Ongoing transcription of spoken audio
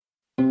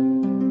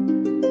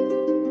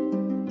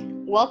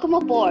Welcome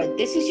aboard.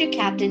 This is your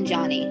captain,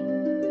 Johnny.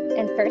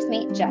 And first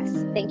mate, Jess.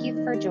 Thank you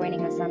for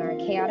joining us on our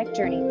chaotic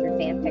journey through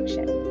fan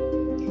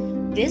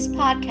fiction. This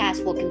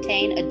podcast will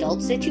contain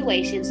adult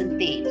situations and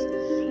themes.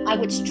 I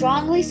would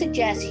strongly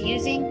suggest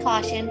using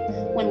caution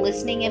when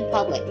listening in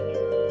public.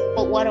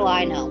 But what do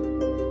I know?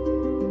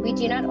 We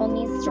do not own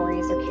these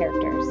stories or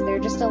characters. They're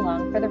just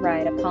along for the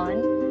ride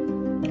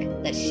upon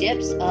the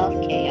ships of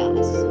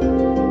chaos.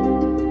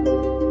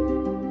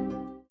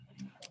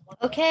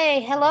 Okay,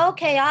 hello,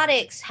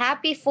 chaotics.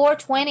 Happy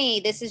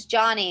 420. This is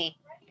Johnny.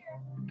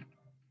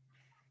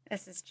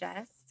 This is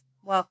Jess.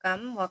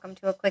 Welcome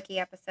to a quickie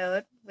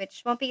episode,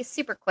 which won't be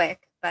super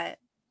quick, but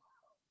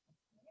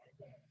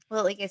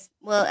we'll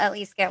at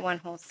least get one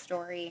whole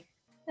story.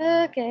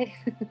 Okay.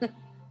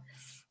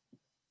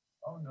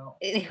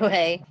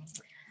 Anyway,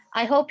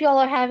 I hope y'all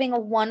are having a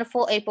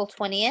wonderful April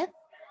 20th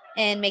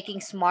and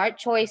making smart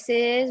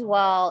choices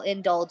while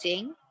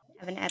indulging.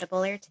 Have an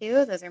edible or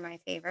two. Those are my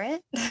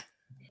favorite.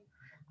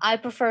 I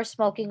prefer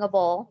smoking a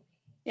bowl.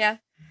 Yeah.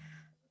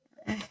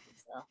 I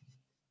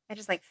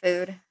just like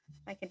food.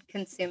 If I could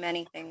consume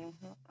anything,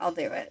 I'll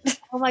do it.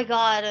 Oh my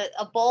God,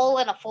 a bowl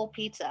and a full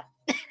pizza.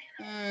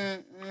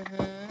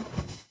 Mm-hmm.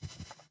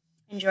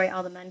 Enjoy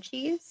all the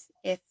munchies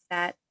if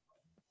that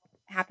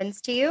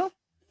happens to you.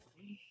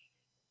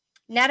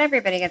 Not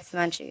everybody gets the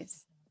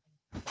munchies.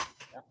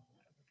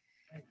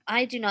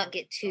 I do not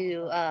get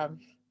to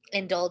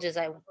indulge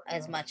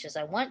as much as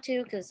I want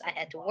to because I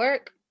had to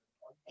work.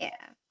 Yeah.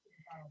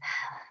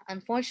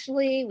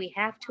 Unfortunately, we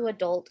have to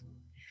adult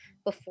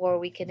before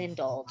we can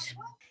indulge.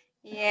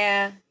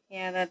 Yeah,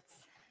 that's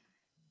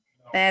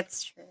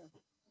true.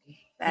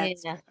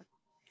 That's true.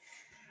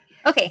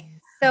 Okay,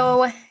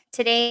 so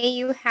today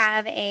you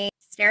have a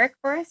Steric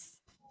for us.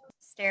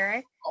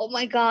 Steric. Oh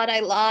my God, I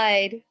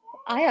lied.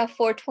 I have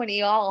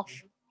 420 off.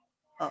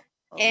 Oh.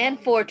 And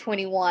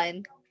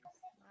 421.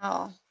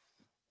 Oh,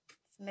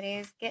 somebody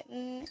is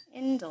getting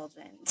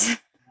indulgent.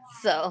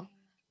 So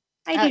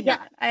I do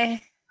not.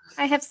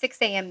 I have 6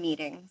 a.m.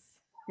 meetings.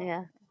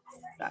 Yeah.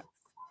 Sucks.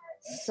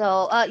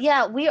 So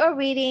we are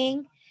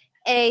reading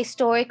a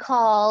story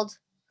called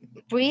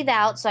Breathe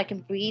Out So I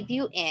Can Breathe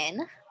You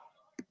In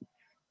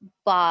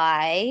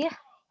by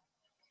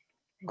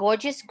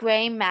Gorgeous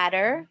Gray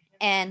Matter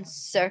and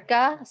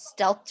Circa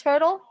Stealth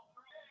Turtle.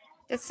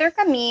 Does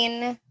Circa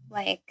mean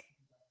like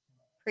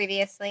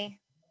previously?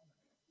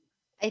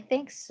 I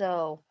think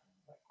so.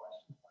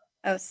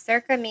 Oh,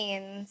 Circa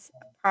means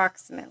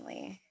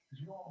approximately.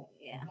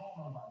 Yeah.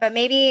 But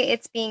maybe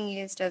it's being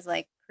used as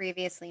like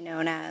previously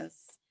known as.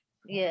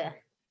 Yeah.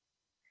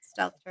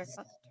 Stealth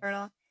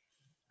turtle.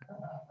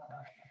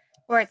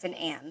 Or it's an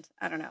and.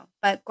 I don't know.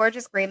 But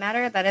Gorgeous Gray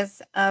Matter, that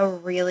is a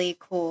really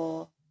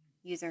cool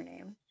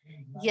username.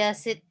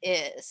 Yes, it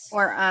is.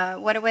 Or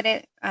what would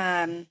it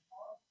Pond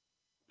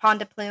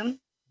de Plume?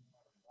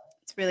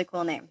 It's a really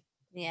cool name.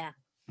 Yeah.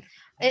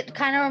 It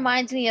kind of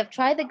reminds me of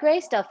try the gray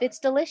stuff. It's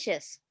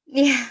delicious.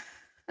 Yeah.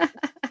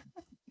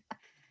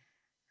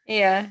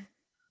 Yeah.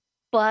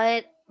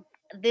 But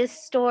this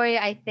story,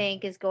 I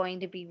think, is going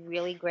to be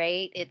really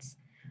great. It's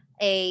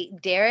a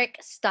Derek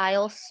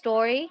style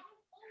story.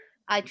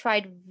 I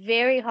tried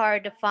very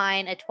hard to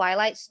find a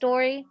Twilight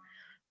story,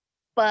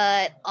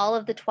 but all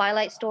of the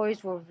Twilight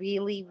stories were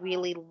really,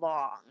 really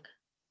long.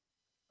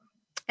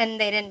 And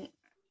they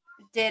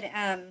did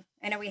I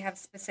know we have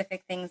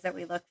specific things that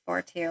we look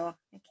for too.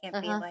 It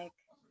can't be like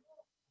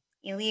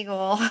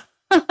illegal.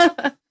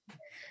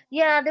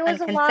 Yeah, there was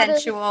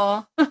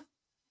consensual.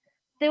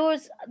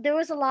 There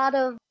was a lot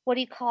of what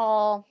do you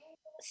call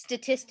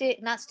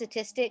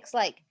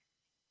like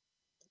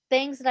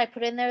things that I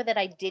put in there that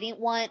I didn't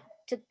want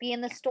to be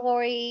in the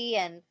story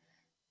and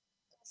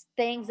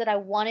things that I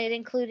wanted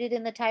included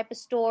in the type of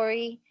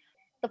story.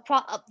 The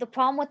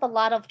problem with a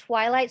lot of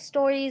Twilight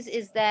stories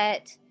is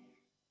that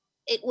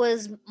it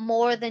was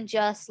more than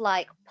just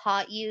like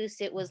pot use.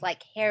 It was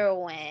like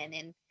heroin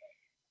and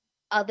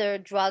other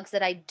drugs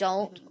that I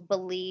don't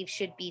believe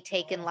should be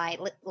taken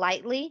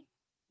lightly.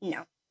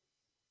 No.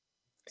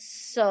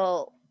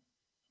 So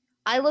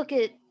I look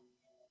at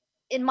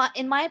in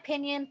my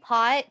opinion,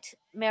 pot,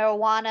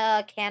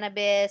 marijuana,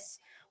 cannabis,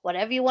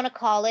 whatever you want to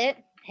call it,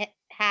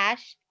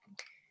 hash.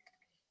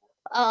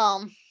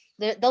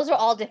 Those are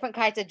all different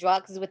kinds of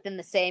drugs within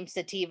the same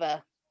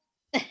sativa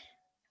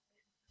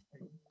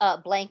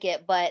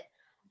blanket, but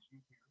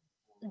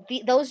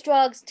those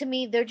drugs to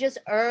me, they're just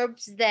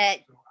herbs that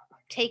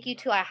take you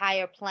to a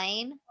higher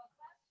plane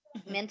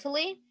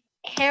mentally.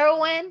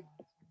 Heroin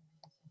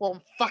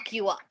will fuck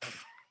you up.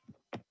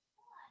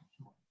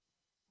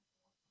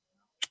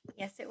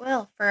 Yes, it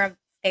will for a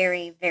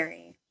very,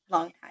 very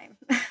long time.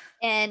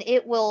 And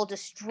it will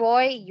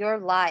destroy your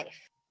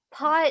life.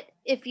 Pot,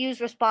 if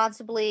used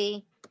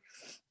responsibly,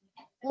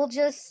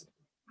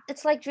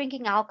 it's like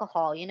drinking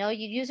alcohol, you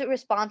use it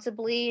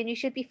responsibly and you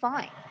should be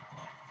fine.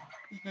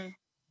 Mm-hmm.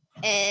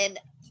 And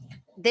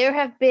there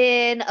have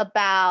been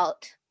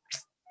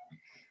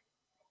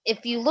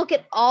if you look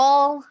at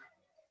all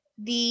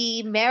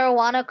the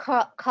marijuana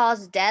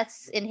caused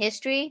deaths in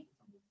history,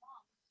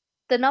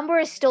 the number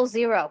is still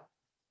 0.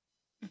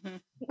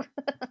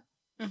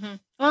 Well,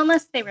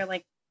 unless they were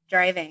like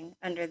driving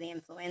under the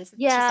influence.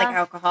 It's just like Yeah.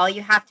 alcohol.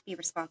 You have to be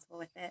responsible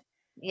with it.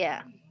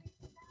 Yeah.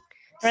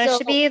 That So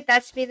should be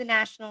the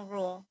national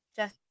rule.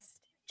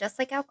 Just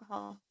like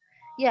alcohol.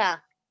 yeah,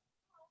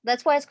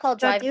 that's why it's called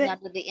Don't do driving it.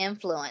 under the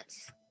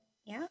influence.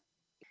 Yeah.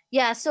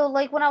 Yeah, so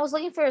like when I was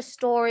looking for a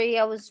story,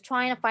 I was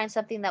trying to find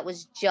something that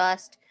was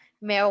just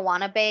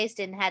marijuana based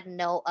and had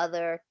no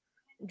other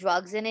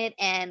drugs in it,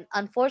 and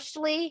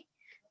unfortunately,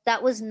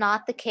 that was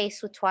not the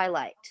case with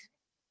Twilight.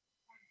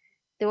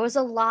 There was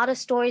a lot of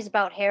stories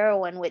about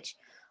heroin, which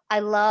I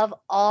love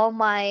all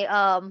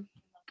my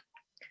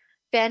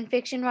fan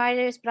fiction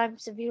writers, but I'm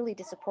severely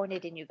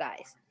disappointed in you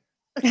guys.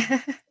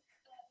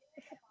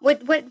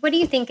 What do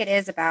you think it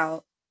is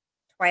about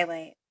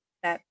Twilight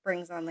that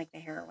brings on like the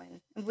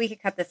heroine? We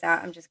could cut this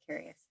out. I'm just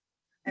curious.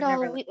 I've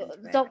never No, looked into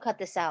it. don't cut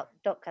this out.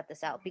 Don't cut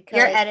this out You're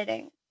because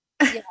editing.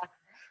 yeah,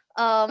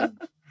 I'm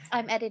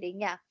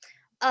editing. Yeah,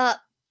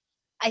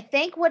 I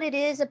think what it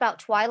is about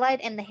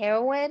Twilight and the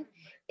heroine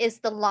is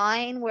the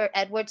line where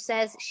Edward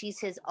says she's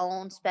his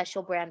own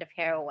special brand of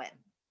heroin.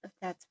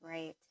 That's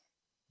right.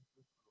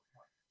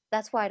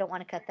 That's why I don't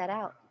want to cut that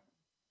out.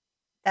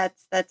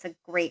 That's a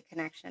great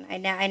connection. I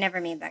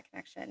never made that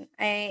connection.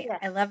 I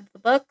Yeah. loved the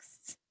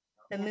books.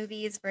 The Yeah.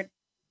 movies were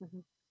I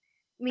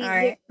mean, all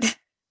right.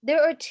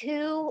 there are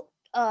two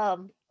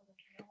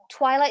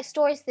Twilight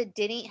stories that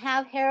didn't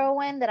have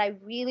heroin that I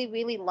really,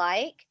 really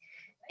like.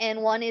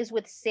 And one is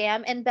with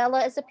Sam and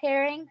Bella as a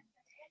pairing,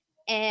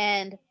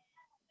 and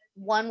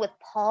one with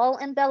Paul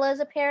and Bella as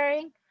a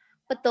pairing.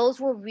 But those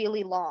were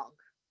really long.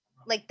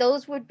 Like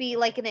those would be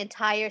like an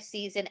entire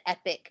season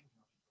epic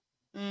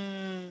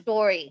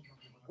story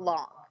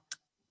long.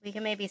 We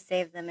can maybe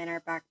save them in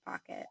our back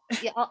pocket.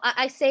 Yeah,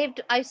 I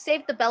saved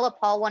the Bella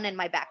Paul one in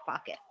my back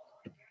pocket.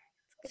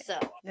 So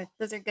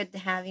those are good to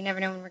have. You never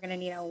know when we're gonna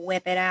need to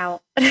whip it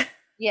out.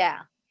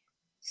 yeah.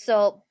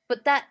 So,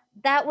 but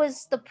that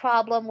was the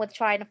problem with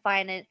trying to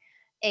find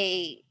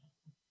a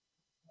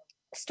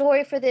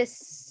story for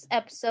this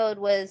episode,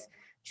 was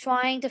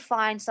trying to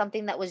find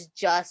something that was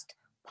just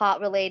pot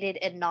related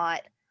and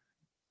not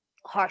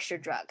harsher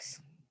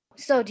drugs.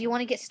 So, do you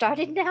want to get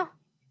started now?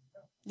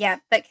 Yeah,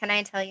 but can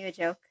I tell you a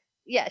joke?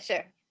 Yeah,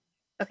 sure.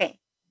 Okay.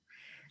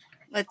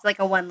 It's like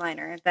a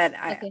one-liner that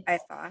I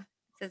saw. It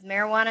says,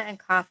 marijuana and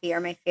coffee are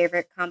my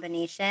favorite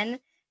combination.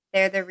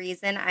 They're the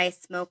reason I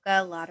smoke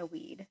a lot of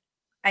weed.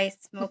 I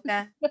smoke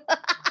a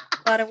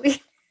lot of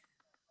weed.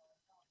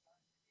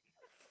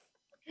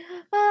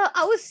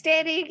 I was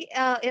standing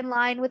in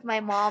line with my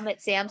mom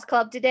at Sam's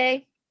Club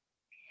today,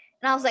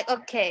 and I was like,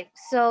 okay,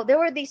 so there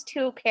were these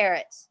two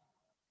carrots,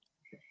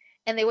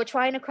 and they were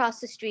trying to cross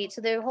the street,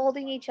 so they're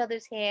holding each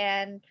other's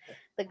hand.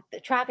 The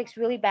traffic's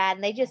really bad,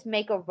 and they just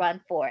make a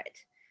run for it.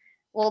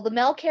 Well, the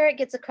male carrot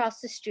gets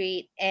across the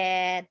street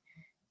and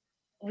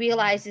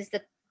realizes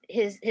that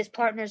his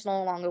partner's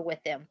no longer with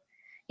him.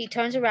 He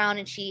turns around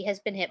and she has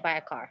been hit by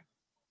a car.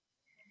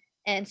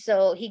 And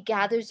so he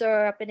gathers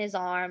her up in his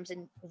arms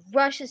and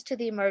rushes to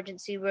the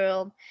emergency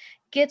room,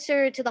 gets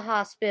her to the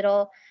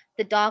hospital.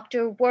 The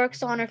doctor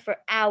works on her for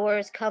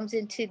hours, comes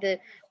into the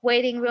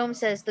waiting room,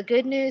 says the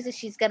good news is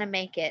she's going to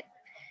make it.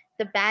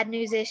 The bad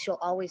news is she'll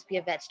always be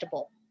a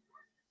vegetable.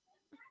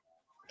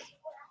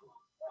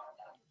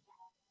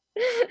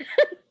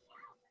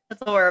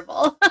 That's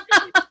horrible.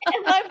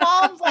 And my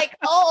mom's like,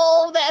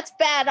 oh, that's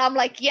bad. I'm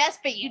like, yes,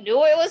 but you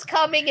knew it was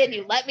coming and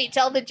you let me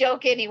tell the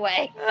joke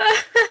anyway.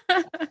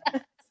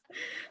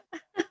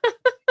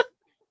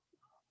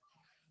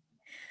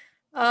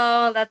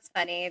 Oh, that's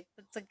funny.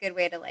 That's a good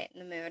way to lighten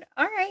the mood.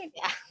 All right.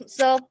 Yeah.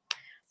 So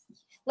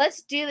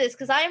let's do this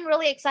because I am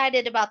really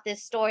excited about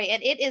this story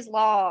and it is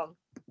long.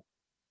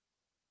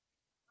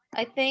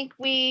 I think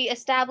we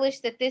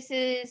established that this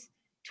is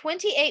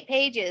 28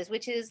 pages,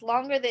 which is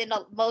longer than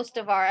most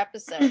of our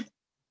episodes.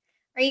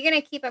 Are you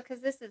going to keep up?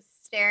 Because this is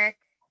Steric.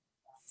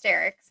 So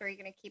are you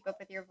going to keep up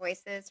with your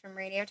voices from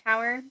Radio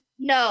Tower?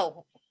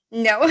 No.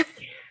 No.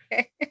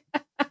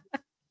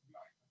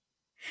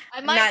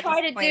 I might try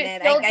to do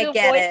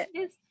voices.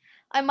 It.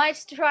 I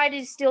might try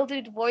to still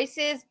do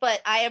voices,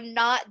 but I am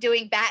not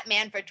doing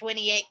Batman for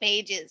 28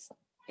 pages.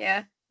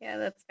 Yeah,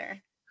 that's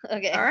fair.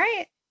 Okay. All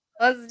right.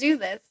 Let's do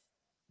this.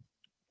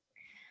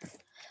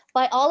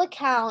 By all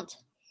accounts,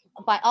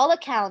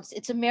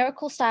 it's a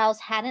miracle Styles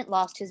hadn't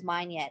lost his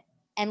mind yet.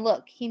 And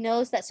look, he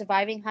knows that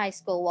surviving high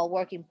school while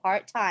working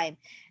part-time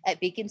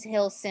at Beacons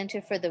Hill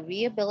Center for the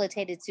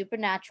Rehabilitated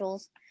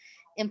Supernaturals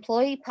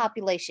employee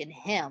population,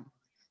 HIM,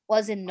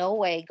 was in no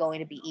way going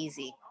to be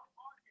easy.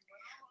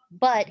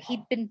 But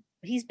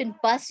he's been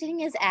busting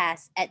his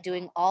ass at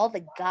doing all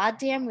the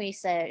goddamn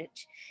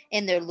research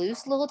in their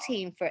loose little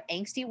team for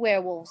angsty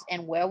werewolves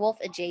and werewolf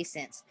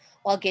adjacents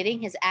while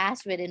getting his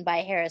ass ridden by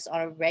Harris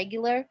on a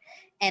regular,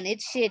 and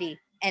it's shitty,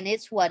 and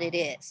it's what it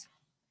is.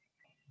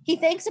 He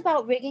thinks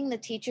about rigging the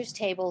teachers'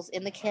 tables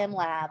in the chem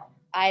lab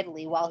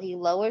idly while he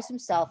lowers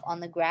himself on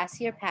the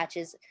grassier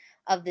patches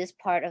of this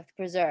part of the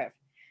preserve,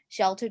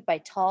 sheltered by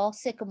tall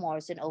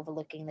sycamores and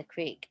overlooking the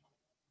creek.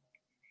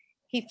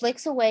 He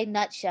flicks away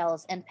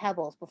nutshells and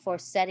pebbles before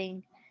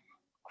settling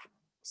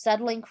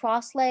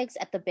cross legs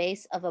at the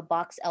base of a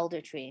box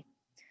elder tree,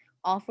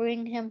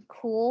 offering him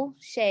cool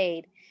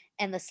shade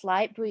and the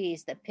slight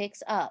breeze that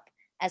picks up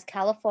as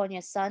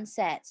California's sun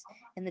sets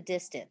in the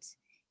distance.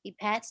 He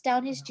pats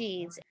down his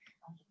jeans,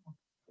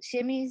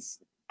 shimmies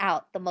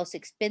out the most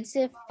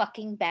expensive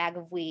fucking bag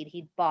of weed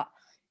he'd bought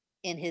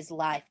in his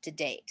life to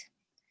date.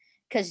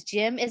 Because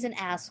Jim is an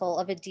asshole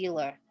of a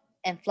dealer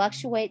and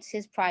fluctuates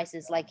his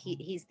prices like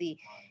he's the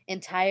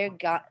entire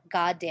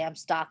goddamn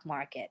stock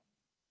market.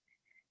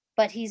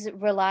 But he's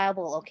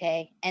reliable,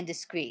 okay, and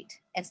discreet.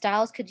 And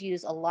Stiles could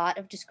use a lot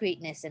of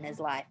discreetness in his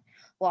life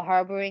while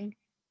harboring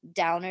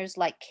downers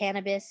like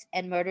cannabis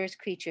and murderous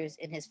creatures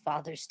in his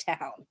father's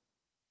town.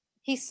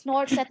 He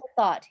snorts at the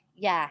thought.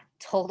 Yeah,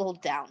 total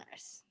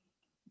downers.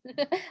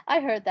 I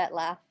heard that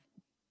laugh.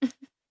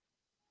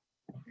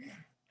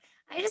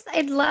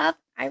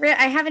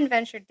 I haven't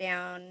ventured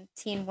down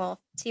Teen Wolf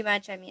too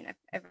much. I mean,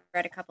 I've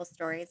read a couple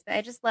stories, but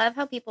I just love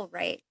how people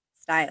write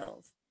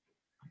Stiles.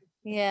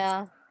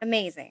 Yeah. It's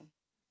amazing.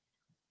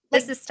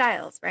 This is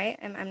Stiles, right?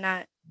 I'm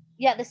not.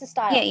 Yeah, this is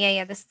Stiles.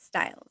 Yeah. This is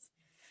Stiles.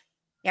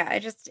 Yeah,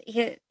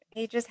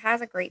 he just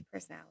has a great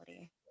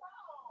personality.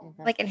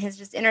 Mm-hmm. Like in his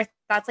just inner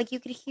thoughts, like you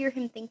could hear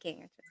him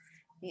thinking.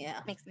 It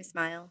just makes me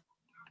smile.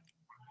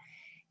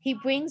 He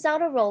brings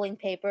out a rolling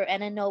paper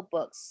and a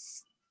notebook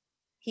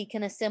he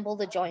can assemble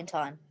the joint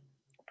on,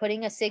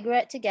 putting a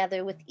cigarette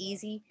together with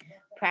easy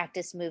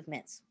practice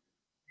movements.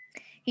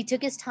 He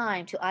took his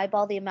time to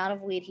eyeball the amount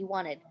of weed he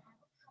wanted,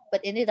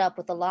 but ended up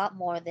with a lot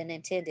more than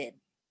intended.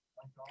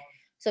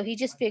 So he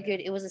just figured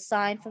it was a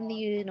sign from the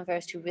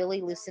universe to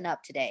really loosen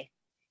up today.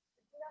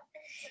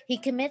 He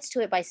commits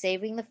to it by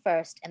savoring the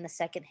first and the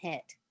second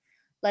hit,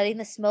 letting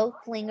the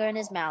smoke linger in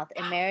his mouth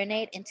and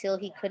marinate until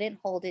he couldn't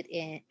hold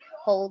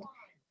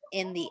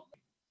in the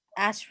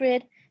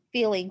acrid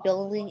feeling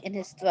building in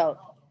his throat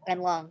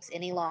and lungs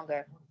any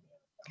longer,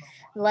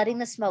 letting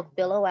the smoke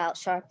billow out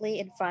sharply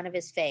in front of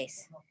his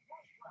face.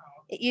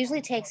 It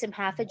usually takes him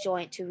half a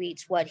joint to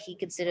reach what he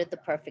considered the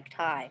perfect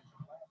high.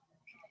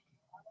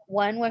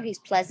 One where he's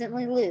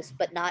pleasantly loose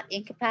but not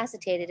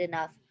incapacitated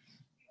enough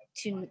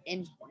to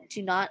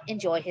not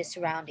enjoy his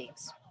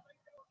surroundings.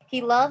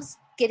 He loves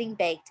getting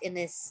baked in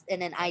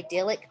an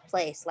idyllic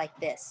place like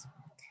this.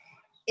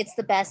 It's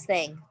the best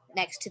thing,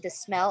 next to the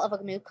smell of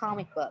a new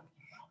comic book,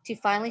 to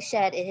finally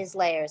shed his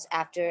layers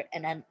after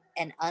an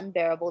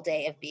unbearable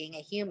day of being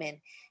a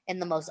human in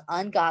the most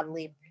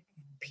ungodly,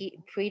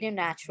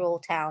 preternatural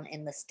town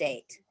in the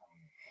state.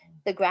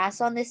 The grass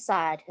on this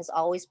side has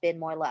always been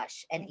more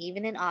lush, and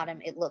even in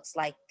autumn it looks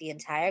like the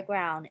entire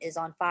ground is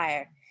on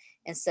fire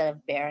instead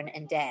of barren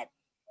and dead.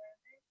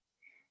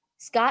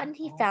 Scott and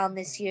he found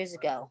this years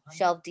ago,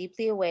 shelved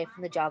deeply away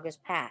from the jogger's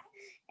path,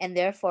 and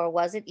therefore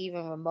wasn't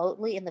even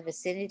remotely in the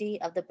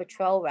vicinity of the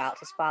patrol route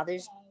his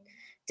father's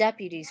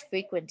deputies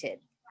frequented.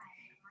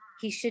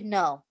 He should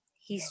know.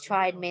 He's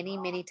tried many,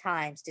 many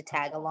times to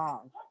tag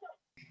along.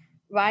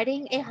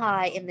 Riding a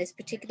high in this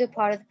particular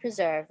part of the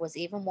preserve was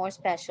even more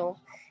special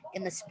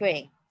in the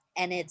spring,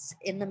 and it's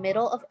in the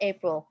middle of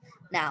April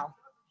now,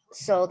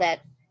 so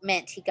that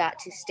meant he got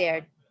to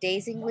stare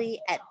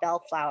dazingly at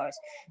bellflowers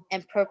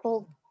and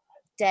purple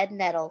dead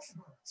nettles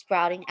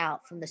sprouting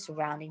out from the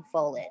surrounding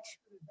foliage.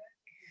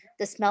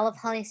 The smell of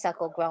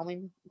honeysuckle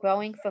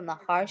growing from the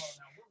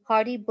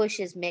hardy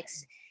bushes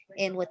mixed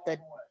in with the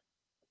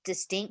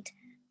distinct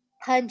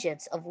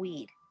pungence of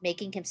weed,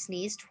 making him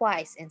sneeze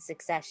twice in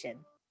succession.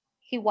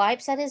 He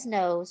wipes at his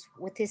nose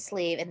with his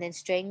sleeve and then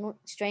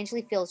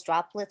strangely feels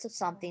droplets of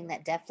something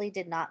that definitely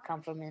did not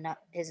come from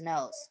his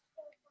nose.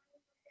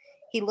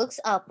 He looks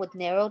up with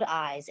narrowed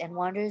eyes and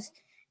wonders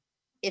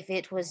if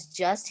it was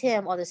just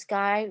him or the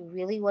sky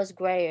really was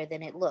grayer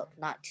than it looked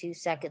not 2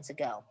 seconds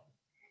ago.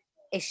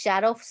 A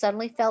shadow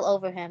suddenly fell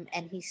over him,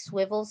 and he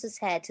swivels his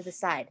head to the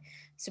side,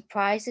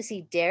 surprised to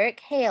see Derek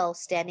Hale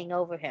standing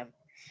over him,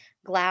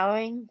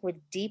 glowering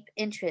with deep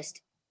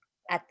interest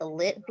at the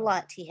lit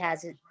blunt he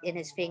has in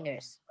his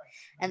fingers,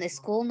 and the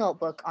school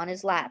notebook on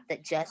his lap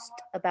that just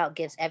about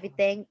gives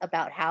everything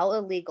about how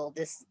illegal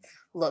this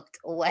looked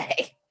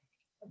away.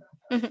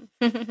 I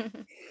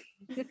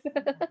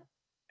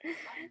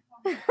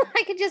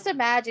can just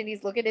imagine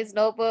he's looking at his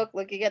notebook,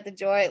 looking at the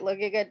joint,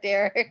 looking at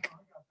Derek.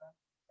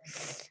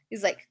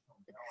 He's like,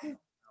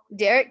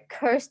 Derek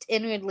cursed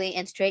inwardly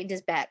and straightened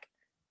his back.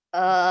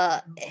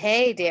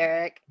 Hey,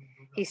 Derek,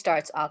 he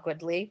starts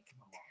awkwardly.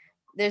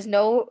 He's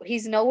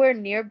nowhere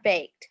near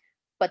baked,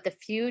 but the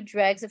few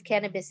dregs of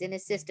cannabis in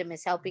his system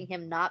is helping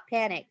him not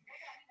panic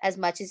as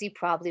much as he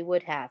probably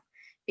would have,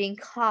 being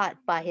caught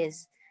by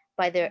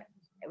their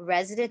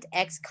resident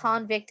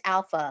ex-convict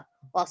alpha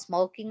while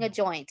smoking a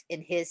joint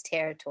in his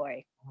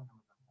territory.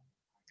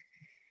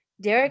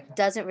 Derek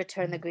doesn't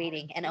return the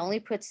greeting and only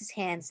puts his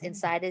hands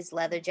inside his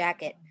leather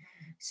jacket,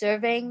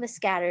 surveying the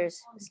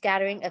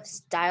scattering of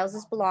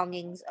Stiles'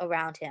 belongings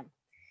around him.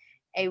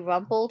 A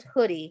rumpled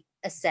hoodie,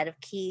 a set of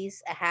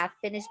keys, a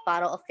half-finished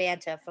bottle of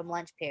Fanta from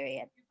lunch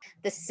period.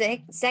 The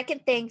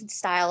second thing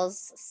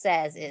Stiles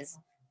says is,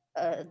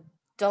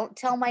 Don't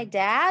tell my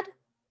dad?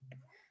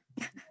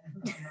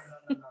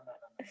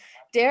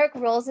 Derek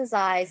rolls his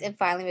eyes and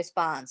finally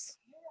responds,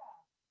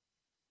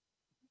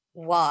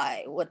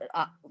 Why would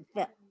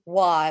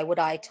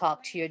I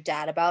talk to your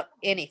dad about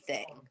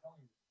anything?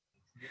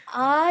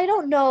 I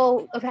don't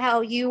know of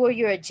how you or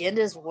your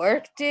agendas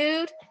work,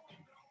 dude.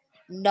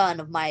 None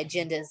of my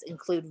agendas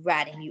include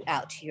ratting you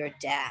out to your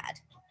dad.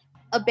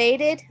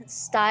 Abated,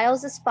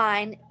 Styles'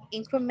 spine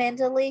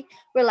incrementally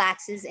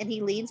relaxes and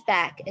he leans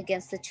back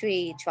against the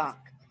tree trunk,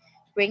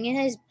 bringing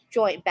his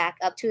joint back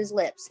up to his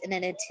lips in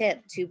an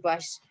attempt to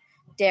brush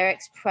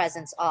Derek's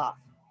presence off.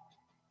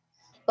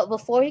 But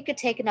before he could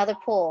take another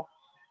pull,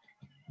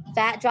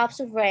 fat drops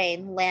of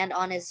rain land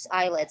on his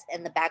eyelids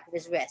and the back of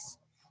his wrist,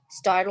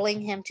 startling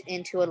him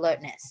into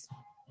alertness.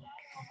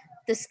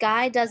 The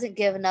sky doesn't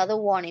give another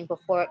warning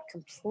before it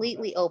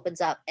completely opens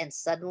up and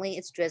suddenly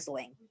it's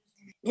drizzling.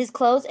 His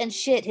clothes and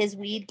his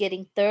weed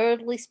getting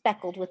thoroughly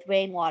speckled with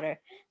rainwater,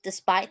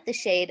 despite the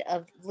shade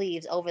of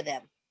leaves over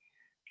them.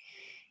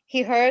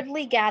 He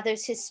hurriedly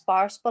gathers his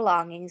sparse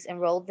belongings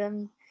and rolls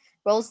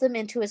them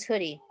into his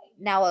hoodie,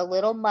 now a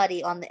little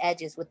muddy on the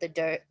edges with the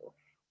dirt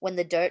when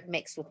the dirt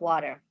mixed with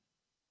water.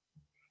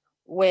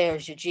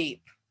 Where's your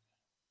Jeep?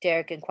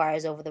 Derek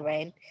inquires over the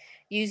rain,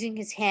 using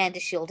his hand to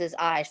shield his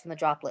eyes from the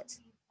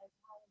droplets.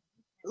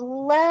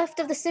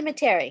 Left of the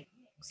cemetery,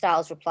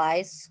 Styles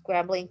replies,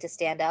 scrambling to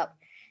stand up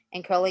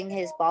and curling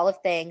his ball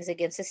of things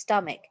against his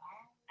stomach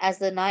as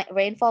the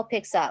rainfall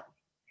picks up,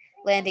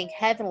 landing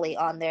heavily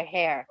on their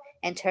hair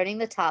and turning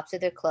the tops of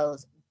their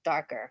clothes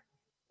darker.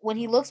 When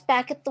he looks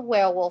back at the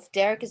werewolf,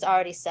 Derek is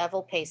already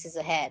several paces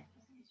ahead,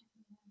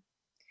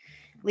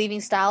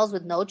 leaving Styles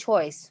with no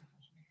choice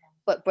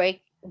but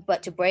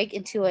to break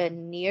into a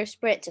near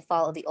sprint to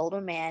follow the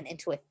older man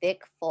into a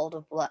thick fold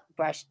of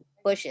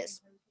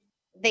bushes.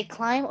 They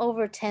climb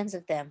over tens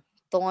of them,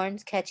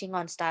 thorns catching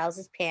on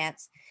Styles'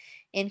 pants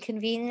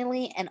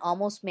inconveniently and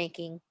almost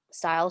making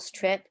Styles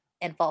trip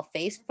and fall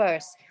face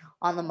first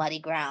on the muddy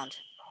ground.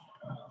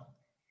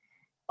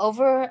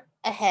 Over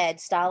ahead,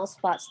 Styles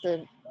spots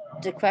the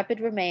decrepit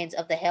remains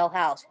of the Hale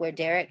house where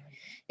Derek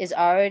is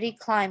already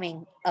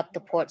climbing up the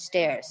porch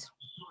stairs.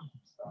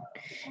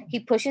 He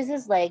pushes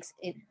his legs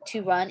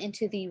to run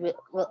into the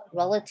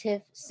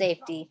relative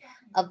safety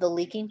of the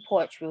leaking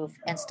porch roof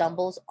and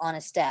stumbles on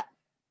a step.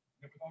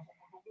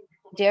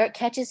 Derek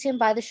catches him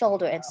by the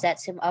shoulder and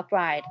sets him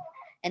upright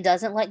and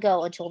doesn't let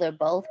go until they're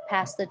both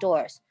past the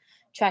doors,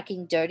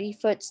 tracking dirty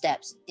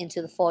footsteps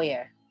into the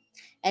foyer.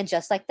 And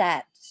just like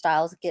that,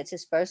 Styles gets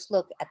his first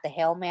look at the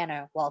Hale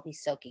Manor while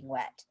he's soaking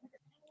wet.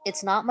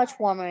 It's not much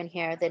warmer in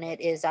here than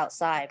it is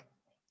outside,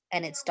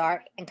 and it's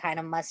dark and kind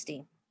of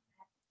musty.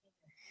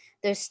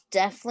 There's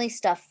definitely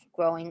stuff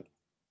growing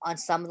on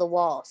some of the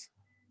walls,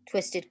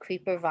 twisted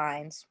creeper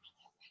vines,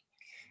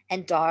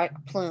 and dark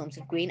plumes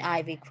of green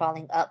ivy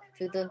crawling up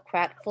through the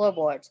cracked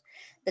floorboards,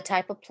 the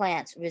type of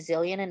plants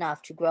resilient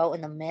enough to grow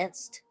in the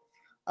midst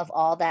of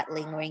all that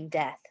lingering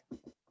death.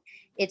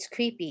 It's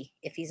creepy,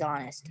 if he's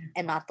honest,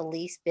 and not the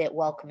least bit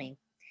welcoming.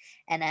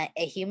 And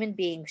a human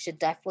being should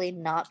definitely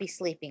not be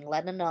sleeping,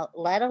 let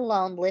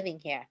alone living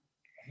here.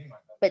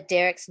 But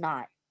Derek's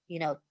not,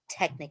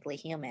 technically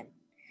human.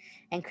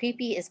 And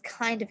creepy is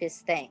kind of his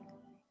thing.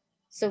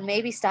 So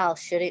maybe Styles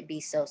shouldn't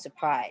be so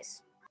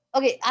surprised.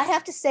 Okay, I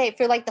have to say,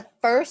 for like the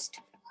first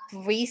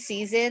 3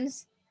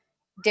 seasons,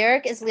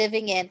 Derek is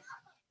living in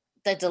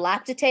the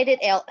dilapidated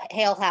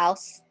Hale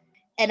house,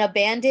 an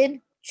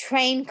abandoned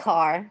train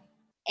car,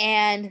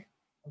 and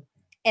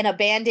an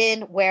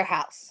abandoned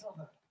warehouse.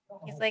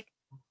 He's like,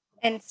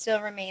 and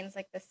still remains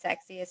like the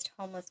sexiest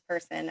homeless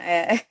person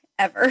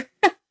ever.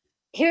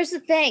 Here's the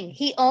thing.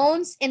 He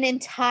owns an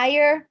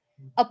entire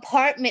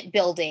apartment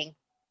building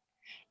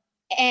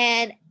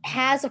and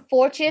has a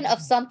fortune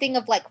of something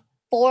of like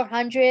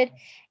 $450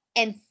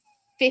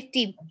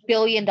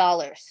 billion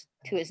to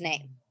his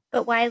name.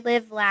 But why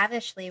live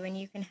lavishly when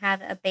you can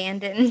have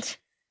abandoned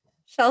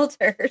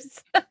shelters?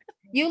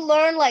 You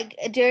learn like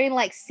during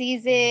like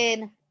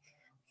season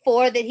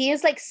 4 that he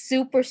is like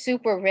super,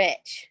 super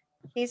rich.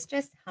 He's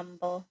just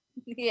humble.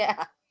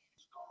 Yeah.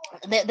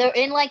 They're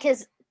in like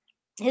his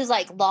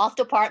like loft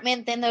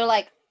apartment. Then they're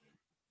like,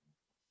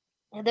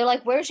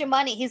 where's your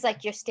money? He's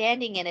like, you're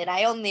standing in it.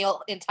 I own the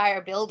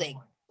entire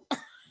building.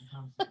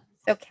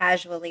 So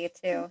casually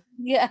too.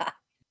 Yeah.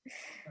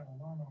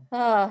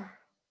 Yeah,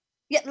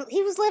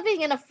 he was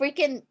living in a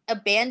freaking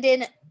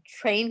abandoned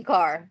train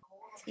car.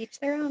 To each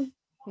their own.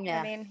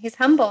 Yeah. I mean, he's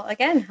humble.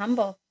 Again,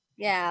 humble.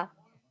 Yeah.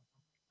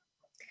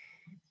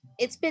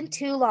 It's been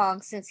too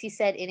long since he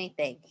said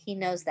anything. He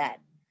knows that.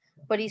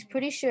 But he's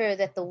pretty sure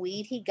that the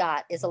weed he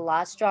got is a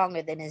lot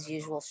stronger than his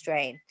usual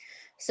strain.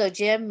 So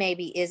Jim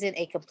maybe isn't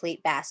a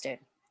complete bastard.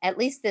 At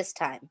least this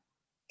time.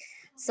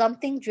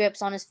 Something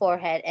drips on his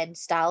forehead and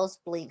Styles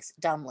blinks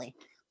dumbly,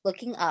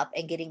 looking up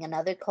and getting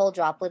another cold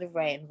droplet of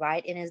rain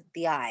right in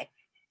the eye.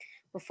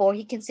 Before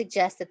he can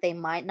suggest that they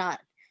might not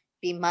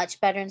be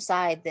much better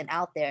inside than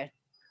out there,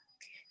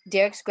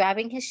 Derek's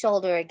grabbing his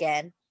shoulder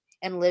again,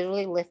 and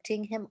literally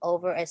lifting him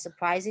over a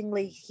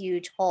surprisingly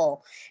huge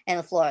hole in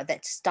the floor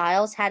that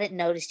Styles hadn't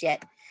noticed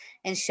yet,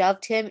 and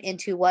shoved him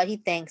into what he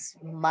thinks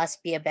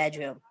must be a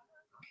bedroom,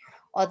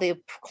 or the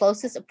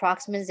closest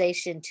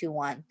approximation to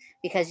one,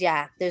 because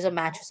yeah, there's a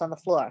mattress on the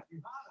floor.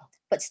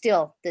 But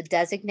still, the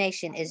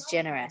designation is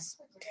generous.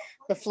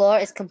 The floor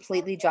is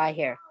completely dry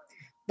here,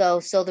 though,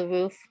 so the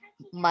roof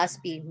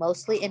must be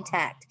mostly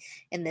intact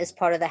in this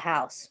part of the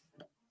house.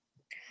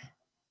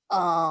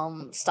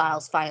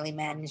 Styles finally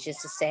manages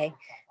to say,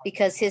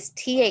 because his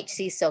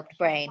THC-soaked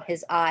brain,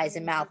 his eyes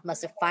and mouth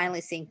must have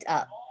finally synced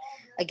up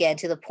again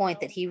to the point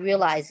that he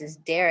realizes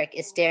Derek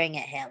is staring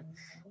at him,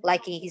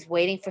 like he's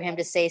waiting for him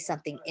to say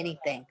something,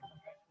 anything.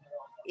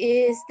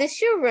 Is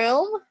this your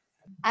room?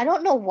 I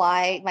don't know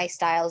why my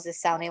Styles is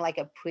sounding like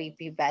a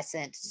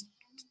prepubescent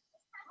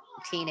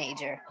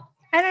teenager.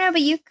 I don't know,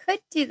 but you could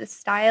do the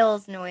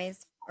Styles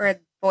noise or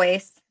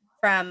voice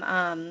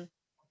from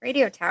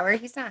Radio Tower.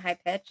 He's not high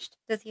pitched.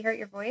 Does he hurt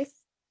your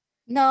voice?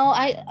 No,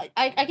 I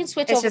can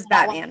switch it's over. It's just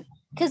Batman.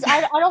 Because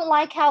I don't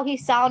like how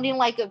he's sounding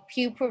like a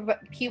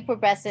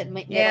pubescent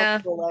middle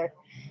schooler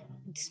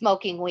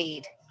smoking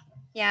weed.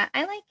 Yeah,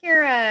 I like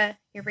your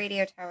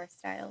Radio Tower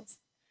Styles.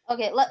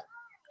 Okay,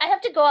 I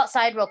have to go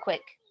outside real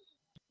quick.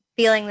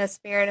 Feeling the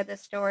spirit of the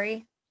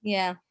story.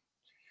 Yeah.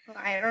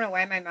 I don't know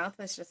why my mouth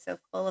was just so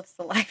full of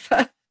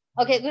saliva.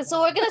 Okay,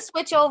 so we're gonna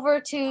switch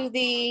over to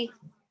the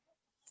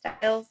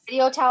Styles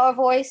Radio Tower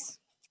voice.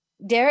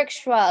 Derek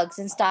shrugs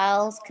and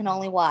Styles can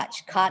only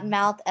watch,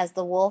 cottonmouth as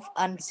the wolf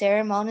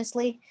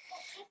unceremoniously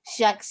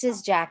shucks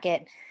his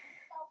jacket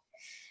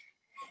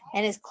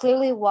and his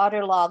clearly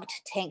waterlogged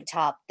tank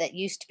top that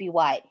used to be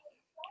white,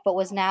 but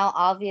was now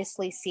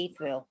obviously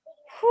see-through.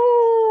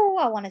 Whoo,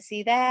 I want to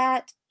see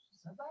that.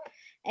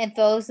 And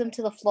throws them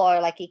to the floor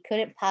like he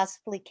couldn't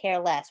possibly care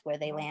less where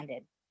they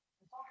landed.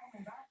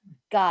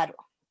 God,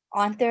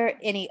 aren't there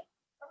any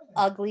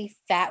ugly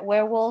fat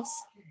werewolves?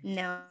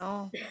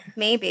 No.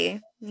 Maybe.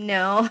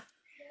 No.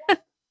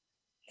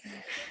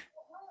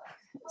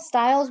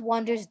 Styles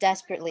wonders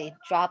desperately,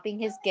 dropping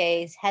his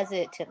gaze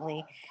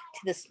hesitantly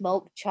to the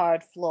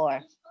smoke-charred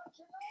floor.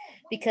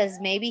 Because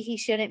maybe he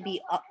shouldn't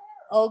be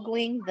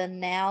ogling the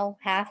now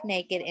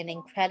half-naked and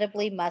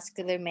incredibly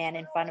muscular man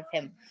in front of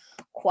him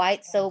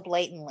quite so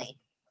blatantly.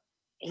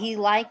 He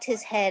liked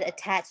his head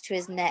attached to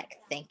his neck,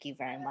 thank you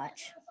very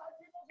much.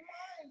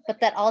 But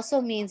that also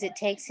means it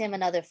takes him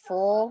another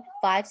full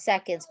 5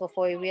 seconds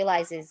before he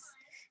realizes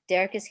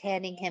Derek is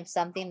handing him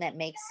something that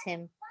takes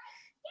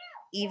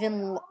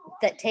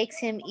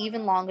him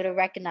even longer to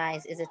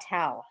recognize is a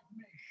towel.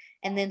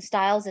 And then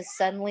Styles is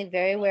suddenly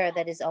very aware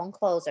that his own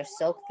clothes are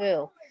soaked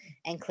through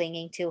and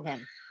clinging to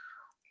him.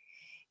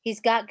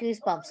 He's got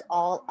goosebumps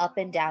all up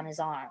and down his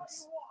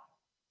arms.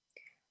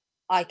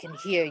 I can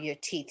hear your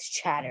teeth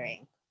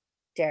chattering,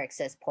 Derek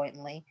says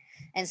pointedly,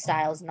 and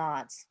Styles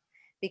nods,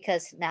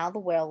 because now the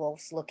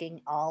werewolf's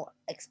looking all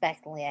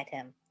expectantly at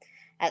him.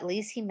 At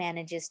least he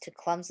manages to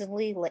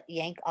clumsily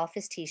yank off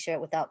his t-shirt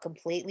without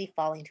completely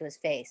falling to his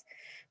face,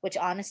 which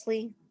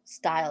honestly,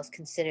 Styles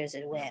considers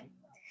a win.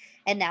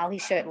 And now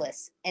he's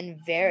shirtless and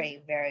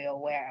very, very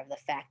aware of the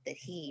fact that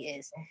he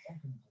is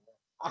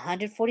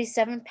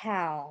 147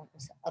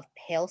 pounds of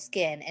pale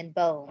skin and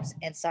bones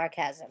and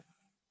sarcasm.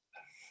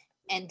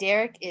 And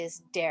Derek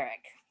is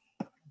Derek.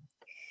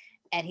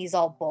 And he's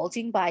all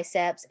bulging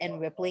biceps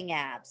and rippling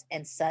abs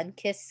and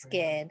sun-kissed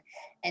skin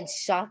and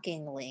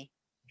shockingly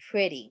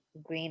pretty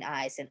green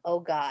eyes. And oh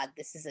God,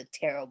 this is a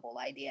terrible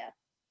idea.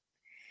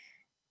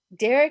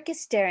 Derek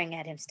is staring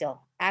at him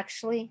still.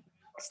 Actually,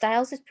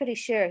 Styles is pretty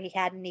sure he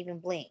hadn't even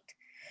blinked,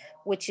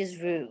 which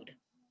is rude,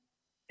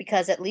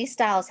 because at least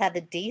Styles had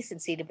the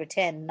decency to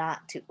pretend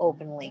not to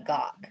openly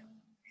gawk.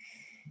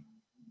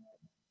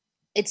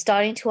 It's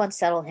starting to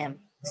unsettle him,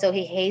 so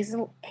he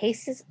hastily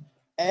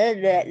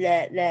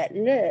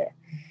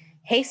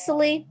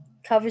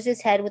covers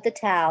his head with a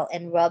towel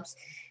and rubs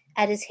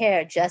at his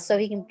hair just so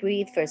he can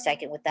breathe for a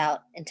second without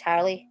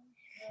entirely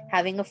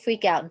having a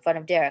freak out in front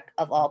of Derek,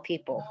 of all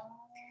people.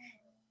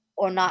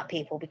 Or not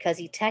people, because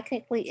he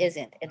technically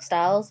isn't, and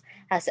Styles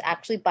has to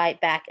actually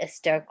bite back a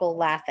hysterical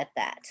laugh at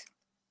that.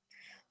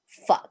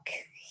 Fuck,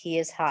 he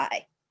is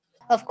high.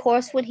 Of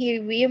course, when he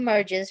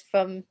reemerges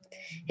from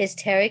his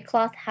terry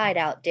cloth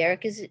hideout,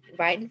 Derek is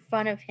right in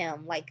front of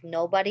him like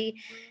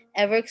nobody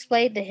ever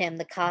explained to him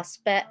the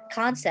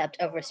concept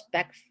of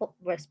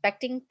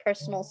respecting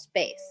personal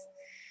space.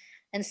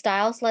 And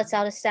Styles lets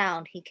out a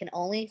sound he can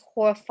only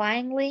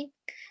horrifyingly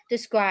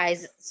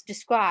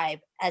describe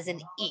as an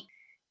eek.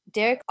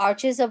 Derek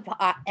arches an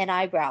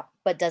eyebrow,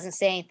 but doesn't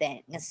say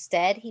anything.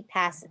 Instead, he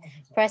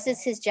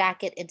presses his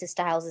jacket into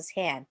Styles'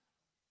 hand.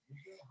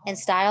 And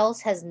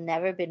Styles has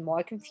never been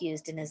more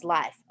confused in his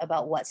life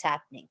about what's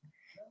happening.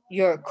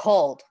 You're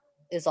cold,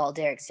 is all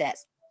Derek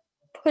says.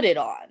 Put it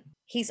on.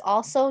 He's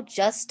also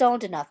just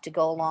stoned enough to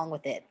go along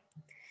with it.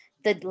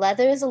 The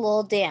leather is a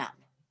little damp,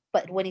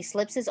 but when he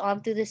slips his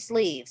arm through the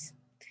sleeves,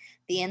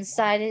 the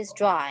inside is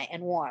dry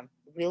and warm,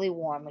 really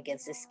warm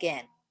against his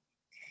skin.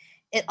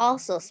 It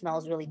also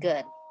smells really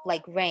good,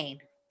 like rain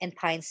and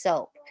pine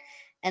soap,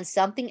 and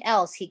something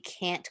else he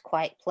can't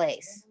quite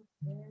place.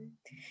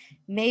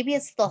 Maybe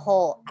it's the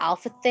whole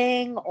alpha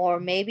thing, or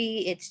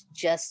maybe it's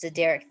just a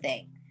Derek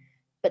thing.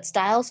 But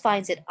Styles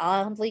finds it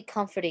oddly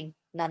comforting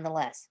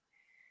nonetheless.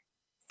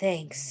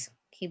 Thanks,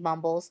 he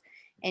mumbles,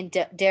 and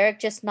Derek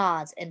just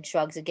nods and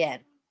shrugs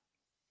again.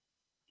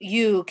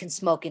 You can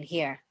smoke in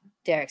here,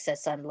 Derek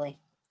says suddenly.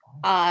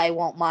 I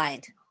won't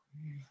mind.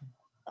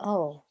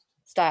 Oh,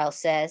 Styles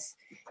says,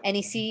 and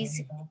he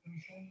sees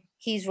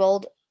his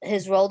rolled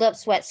up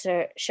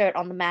sweatshirt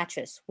on the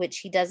mattress, which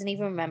he doesn't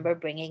even remember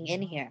bringing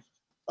in here.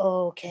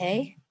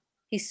 Okay.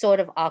 He sort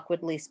of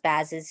awkwardly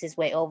spazzes his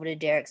way over to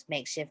Derek's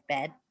makeshift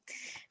bed,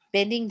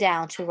 bending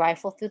down to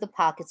rifle through the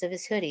pockets of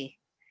his hoodie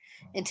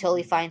until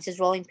he finds his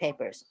rolling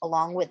papers,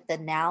 along with the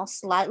now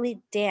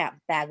slightly damp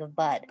bag of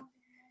bud.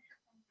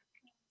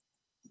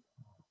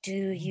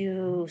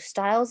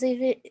 Styles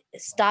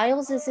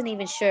isn't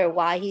even sure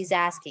why he's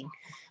asking,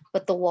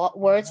 but the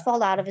words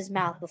fall out of his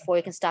mouth before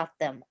he can stop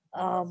them.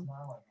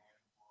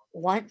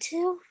 Want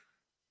to?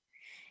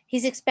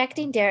 He's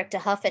expecting Derek to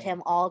huff at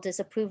him all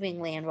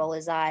disapprovingly and roll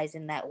his eyes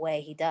in that way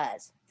he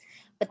does.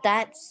 But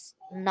that's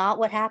not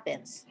what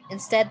happens.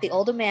 Instead, the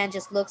older man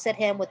just looks at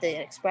him with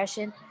an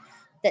expression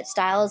that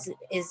Styles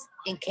is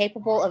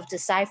incapable of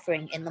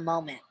deciphering in the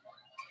moment.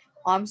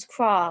 Arms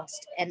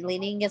crossed and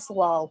leaning against the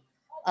wall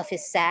of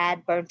his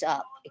sad,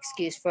 burnt-up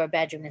excuse for a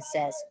bedroom, and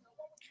says,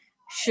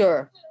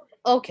 Sure,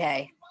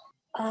 okay.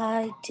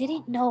 I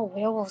didn't know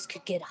werewolves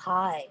could get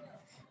high,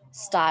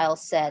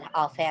 Styles said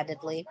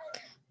offhandedly,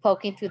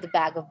 poking through the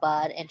bag of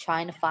bud and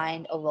trying to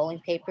find a rolling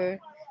paper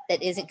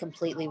that isn't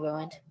completely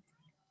ruined.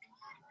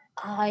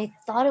 I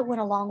thought it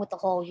went along with the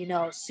whole,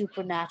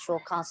 supernatural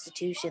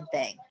constitution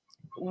thing.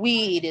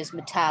 Weed is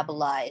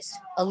metabolized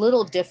a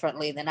little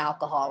differently than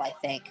alcohol, I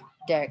think,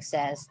 Derek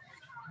says,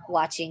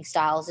 watching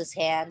Styles'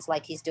 hands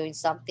like he's doing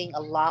something a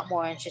lot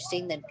more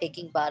interesting than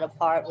picking bud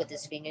apart with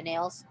his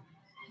fingernails.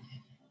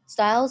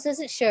 Styles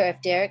isn't sure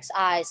if Derek's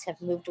eyes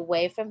have moved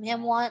away from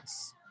him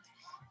once,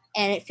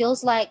 and it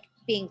feels like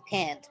being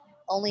pinned,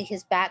 only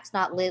his back's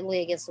not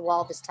literally against the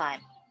wall this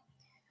time.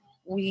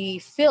 We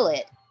feel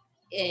it.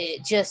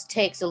 It just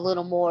takes a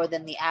little more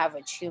than the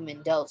average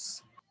human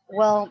dose.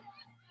 Well,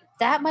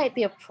 that might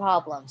be a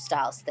problem,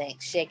 Styles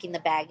thinks, shaking the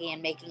baggie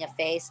and making a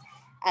face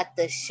at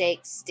the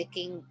shake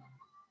sticking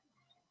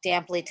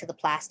damply to the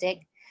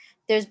plastic.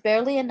 There's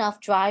barely enough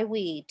dry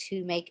weed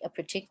to make a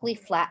particularly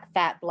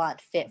fat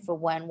blunt fit for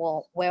one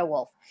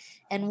werewolf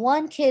and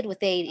one kid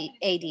with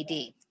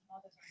ADD.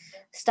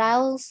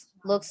 Styles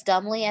looks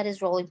dumbly at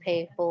his rolling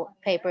paper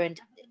in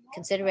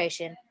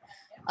consideration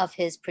of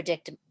his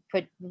predicament.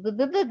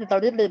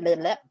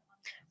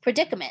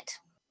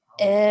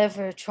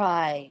 Ever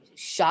try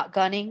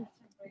shotgunning?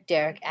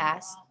 Derek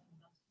asked.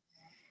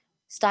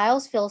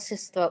 Styles feels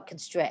his throat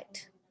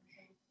constrict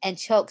and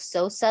chokes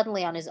so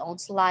suddenly on his own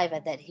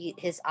saliva that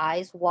his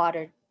eyes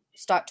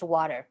start to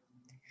water.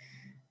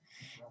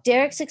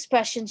 Derek's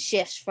expression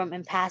shifts from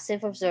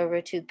impassive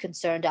observer to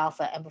concerned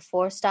alpha, and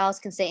before Styles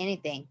can say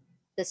anything,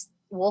 the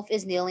wolf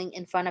is kneeling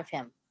in front of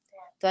him,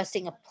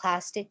 thrusting a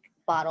plastic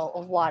bottle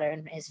of water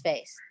in his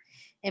face.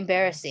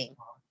 Embarrassing,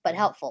 but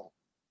helpful,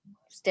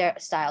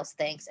 Styles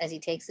thinks as he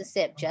takes a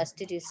sip just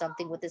to do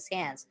something with his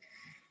hands,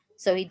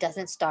 so he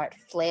doesn't start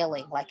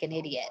flailing like an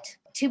idiot.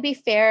 To be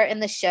fair, in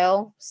the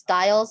show,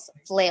 Styles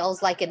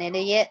flails like an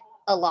idiot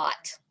a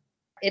lot.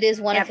 It is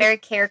one of very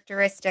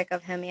characteristic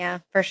of him, yeah,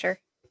 for sure.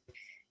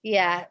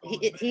 Yeah,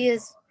 he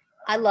is.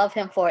 I love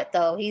him for it,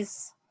 though. He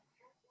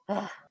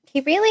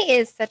really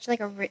is such like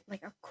a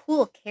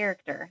cool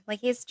character. Like,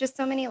 he's just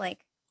so many like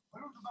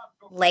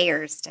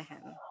layers to him.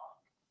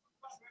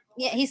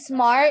 Yeah, he's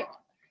smart.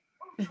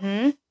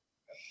 Mm-hmm.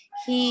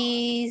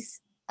 He's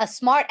a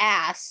smart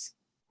ass,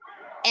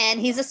 and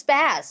he's a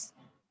spaz.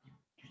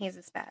 He's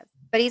a spaz,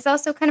 but he's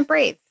also kind of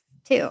brave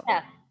too.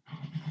 Yeah.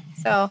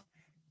 So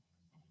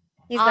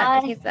he's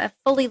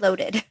fully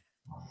loaded.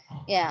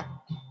 Yeah.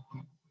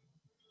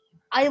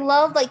 I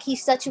love,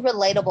 he's such a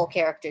relatable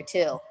character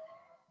too.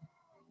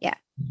 Yeah.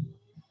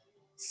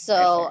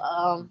 So,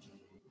 sure.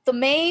 The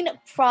main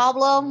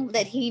problem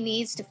that he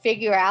needs to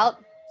figure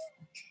out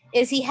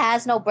is he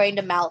has no brain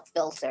to mouth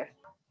filter.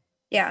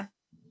 Yeah.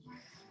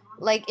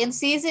 Like in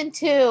season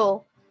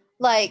 2,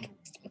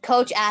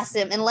 Coach asked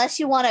him, unless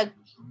you want to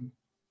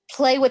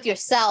play with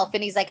yourself,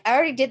 and he's like, I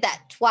already did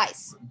that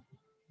twice.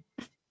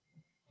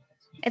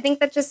 I think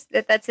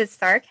that's his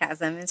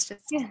sarcasm. It's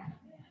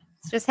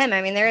just him.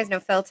 I mean, there is no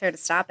filter to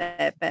stop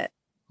it, but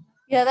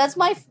yeah, that's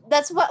one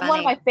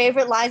of my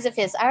favorite lines of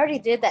his. I already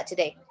did that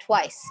today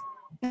twice.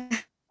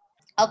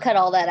 I'll cut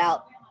all that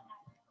out.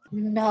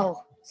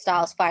 No,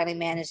 Styles finally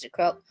managed to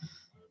croak.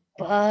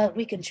 But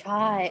we can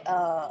try.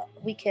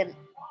 We can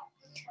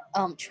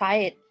try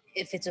it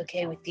if it's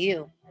okay with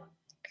you.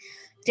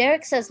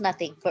 Derek says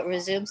nothing, but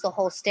resumes the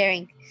whole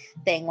staring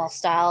thing while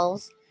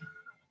Styles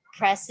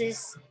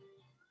presses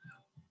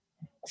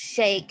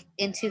shake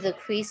into the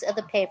crease of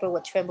the paper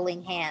with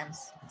trembling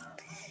hands.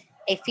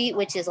 A feat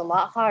which is a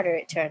lot harder,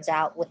 it turns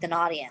out, with an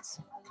audience.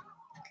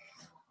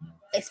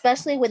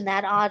 especially when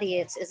that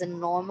audience is a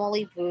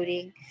normally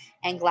brooding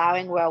and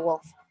glowering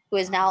werewolf who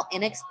is now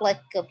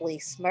inexplicably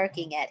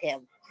smirking at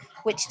him,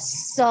 which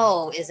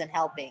so isn't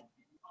helping.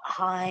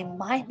 I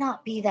might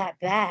not be that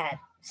bad,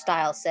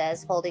 Styles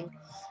says, holding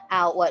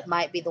out what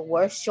might be the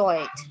worst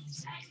joint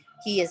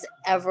he has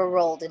ever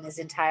rolled in his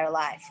entire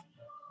life.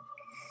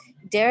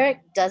 Derek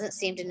doesn't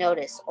seem to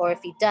notice, or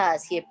if he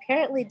does, he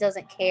apparently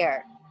doesn't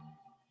care.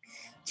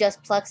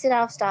 Just plucks it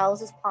out of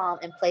Styles' palm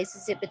and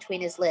places it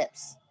between his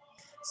lips.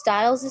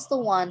 Styles is the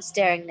one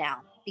staring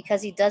now,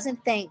 because he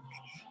doesn't think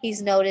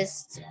he's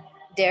noticed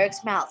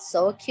Derek's mouth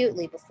so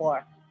acutely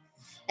before.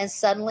 And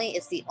suddenly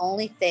it's the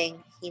only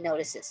thing he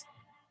notices.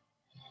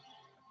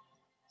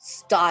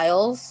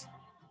 Styles?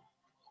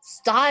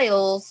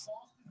 Styles?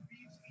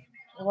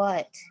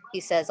 What? He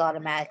says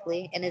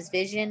automatically, and his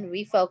vision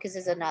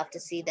refocuses enough to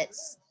see that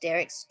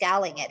Derek's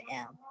scowling at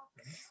him.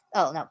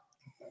 Oh, no.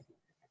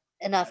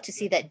 Enough to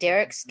see that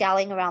Derek's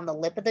scowling around the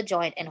lip of the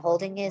joint and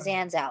holding his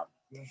hands out.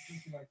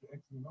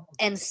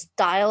 And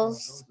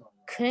Styles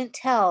couldn't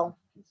tell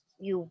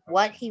you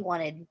what he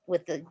wanted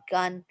with the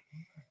gun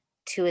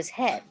to his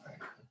head.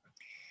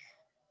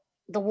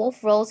 The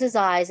wolf rolls his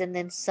eyes, and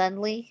then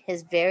suddenly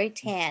his very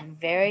tan,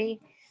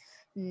 very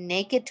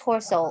naked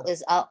torso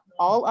is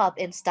all up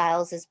in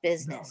Styles'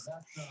 business.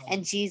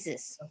 And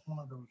Jesus,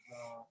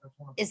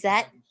 is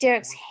that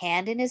Derek's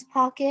hand in his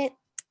pocket?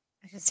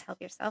 Just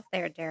help yourself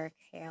there, Derek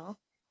Hale.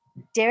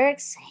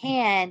 Derek's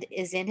hand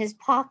is in his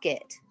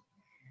pocket.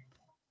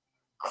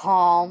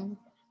 Calm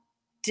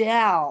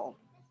down,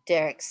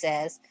 Derek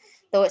says,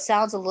 though it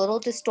sounds a little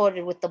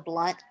distorted with the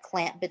blunt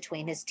clamp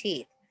between his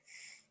teeth.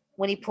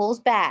 When he pulls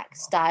back,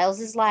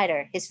 Styles'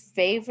 lighter, his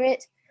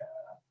favorite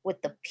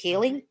with the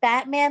peeling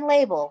Batman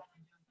label,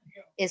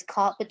 is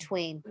caught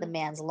between the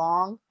man's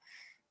long,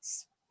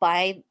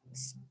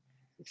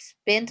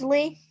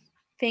 spindly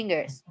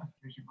fingers.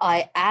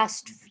 I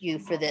asked you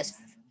for this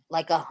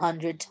like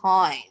 100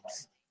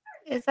 times.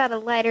 Is that a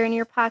lighter in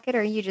your pocket,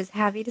 or are you just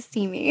happy to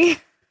see me?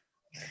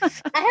 I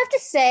have to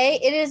say,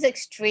 it is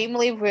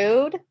extremely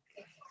rude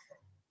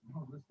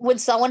when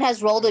someone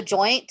has rolled a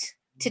joint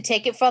to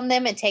take it from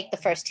them and take the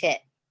first hit.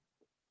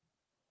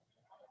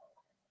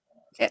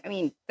 I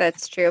mean,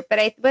 that's true.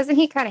 But wasn't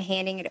he kind of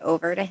handing it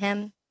over to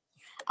him?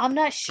 I'm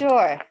not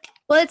sure.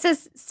 Well, it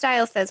says,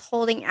 Style says,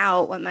 holding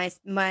out what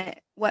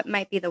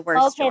might be the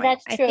worst joint.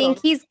 That's true. I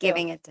think he's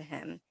giving it to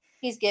him.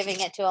 He's giving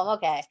it to him,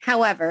 okay.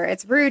 However,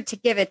 it's rude to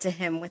give it to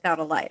him without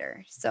a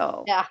lighter.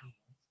 So, yeah.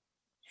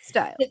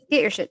 Style,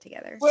 get your shit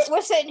together.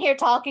 We're sitting here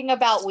talking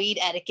about weed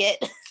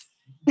etiquette.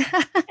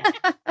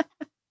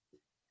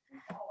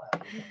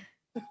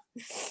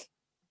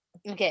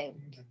 Okay,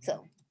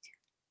 so.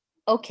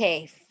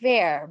 Okay,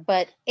 fair,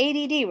 but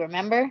ADD,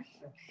 remember?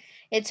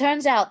 It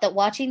turns out that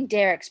watching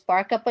Derek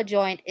spark up a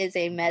joint is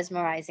a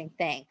mesmerizing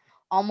thing,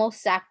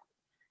 almost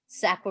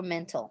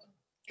sacramental.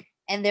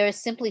 And there is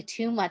simply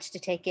too much to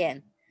take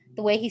in.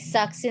 The way he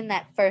sucks in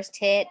that first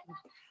hit,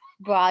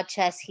 broad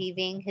chest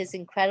heaving, his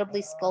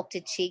incredibly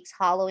sculpted cheeks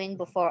hollowing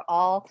before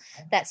all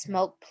that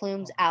smoke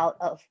plumes out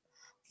of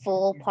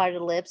full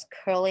parted lips,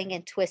 curling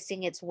and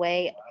twisting its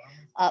way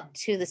up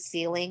to the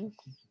ceiling.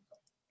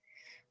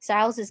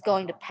 Styles is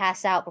going to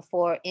pass out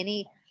before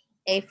any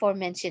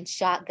aforementioned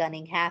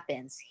shotgunning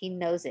happens. He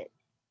knows it.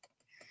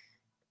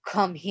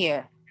 Come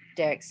here,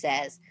 Derek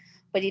says,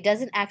 but he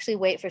doesn't actually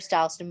wait for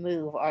Styles to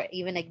move or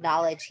even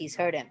acknowledge he's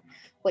heard him,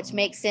 which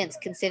makes sense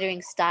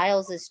considering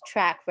Styles'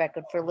 track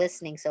record for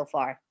listening so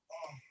far.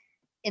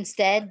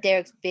 Instead,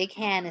 Derek's big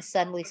hand is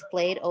suddenly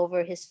splayed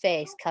over his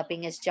face,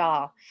 cupping his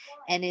jaw,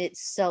 and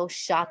it's so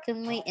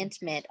shockingly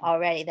intimate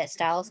already that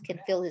Styles can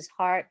feel his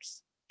heart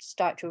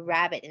start to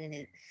rabbit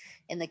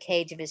in the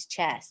cage of his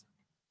chest.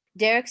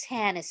 Derek's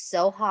hand is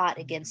so hot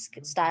against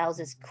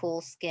Styles'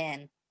 cool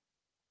skin,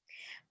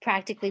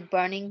 practically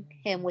burning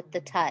him with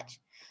the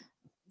touch,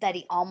 that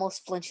he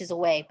almost flinches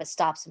away but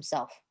stops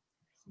himself.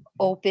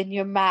 Open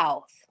your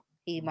mouth,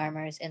 he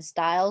murmurs, and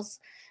Styles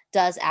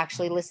does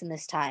actually listen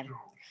this time.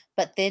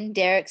 But then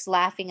Derek's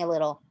laughing a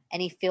little,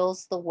 and he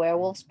feels the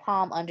werewolf's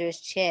palm under his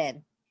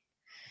chin,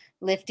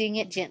 lifting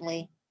it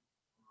gently,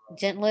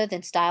 gentler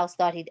than Styles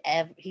thought he'd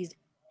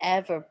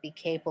ever be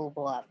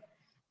capable of.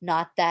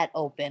 Not that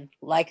open,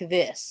 like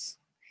this.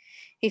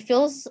 It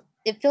feels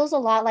a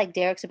lot like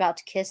Derek's about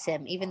to kiss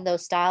him, even though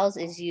Styles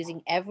is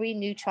using every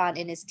neutron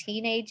in his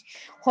teenage,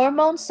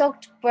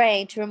 hormone-soaked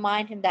brain to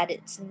remind him that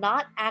it's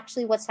not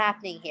actually what's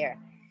happening here.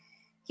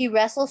 He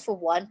wrestles for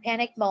one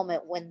panic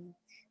moment when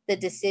the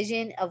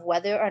decision of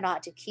whether or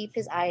not to keep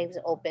his eyes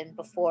open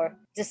before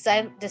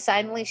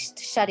decidedly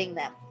shutting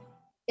them.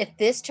 If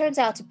this turns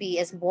out to be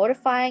as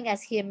mortifying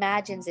as he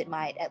imagines it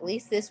might, at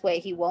least this way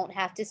he won't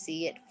have to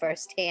see it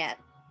firsthand.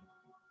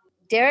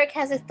 Derek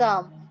has his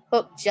thumb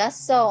hooked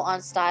just so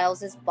on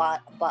Styles'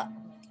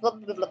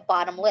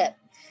 bottom lip.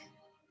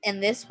 In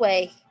this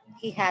way,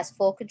 he has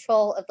full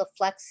control of the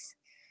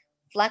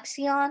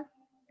flexion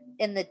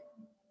in the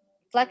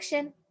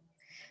flexion.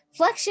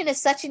 Flexion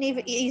is such an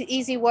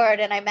easy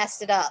word, and I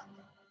messed it up.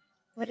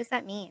 What does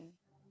that mean?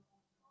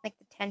 Like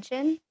the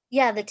tension?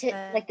 Yeah,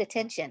 like the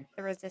tension.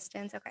 The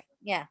resistance. Okay.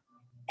 Yeah.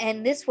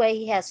 And this way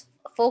he has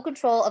full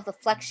control of the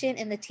flexion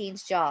in the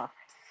teen's jaw.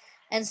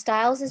 And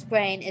Styles'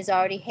 brain is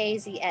already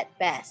hazy at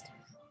best.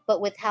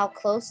 But with how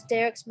close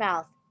Derek's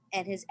mouth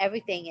and his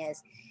everything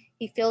is,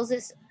 he feels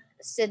his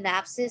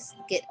synapses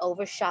get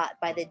overshot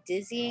by the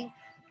dizzying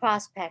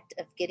prospect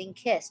of getting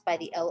kissed by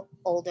the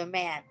older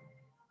man.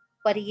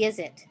 But he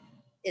isn't,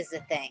 is the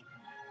thing.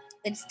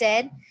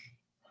 Instead,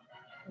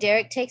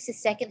 Derek takes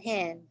his second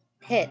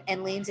hit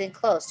and leans in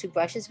close to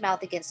brush his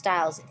mouth against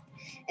Styles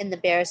in the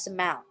barest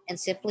amount and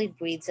simply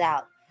breathes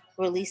out,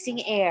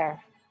 releasing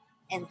air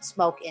and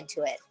smoke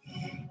into it.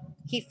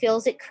 He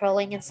feels it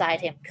curling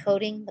inside him,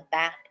 coating the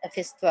back of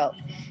his throat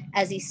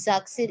as he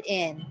sucks it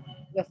in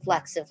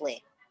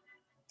reflexively.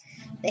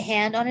 The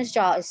hand on his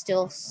jaw is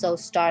still so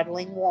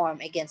startlingly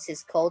warm against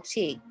his cold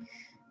cheek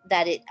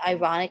that it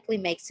ironically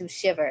makes him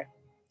shiver.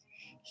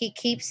 He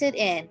keeps it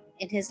in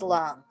his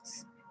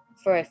lungs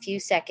for a few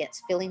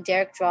seconds, feeling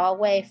Derek draw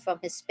away from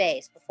his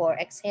space before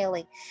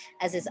exhaling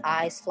as his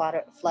eyes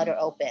flutter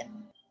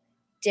open.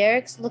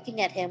 Derek's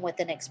looking at him with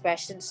an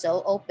expression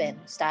so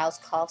open, Styles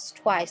coughs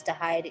twice to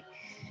hide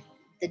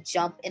the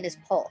jump in his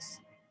pulse.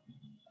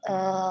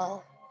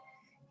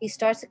 He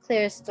starts to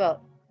clear his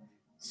throat.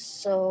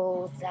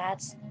 So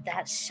that's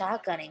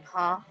shotgunning,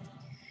 huh?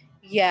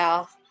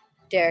 Yeah,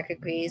 Derek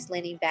agrees,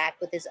 leaning back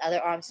with his other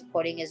arm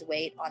supporting his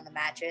weight on the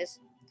mattress.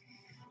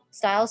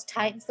 Styles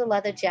tightens the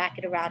leather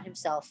jacket around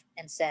himself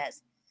and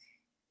says,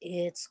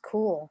 "It's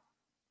cool."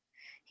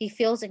 He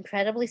feels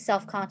incredibly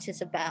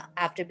self-conscious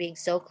after being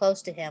so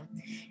close to him,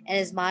 and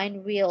his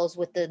mind reels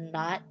with the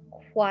not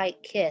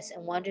quite kiss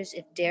and wonders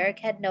if Derek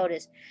had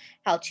noticed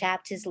how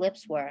chapped his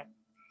lips were.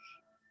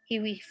 He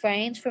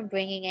refrains from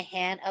bringing a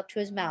hand up to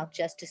his mouth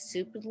just to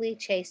stupidly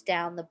chase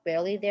down the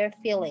barely there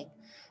feeling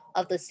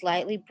of the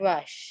slightest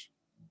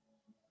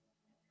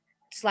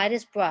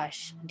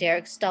brush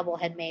Derek's stubble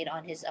had made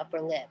on his upper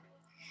lip.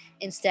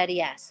 Instead,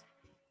 he asks,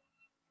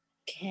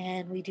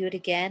 "Can we do it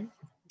again?"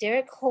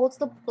 Derek holds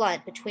the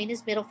blunt between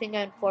his middle finger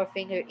and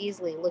forefinger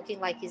easily, looking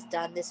like he's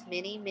done this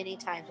many, many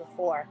times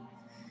before.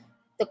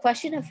 The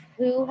question of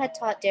who had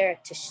taught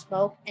Derek to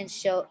smoke and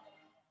showed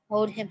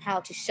him how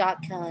to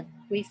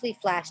shotgun briefly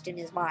flashed in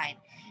his mind,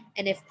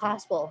 and if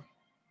possible,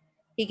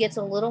 he gets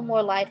a little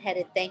more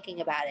lightheaded thinking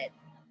about it.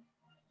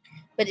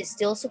 But it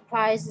still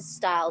surprises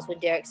Styles when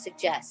Derek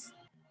suggests,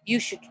 "You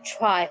should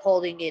try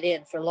holding it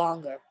in for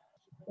longer."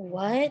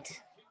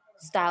 What?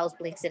 Styles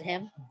blinks at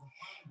him.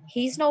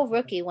 He's no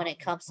rookie when it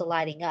comes to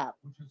lighting up.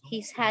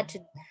 He's had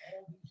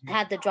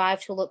the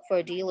drive to look for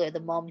a dealer the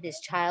moment his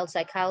child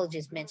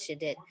psychologist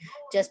mentioned it,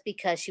 just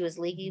because she was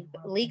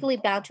legally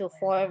bound to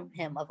inform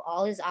him of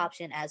all his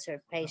options as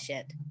her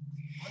patient.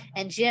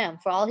 And Jim,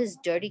 for all his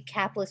dirty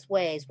capitalist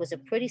ways, was a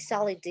pretty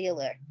solid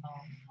dealer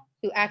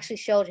who actually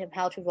showed him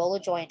how to roll a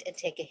joint and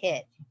take a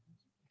hit.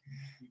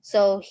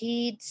 So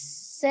he'd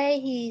say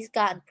he's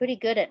gotten pretty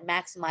good at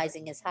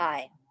maximizing his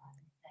high.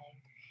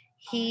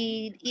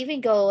 He'd even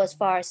go as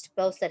far as to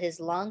boast that his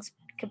lungs'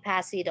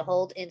 capacity to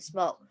hold in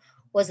smoke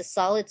was a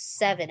solid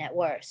 7 at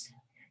worst.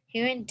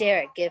 Hearing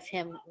Derek give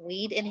him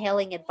weed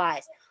inhaling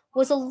advice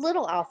was a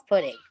little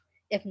off-putting,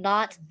 if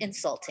not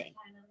insulting.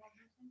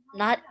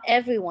 Not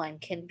everyone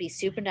can be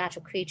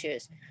supernatural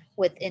creatures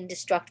with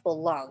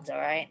indestructible lungs, all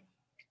right?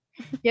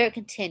 Derek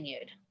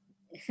continued.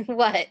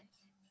 What?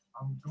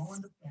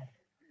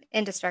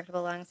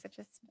 Indestructible lungs.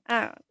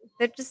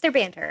 They're just their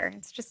banter.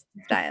 It's just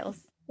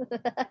Styles.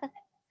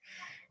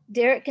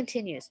 Derek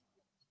continues.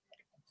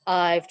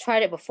 I've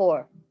tried it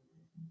before,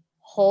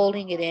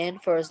 holding it in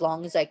for as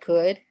long as I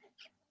could.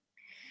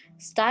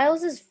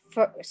 Styles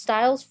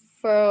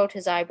furrowed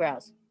his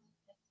eyebrows.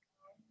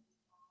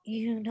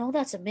 You know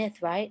that's a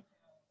myth, right?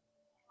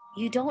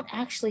 You don't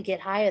actually get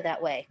higher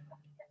that way.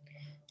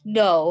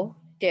 No,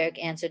 Derek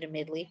answered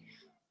amidly,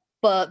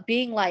 but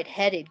being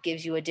lightheaded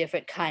gives you a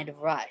different kind of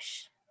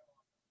rush.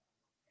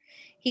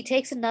 He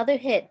takes another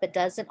hit but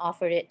doesn't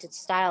offer it to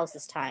Styles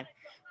this time,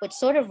 which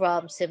sort of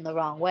rubs him the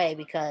wrong way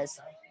because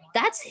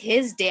that's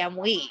his damn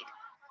weed.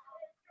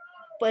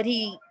 But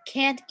he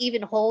can't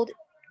even hold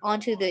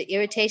onto the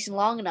irritation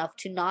long enough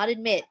to not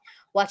admit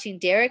watching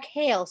Derek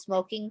Hale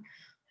smoking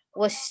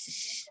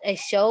was a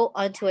show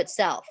unto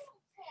itself.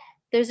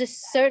 There's a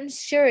certain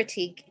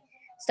surety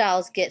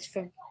Styles gets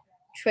from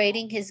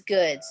trading his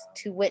goods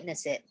to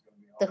witness it.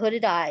 The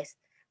hooded eyes,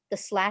 the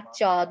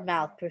slack-jawed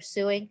mouth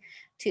pursuing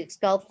to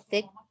expel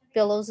thick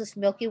billows of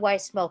milky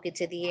white smoke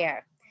into the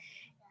air.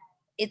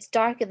 It's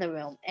dark in the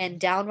room and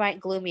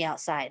downright gloomy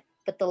outside,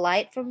 but the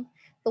light from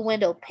the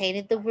window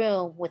painted the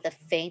room with a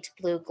faint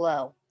blue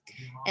glow.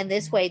 And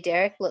this way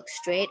Derek looks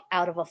straight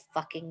out of a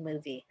fucking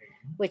movie,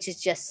 which is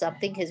just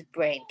something his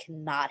brain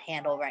cannot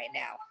handle right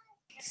now.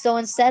 So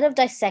instead of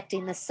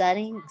dissecting the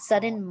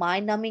sudden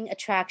mind-numbing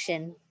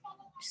attraction,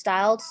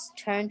 Styles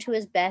turns to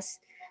his best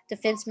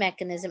defense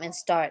mechanism and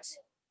starts.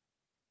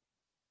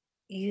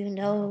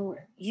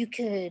 You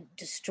could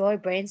destroy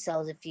brain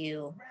cells if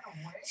you.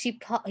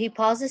 He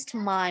pauses to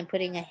mime,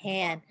 putting a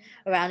hand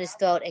around his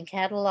throat, and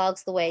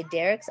catalogs the way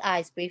Derek's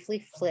eyes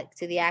briefly flick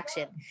to the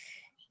action.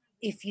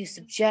 If you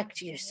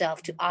subject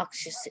yourself to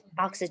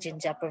oxygen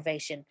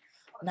deprivation,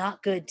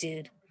 not good,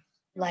 dude.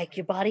 Like,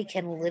 your body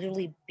can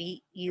literally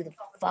beat you the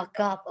fuck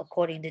up,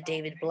 according to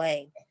David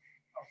Blaine.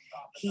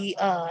 He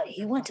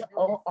went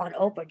on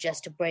Oprah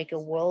just to break a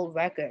world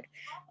record.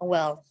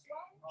 Well,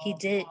 he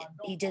did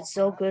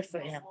so good for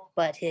him,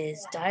 but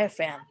his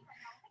diaphragm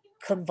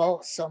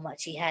convulsed so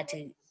much he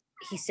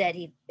said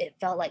it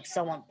felt like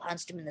someone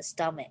punched him in the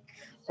stomach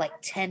like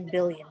 10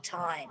 billion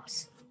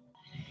times.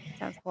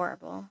 Sounds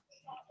horrible.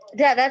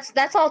 Yeah,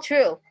 that's all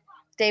true.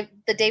 The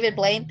David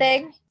Blaine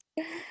thing.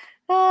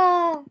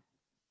 Oh,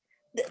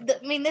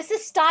 I mean, this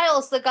is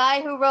Stiles, the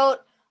guy who wrote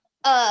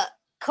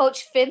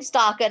Coach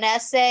Finstock an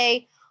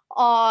essay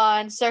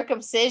on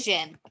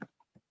circumcision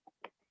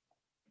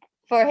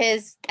for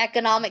his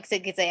economics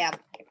exam.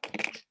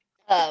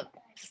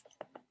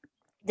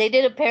 They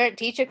did a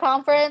parent-teacher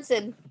conference,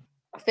 and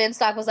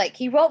Finstock was like,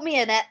 he wrote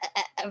me a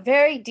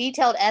very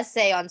detailed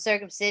essay on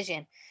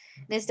circumcision.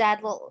 And his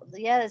dad, well,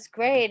 yeah, that's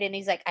great. And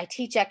he's like, I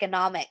teach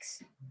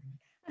economics.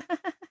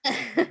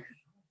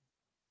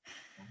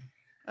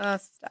 Oh,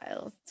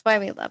 Stiles. That's why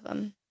we love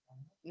him.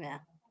 Yeah.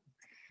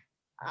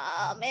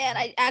 Oh, man,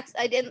 I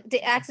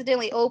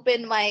accidentally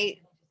opened my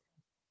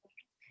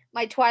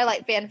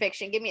Twilight fan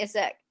fiction. Give me a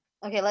sec.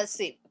 Okay, let's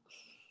see.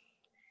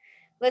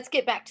 Let's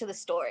get back to the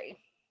story.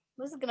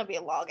 This is going to be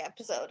a long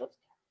episode.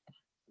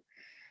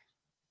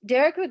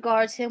 Derek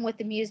regards him with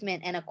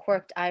amusement and a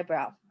quirked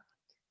eyebrow.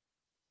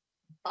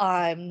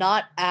 I'm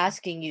not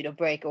asking you to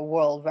break a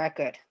world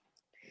record.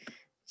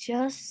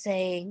 Just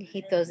saying,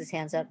 he throws his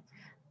hands up.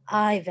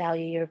 I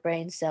value your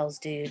brain cells,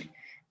 dude.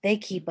 They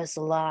keep us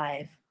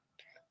alive.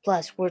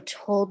 Plus, we're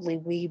totally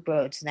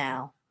wee-bros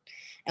now.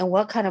 And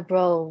what kind of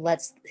bro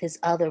lets his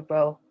other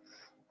bro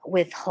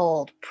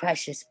withhold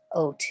precious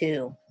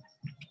O2?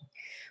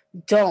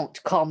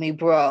 Don't call me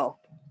bro.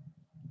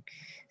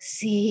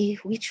 See,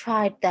 we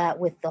tried that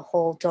with the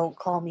whole don't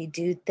call me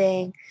dude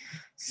thing,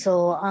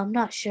 so I'm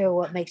not sure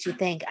what makes you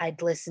think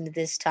I'd listen to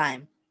this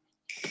time.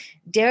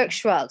 Derek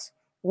shrugs.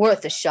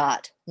 Worth a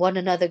shot. Want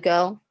another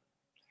go?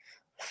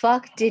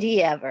 Fuck did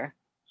he ever.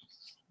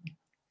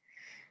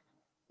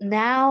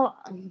 Now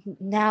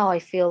I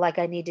feel like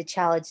I need to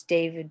challenge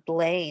David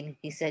Blaine,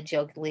 he said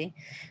jokingly.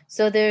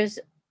 So there's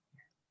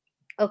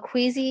a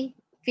queasy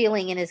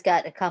feeling in his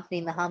gut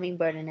accompanying the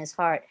hummingbird in his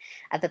heart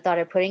at the thought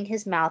of putting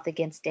his mouth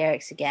against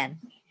Derek's again.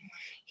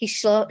 He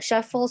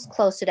shuffles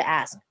closer to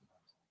ask,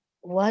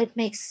 what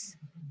makes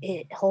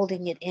it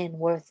holding it in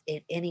worth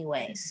it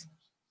anyways?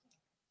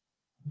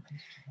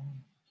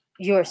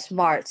 You're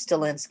smart,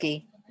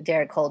 Stilinski.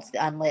 Derek holds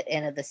the unlit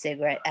end of the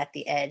cigarette at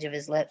the edge of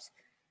his lips.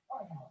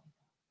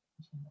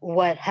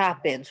 What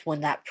happens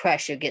when that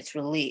pressure gets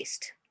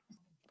released?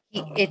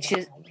 He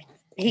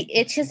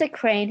itches to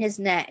crane his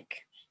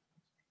neck.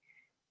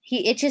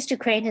 He itches to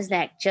crane his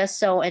neck just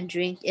so and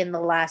drink in the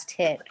last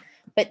hit,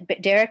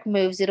 but Derek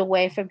moves it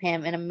away from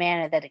him in a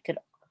manner that it could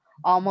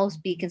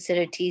almost be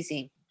considered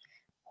teasing.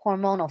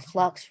 Hormonal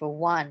flux for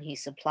one, he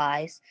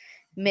supplies,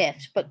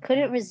 miffed, but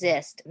couldn't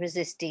resist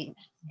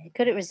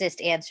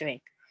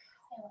answering.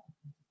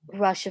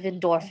 Rush of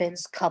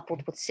endorphins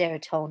coupled with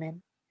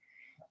serotonin,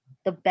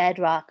 the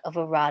bedrock of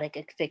erotic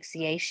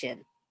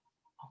asphyxiation.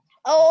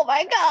 Oh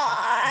my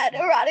God,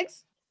 erotic.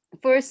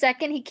 For a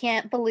second, he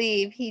can't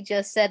believe he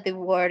just said the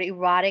word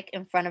erotic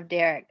in front of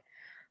Derek.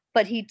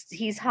 But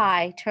he's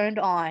high, turned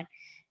on,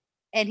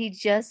 and he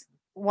just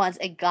wants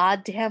a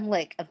goddamn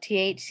lick of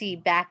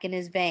THC back in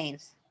his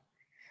veins.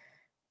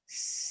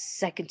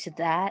 Second to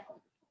that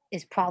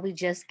is probably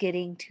just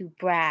getting to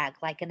brag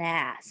like an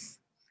ass.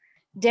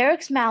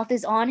 Derek's mouth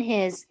is on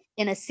his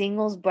in a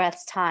single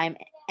breath's time,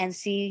 and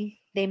see,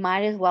 they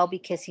might as well be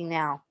kissing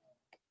now.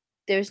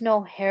 There's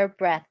no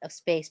hairbreadth of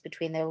space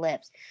between their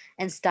lips,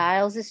 and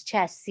Stiles'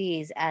 chest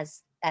sees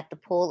as at the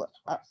full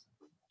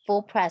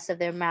press of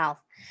their mouth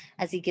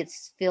as he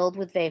gets filled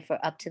with vapor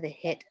up to the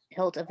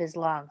hilt of his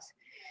lungs.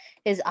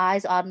 His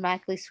eyes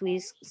automatically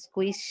squeeze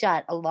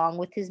shut along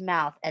with his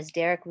mouth as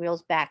Derek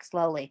reels back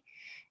slowly,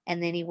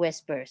 and then he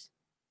whispers,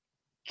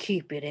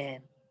 "Keep it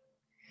in."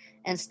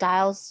 And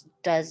Stiles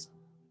does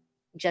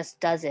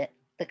it.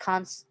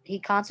 He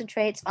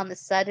concentrates on the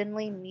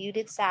suddenly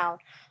muted sound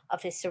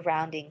of his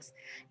surroundings,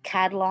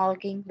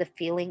 cataloging the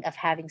feeling of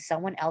having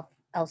someone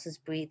else's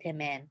breathe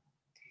him in.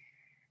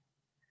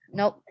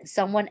 Nope,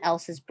 someone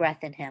else's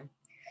breath in him.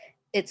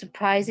 It's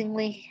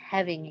surprisingly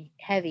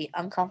heavy,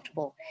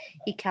 uncomfortable.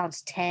 He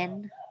counts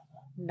 10,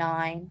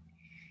 9,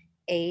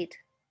 8,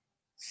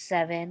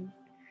 7,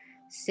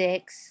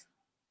 6,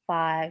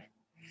 5,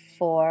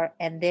 4,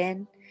 and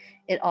then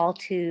all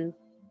too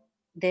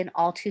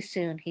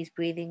soon he's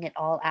breathing it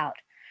all out.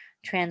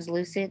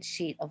 Translucent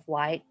sheet of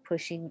white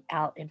pushing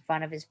out in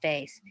front of his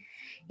face.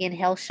 He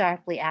inhales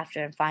sharply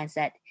after and finds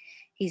that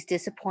he's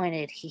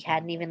disappointed he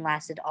hadn't even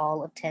lasted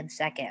all of 10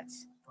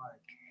 seconds,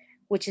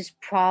 which is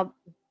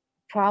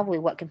probably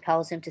what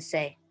compels him to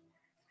say,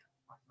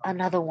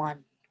 "Another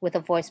one," with a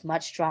voice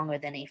much stronger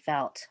than he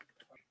felt.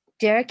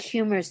 Derek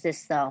humors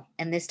this, though,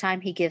 and this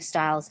time he gives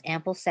Styles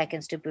ample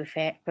seconds to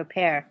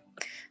prepare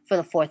for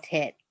the fourth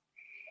hit.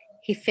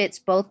 He fits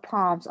both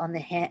palms on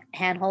the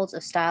handholds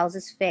of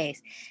Styles'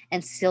 face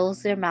and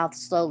seals their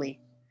mouths slowly,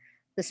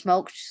 the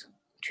smoke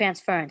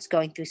transference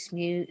going through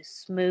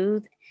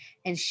smooth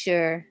and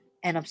sure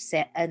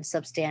and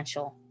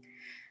substantial.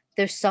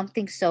 There's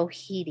something so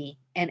heady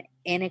and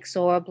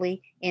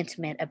inexorably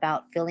intimate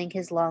about filling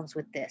his lungs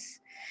with this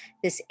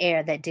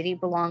air that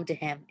didn't belong to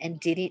him and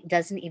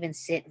doesn't even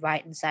sit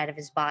right inside of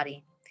his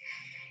body.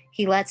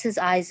 He lets his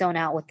eyes zone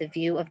out with the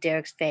view of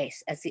Derek's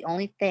face as the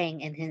only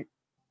thing in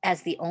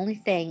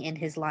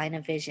his line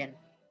of vision.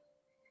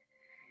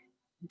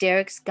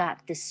 Derek's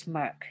got this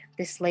smirk,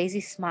 this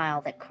lazy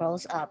smile that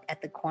curls up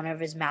at the corner of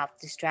his mouth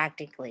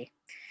distractingly.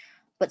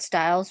 But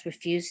Styles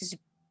refuses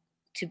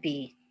to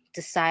be.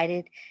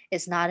 Decided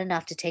it's not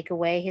enough to take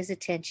away his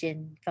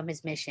attention from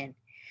his mission.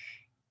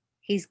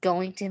 He's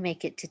going to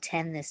make it to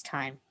 10 this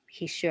time.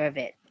 He's sure of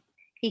it.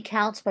 He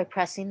counts by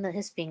pressing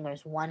his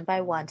fingers one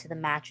by one to the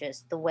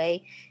mattress, the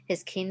way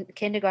his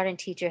kindergarten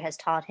teacher has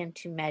taught him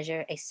to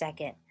measure a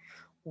second.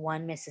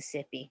 1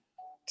 Mississippi,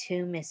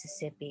 2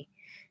 Mississippi,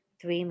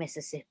 3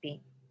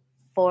 Mississippi,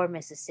 4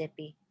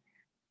 Mississippi,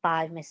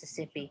 5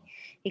 Mississippi.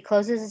 He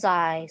closes his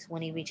eyes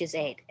when he reaches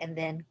 8, and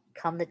then,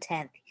 come the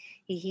 10th,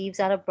 he heaves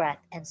out a breath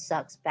and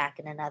sucks back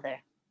in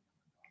another.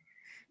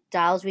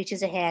 Styles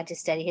reaches a hand to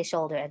steady his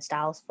shoulder, and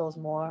Styles feels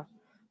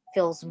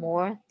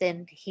more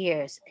than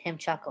hears him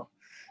chuckle.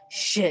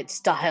 "Shit,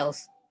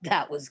 Styles,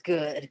 that was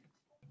good."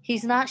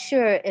 He's not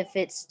sure if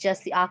it's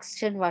just the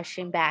oxygen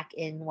rushing back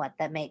in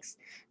that makes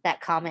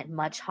that comment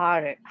much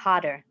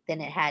hotter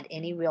than it had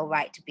any real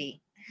right to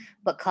be,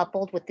 but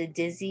coupled with the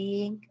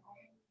dizzying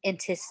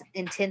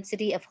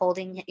intensity of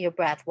holding your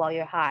breath while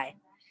you're high,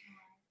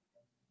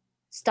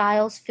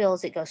 Styles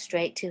feels it go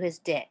straight to his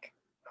dick,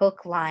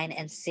 hook, line,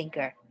 and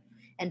sinker.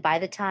 And by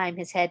the time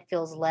his head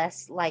feels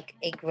less like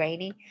a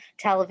grainy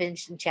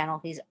television channel,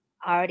 he's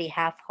already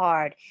half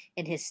hard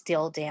in his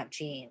still damp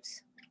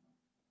jeans.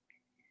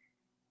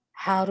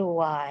 "How do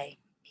I?"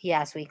 he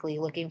asked weakly,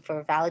 looking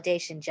for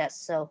validation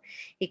just so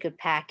he could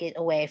pack it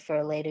away for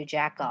a later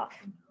jack-off.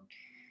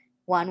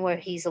 One where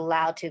he's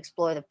allowed to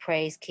explore the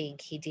praise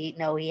kink he didn't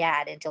know he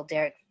had until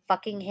Derek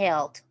fucking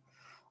hailed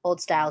old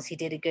Styles he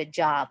did a good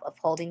job of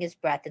holding his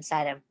breath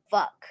inside him.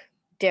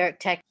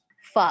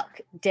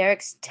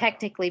 Derek's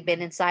technically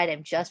been inside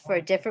him just for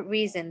a different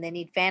reason than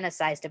he'd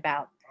fantasized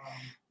about.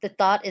 The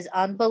thought is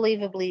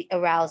unbelievably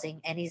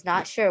arousing, and he's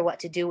not sure what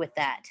to do with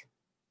that.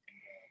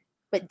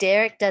 But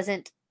Derek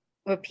doesn't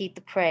repeat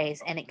the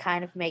praise, and it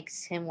kind of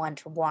makes him want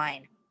to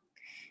whine.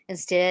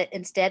 Instead,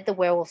 the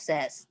werewolf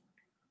says,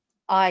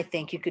 "I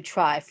think you could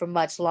try for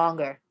much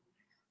longer.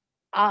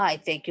 I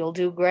think you'll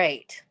do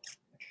great."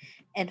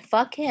 And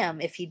fuck him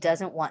if he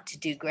doesn't want to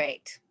do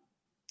great.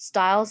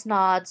 Styles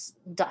nods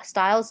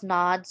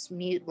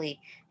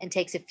mutely and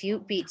takes a few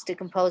beats to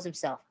compose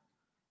himself.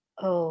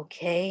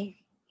 "Okay,"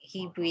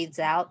 he breathes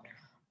out.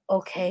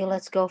 "Okay,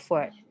 let's go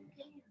for it.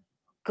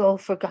 Go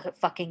for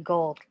fucking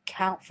gold.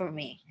 Count for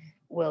me,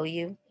 will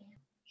you?"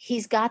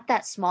 He's got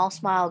that small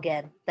smile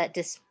again, that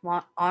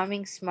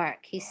disarming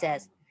smirk. He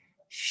says,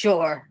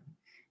 "Sure."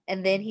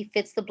 And then he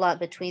fits the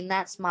blunt between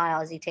that smile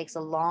as he takes a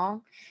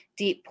long,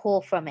 deep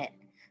pull from it.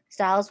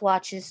 Styles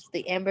watches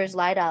the embers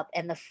light up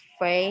and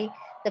fray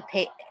the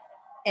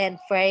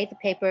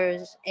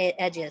paper's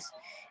edges,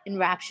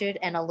 enraptured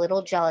and a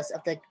little jealous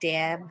of the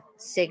damn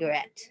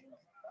cigarette.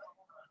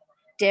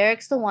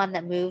 Derek's the one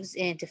that moves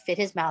in to fit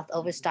his mouth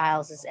over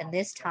Styles's, and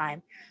this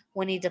time,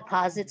 when he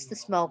deposits the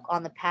smoke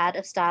on the pad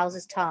of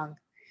Styles's tongue,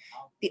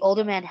 the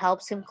older man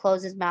helps him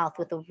close his mouth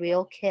with a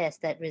real kiss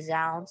that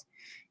resounds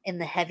in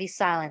the heavy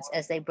silence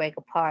as they break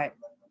apart.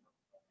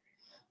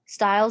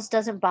 Styles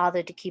doesn't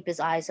bother to keep his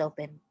eyes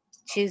open,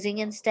 choosing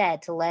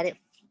instead to let it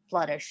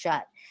flutter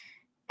shut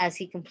as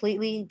he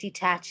completely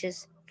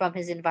detaches from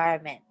his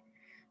environment.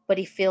 But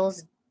he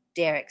feels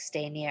Derek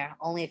stay near,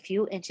 only a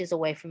few inches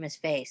away from his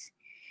face.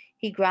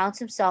 He grounds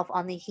himself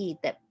on the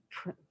heat that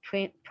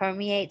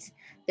permeates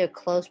their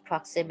close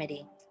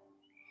proximity.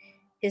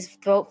 His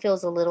throat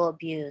feels a little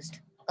abused,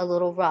 a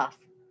little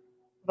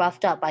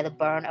roughed up by the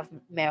burn of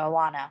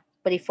marijuana,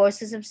 but he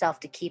forces himself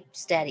to keep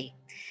steady,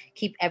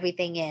 keep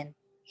everything in.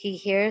 He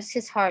hears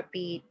his heart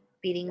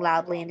beating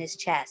loudly in his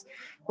chest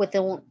with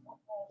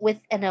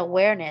an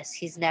awareness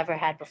he's never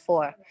had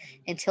before,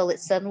 until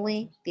it's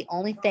suddenly the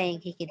only thing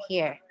he can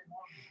hear.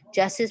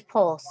 Just his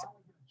pulse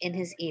in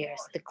his ears,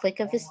 the click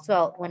of his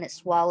throat when it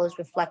swallows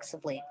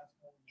reflexively,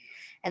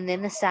 and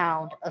then the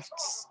sound of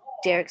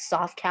Derek's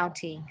soft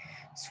counting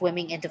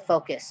swimming into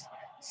focus.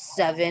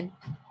 7,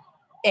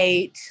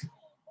 8,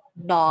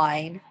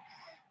 9,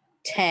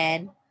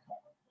 10,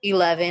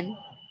 11,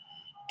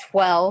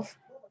 12.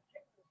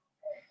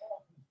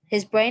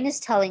 His brain is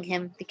telling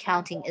him the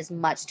counting is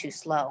much too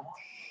slow.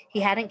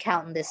 He hadn't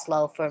counted this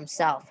slow for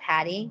himself,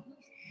 had he?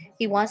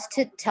 He wants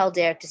to tell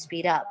Derek to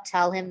speed up,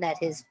 tell him that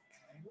his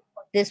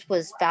this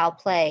was foul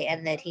play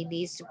and that he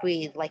needs to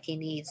breathe like he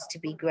needs to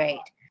be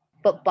great.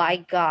 But by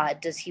God,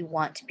 does he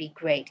want to be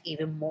great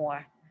even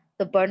more?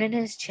 The burn in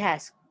his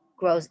chest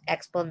grows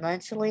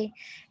exponentially,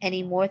 and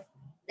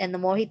the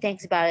more he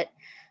thinks about it,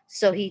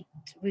 so he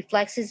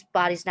reflects his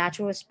body's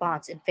natural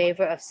response in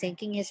favor of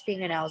sinking his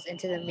fingernails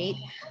into the meat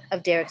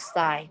of Derek's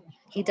thigh.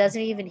 He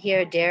doesn't even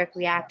hear Derek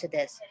react to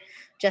this,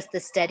 just the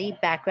steady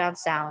background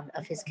sound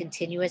of his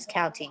continuous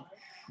counting.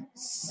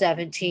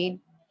 17,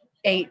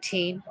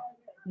 18,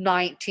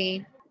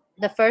 19.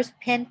 The first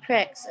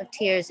pinpricks of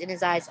tears in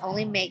his eyes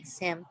only makes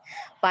him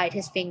bite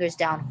his fingers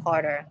down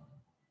harder.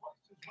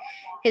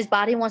 His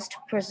body wants to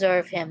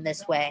preserve him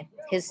this way,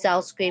 his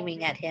cells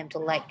screaming at him to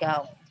let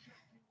go.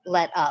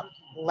 Let up.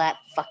 Let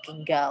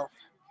fucking go.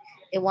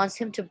 It wants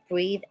him to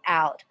breathe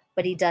out,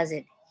 but he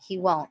doesn't. He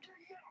won't.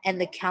 And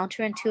the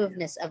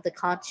counterintuitiveness of the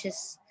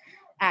conscious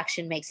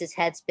action makes his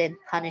head spin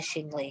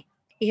punishingly.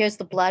 He hears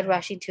the blood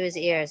rushing to his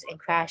ears and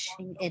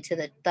crashing into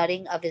the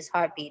thudding of his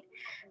heartbeat.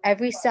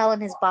 Every cell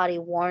in his body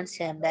warns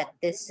him that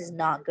this is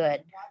not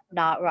good,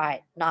 not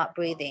right, not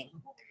breathing.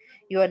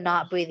 You are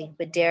not breathing.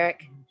 But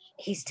Derek,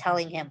 he's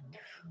telling him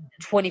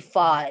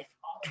 25,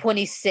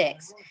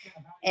 26.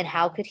 And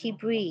how could he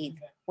breathe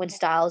when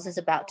Stiles is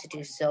about to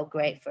do so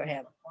great for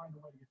him?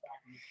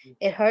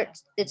 It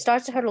hurts. It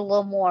starts to hurt a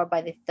little more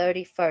by the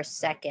 31st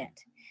second.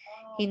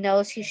 He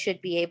knows he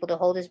should be able to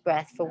hold his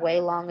breath for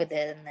way longer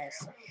than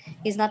this.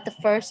 He's not the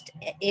first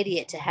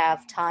idiot to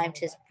have timed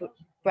his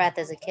breath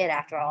as a kid,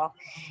 after all.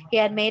 He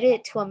had made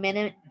it to a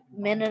minute.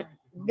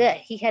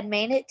 He had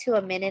made it to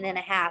a minute and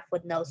a half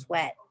with no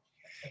sweat.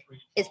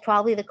 It's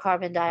probably the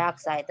carbon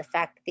dioxide, the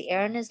fact that the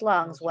air in his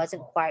lungs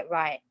wasn't quite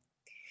right.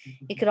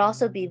 It could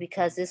also be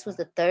because this was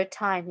the third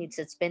time he'd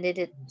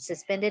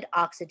suspended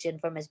oxygen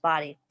from his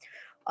body,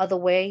 or the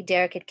way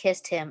Derek had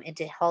kissed him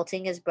into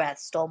halting his breath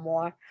stole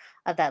more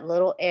of that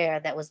little air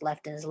that was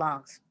left in his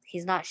lungs.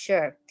 He's not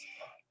sure.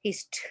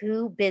 He's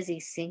too busy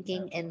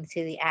sinking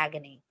into the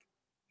agony.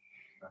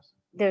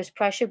 There's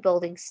pressure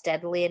building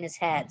steadily in his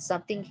head,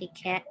 something he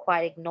can't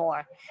quite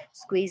ignore,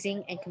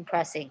 squeezing and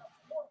compressing.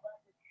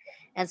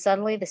 And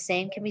suddenly the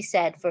same can be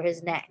said for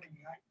his neck,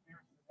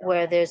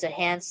 where there's a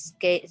hand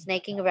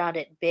snaking around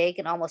it, big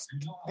and almost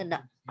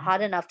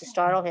hot enough to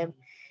startle him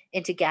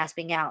into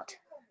gasping out.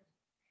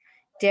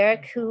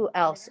 Derek, who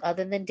else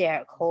other than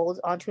Derek, holds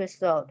onto his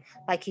throat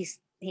like he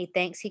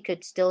thinks he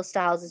could still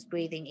Stiles his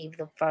breathing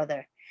even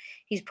further.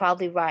 He's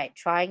probably right,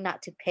 trying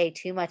not to pay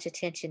too much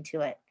attention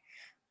to it.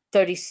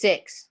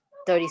 36,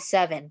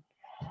 37,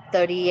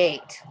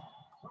 38.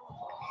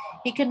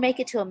 He could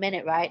make it to a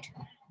minute, right?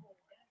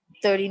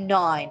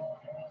 39,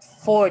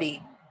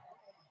 40.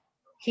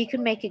 He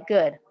could make it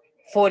good.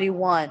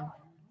 41,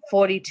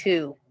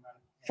 42,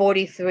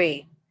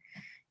 43.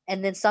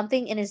 And then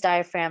something in his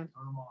diaphragm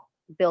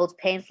builds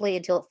painfully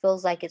until it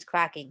feels like it's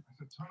cracking.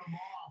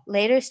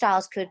 Later,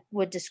 Stiles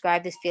would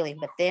describe this feeling,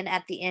 but then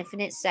at the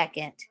infinite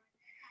second,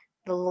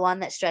 the one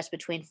that stretched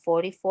between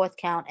 44th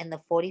count and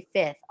the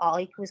 45th, all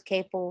he was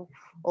capable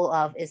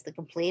of is the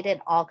complete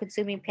and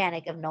all-consuming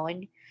panic of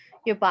knowing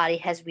your body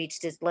has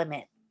reached its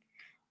limit.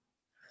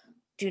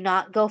 Do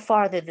not go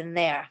farther than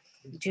there.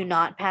 Do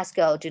not pass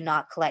go. Do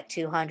not collect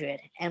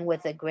 200. And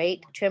with a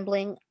great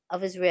trembling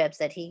of his ribs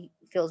that he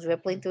feels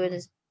rippling through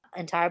his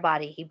entire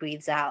body, he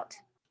breathes out.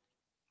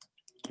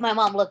 My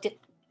mom looked at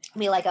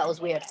me like I was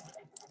weird.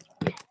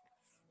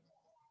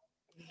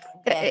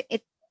 Okay.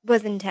 It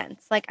was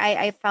intense. Like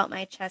I felt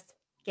my chest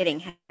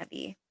getting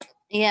heavy.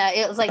 Yeah,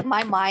 it was like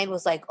my mind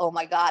was like, oh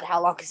my God,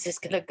 how long is this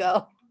going to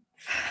go?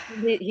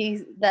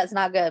 That's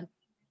not good.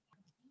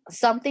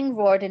 Something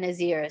roared in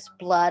his ears.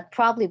 Blood,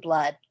 probably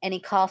blood, and he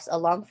coughs a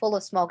lungful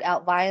of smoke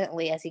out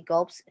violently as he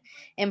gulps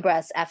in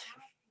breaths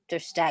after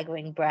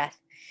staggering breath.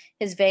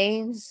 His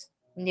veins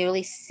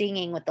nearly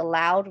singing with the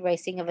loud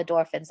racing of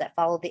endorphins that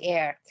follow the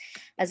air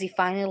as he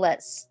finally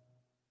lets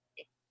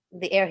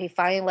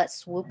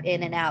swoop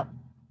in and out.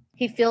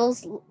 He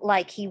feels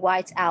like he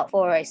whites out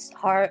for a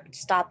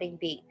heart-stopping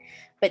beat,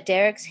 but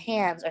Derek's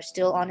hands are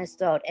still on his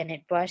throat, and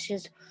it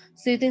brushes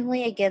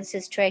soothingly against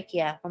his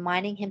trachea,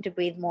 reminding him to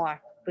breathe more.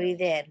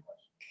 Breathe in.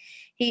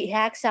 He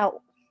hacks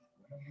out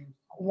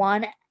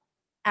one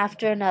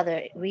after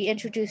another,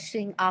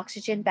 reintroducing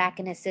oxygen back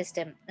in his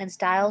system, and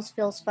Stiles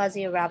feels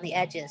fuzzy around the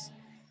edges,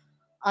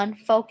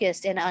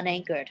 unfocused and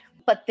unanchored.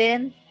 But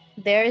then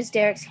there is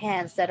Derek's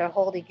hands that are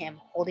holding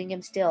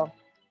him still.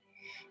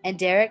 And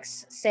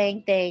Derek's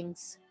saying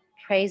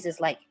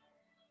praises like,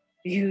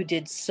 you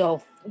did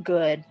so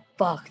good.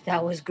 Fuck,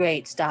 that was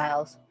great,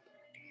 Stiles.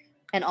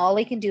 And all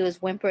he can do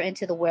is whimper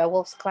into the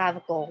werewolf's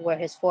clavicle where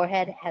his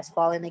forehead has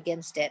fallen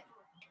against it.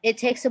 It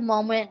takes him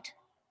a moment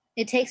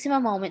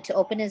to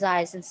open his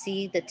eyes and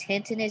see the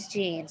tint in his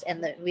jeans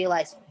and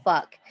realize,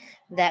 fuck,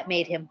 that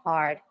made him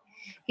hard.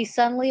 He's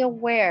suddenly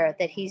aware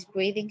that he's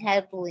breathing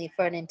heavily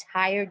for an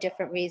entire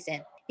different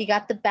reason. He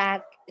got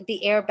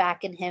the air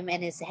back in him,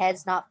 and his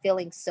head's not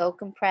feeling so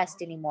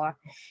compressed anymore.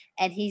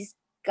 And he's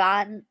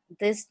gotten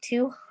this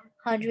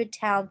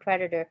 200-pound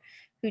predator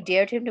who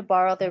dared him to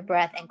borrow their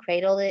breath and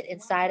cradled it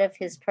inside of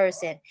his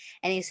person.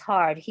 And he's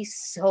hard. He's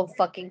so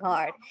fucking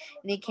hard.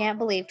 And he can't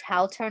believe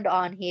how turned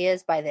on he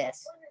is by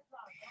this.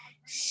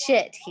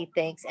 Shit, he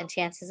thinks, and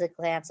chances a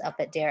glance up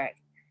at Derek.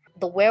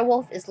 The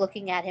werewolf is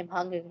looking at him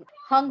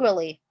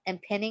hungrily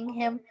and pinning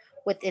him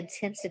with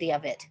intensity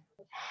of it.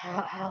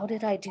 How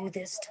did I do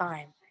this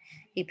time?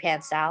 He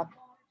pants out.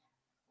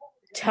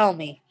 Tell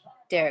me.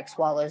 Derek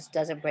swallows,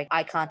 doesn't break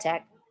eye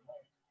contact.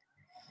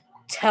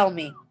 Tell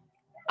me.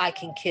 I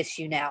can kiss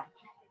you now.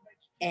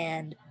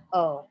 And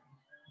oh.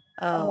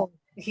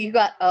 You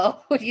got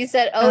oh. You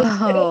said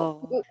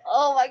oh. Too.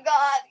 Oh my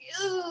God.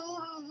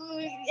 Ooh,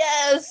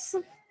 yes.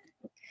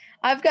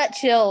 I've got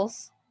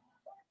chills.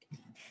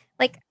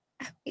 Like,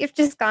 you've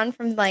just gone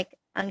from like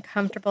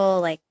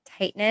uncomfortable, like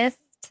tightness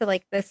to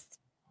like this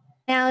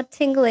now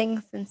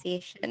tingling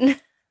sensation.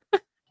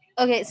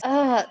 Okay, so,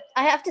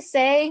 I have to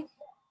say,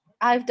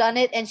 I've done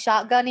it, and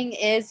shotgunning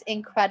is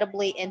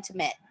incredibly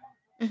intimate.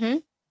 Mm-hmm.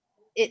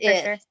 It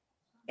is. Sure.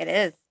 It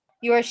is.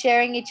 You are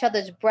sharing each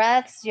other's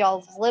breaths.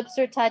 Y'all's lips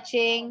are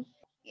touching.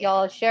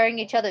 Y'all are sharing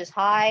each other's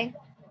high.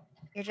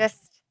 You're just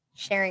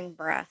sharing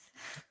breath.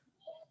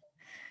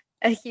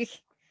 It's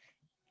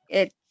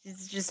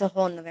just a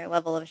whole nother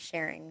level of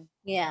sharing.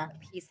 Yeah. A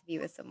piece of you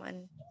with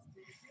someone.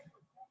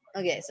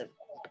 Okay, so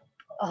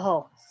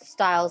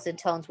Styles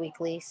intones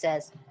weakly,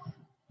 says,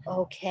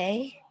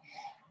 okay.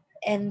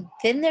 And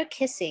then they're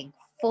kissing,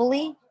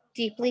 fully,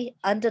 deeply,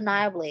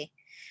 undeniably.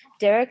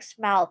 Derek's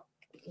mouth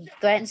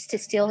threatens to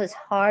steal his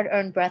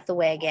hard-earned breath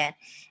away again,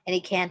 and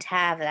he can't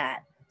have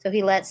that. So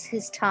he lets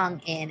his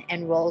tongue in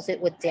and rolls it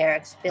with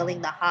Derek's,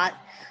 feeling the hot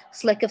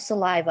slick of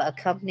saliva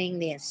accompanying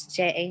the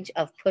exchange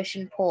of push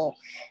and pull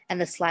and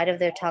the slide of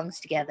their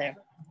tongues together.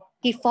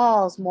 He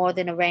falls more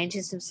than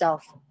arranges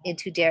himself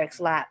into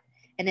Derek's lap,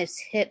 and his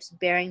hips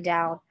bearing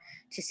down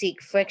to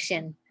seek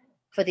friction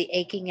for the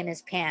aching in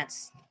his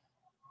pants.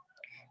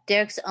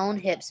 Derek's own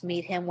hips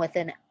meet him with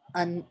an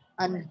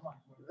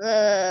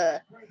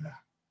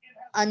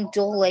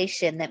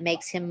undulation that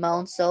makes him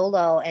moan so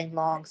low and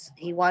long.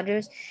 He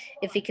wonders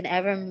if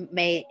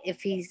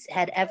he's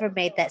had ever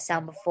made that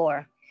sound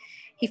before.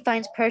 He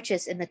finds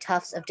purchase in the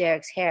tufts of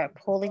Derek's hair,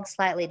 pulling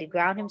slightly to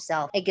ground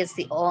himself against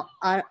the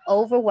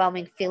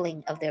overwhelming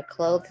feeling of their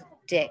clothed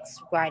dicks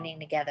grinding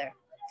together.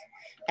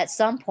 At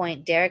some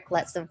point, Derek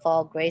lets them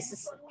fall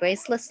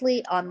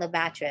gracelessly on the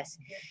mattress,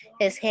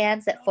 his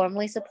hands that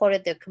formerly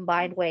supported their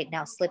combined weight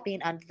now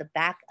slipping under the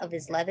back of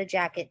his leather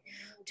jacket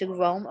to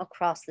roam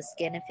across the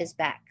skin of his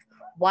back.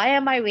 Why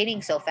am I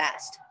reading so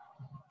fast?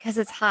 Because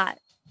it's hot.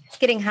 It's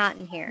getting hot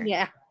in here.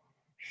 Yeah.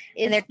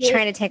 And they're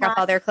trying to take off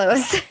all their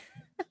clothes.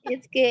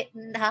 It's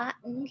getting hot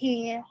in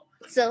here,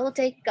 so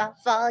take off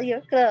all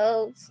your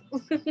clothes.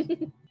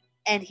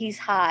 And he's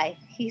high.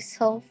 He's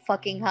so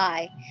fucking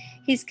high.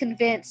 He's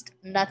convinced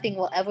nothing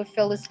will ever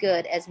feel as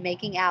good as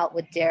making out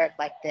with Derek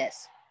like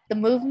this. The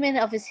movement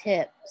of his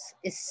hips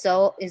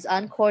is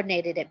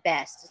uncoordinated at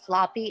best,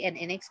 sloppy and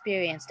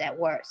inexperienced at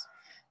worst.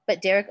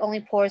 But Derek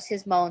only pours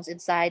his moans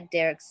inside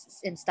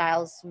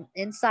Styles'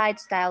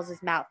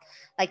 mouth,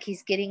 like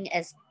he's getting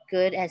as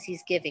good as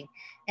he's giving.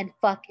 And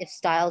fuck if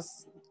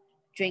Styles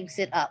drinks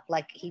it up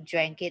like he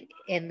drank it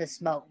in the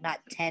smoke not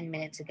 10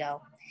 minutes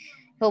ago.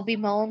 He'll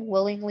bemoan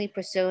willingly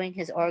pursuing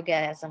his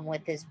orgasm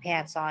with his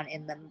pants on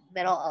in the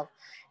middle of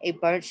a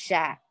burnt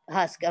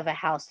husk of a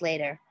house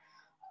later.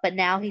 But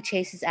now he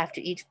chases after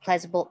each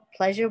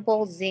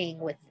pleasurable zing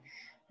with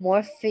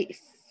more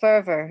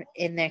fervor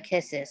in their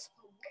kisses.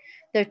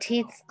 Their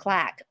teeth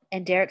clack,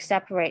 and Derek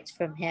separates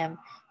from him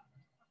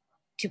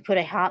to put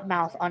a hot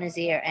mouth on his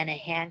ear and a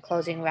hand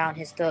closing round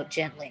his throat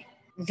gently.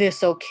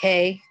 This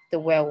okay? The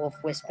werewolf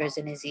whispers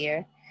in his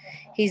ear.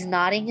 He's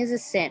nodding his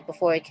assent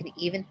before he can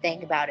even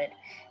think about it,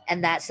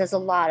 and that says a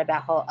lot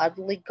about how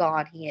utterly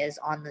gone he is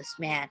on this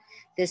man,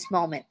 this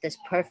moment, this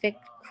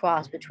perfect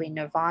cross between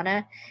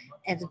nirvana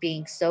and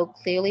being so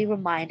clearly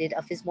reminded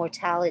of his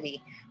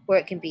mortality, where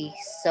it can be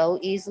so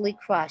easily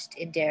crushed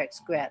in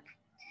Derek's grip.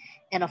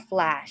 In a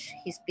flash,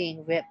 he's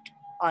being ripped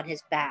on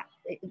his back.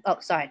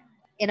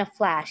 In a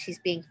flash, he's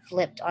being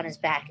flipped on his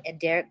back, and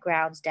Derek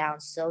grounds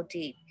down so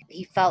deep.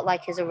 He felt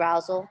like his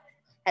arousal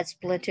had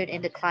splintered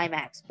into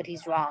climax, but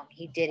he's wrong.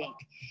 He didn't.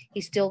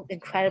 He's still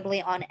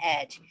incredibly on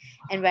edge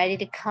and ready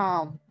to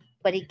come,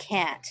 but he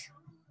can't.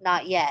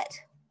 Not yet.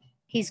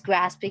 He's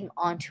grasping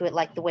onto it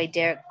like the way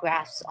Derek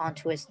grasps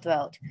onto his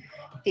throat.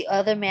 The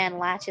other man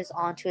latches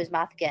onto his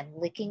mouth again,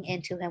 licking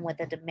into him with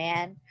a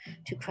demand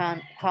to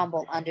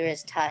crumble under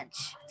his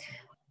touch.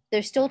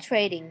 They're still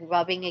trading,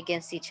 rubbing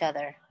against each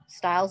other.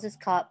 Styles is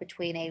caught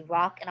between a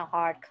rock and a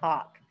hard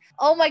cock.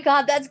 Oh my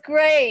God, that's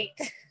great!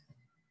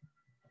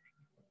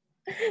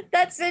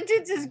 That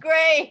sentence is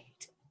great.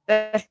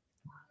 Can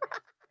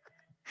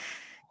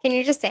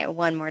you just say it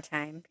one more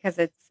time? Because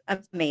it's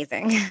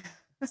amazing.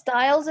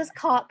 Styles is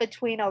caught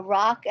between a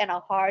rock and a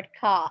hard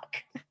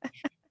cock.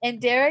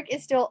 And Derek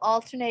is still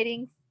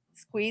alternating,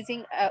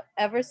 squeezing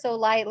ever so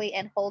lightly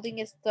and holding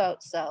his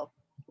throat so.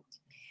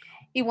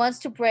 He wants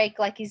to break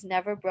like he's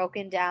never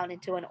broken down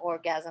into an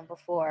orgasm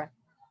before.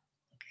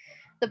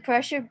 The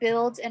pressure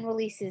builds and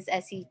releases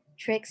as he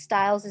tricks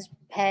Styles'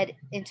 head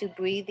into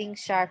breathing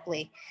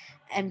sharply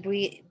and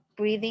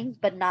breathing,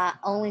 but not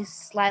only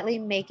slightly,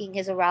 making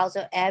his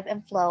arousal ebb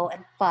and flow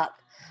and fuck.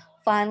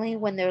 Finally,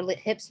 when their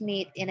hips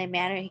meet in a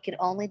manner he could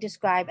only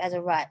describe as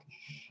a rut,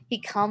 he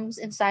comes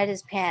inside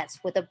his pants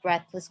with a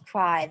breathless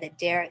cry that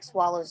Derek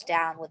swallows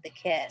down with a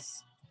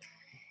kiss.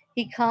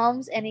 He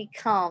comes, and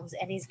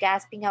he's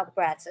gasping out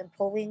breaths and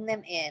pulling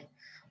them in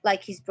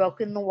like he's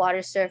broken the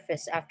water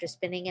surface after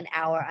spending an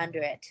hour under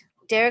it.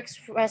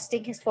 Derek's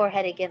resting his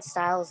forehead against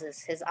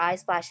Styles's, his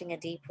eyes flashing a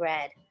deep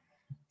red.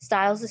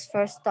 Styles's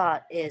first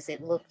thought is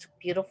it looked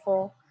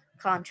beautiful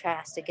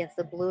contrast against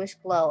the bluish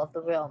glow of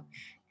the room.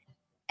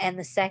 And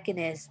the second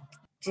is,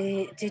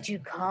 did you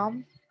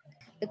come?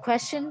 The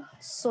question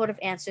sort of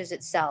answers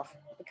itself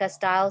because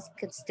Styles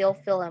can still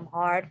feel him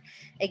hard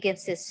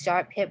against his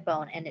sharp hip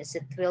bone, and it's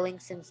a thrilling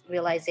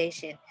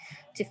realization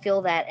to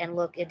feel that and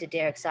look into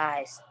Derek's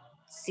eyes,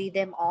 see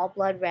them all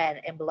blood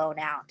red and blown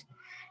out,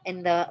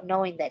 and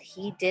knowing that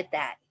he did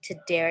that to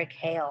Derek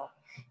Hale,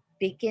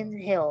 Beacon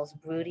Hill's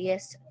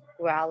broodiest,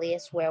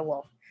 growliest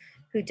werewolf,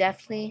 who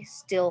definitely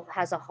still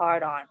has a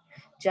hard on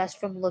just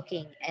from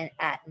looking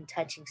at and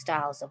touching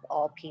Styles of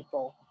all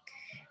people.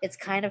 It's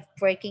kind of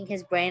breaking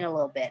his brain a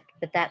little bit,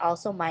 but that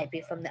also might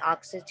be from the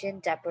oxygen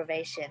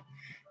deprivation,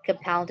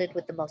 compounded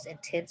with the most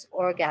intense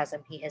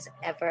orgasm he has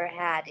ever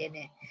had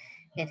in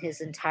his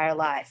entire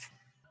life.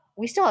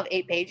 We still have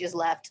 8 pages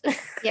left.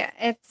 Yeah,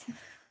 it's.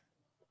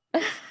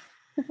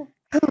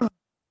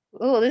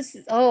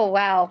 Oh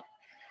wow.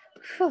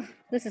 Whew,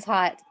 this is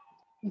hot.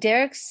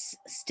 Derek's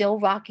still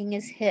rocking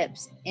his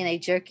hips in a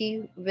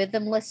jerky,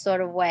 rhythmless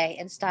sort of way,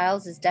 and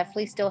Styles is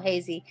definitely still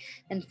hazy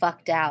and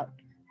fucked out.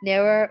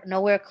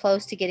 Nowhere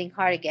close to getting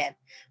hard again,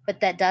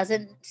 but that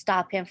doesn't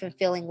stop him from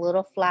feeling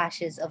little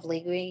flashes of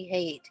lingering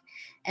hate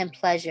and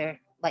pleasure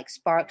like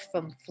sparks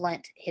from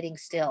flint hitting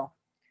steel.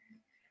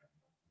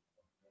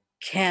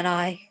 Can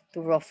I?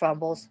 The wolf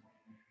rumbles.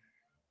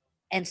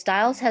 And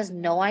Styles has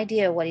no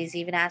idea what he's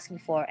even asking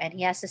for, and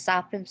he has to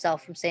stop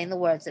himself from saying the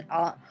words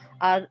that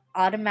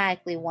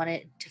automatically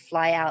wanted to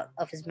fly out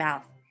of his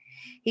mouth.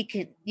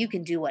 You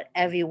can do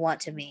whatever you want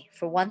to me,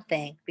 for one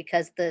thing,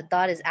 because the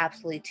thought is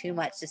absolutely too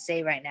much to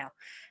say right now,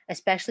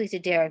 especially to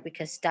Derek,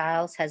 because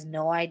Styles has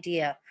no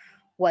idea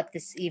what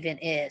this even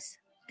is,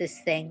 this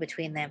thing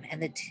between them,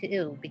 and the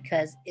two,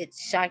 because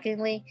it's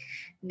shockingly,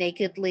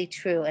 nakedly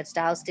true, and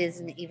Styles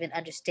doesn't even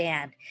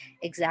understand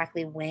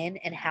exactly when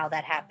and how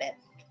that happened.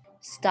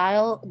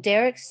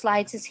 Derek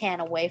slides his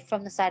hand away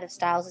from the side of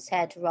Styles'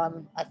 head to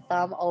run a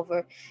thumb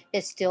over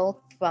his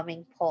still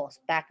thrumming pulse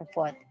back and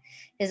forth,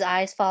 his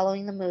eyes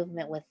following the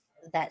movement with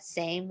that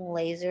same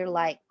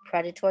laser-like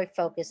predatory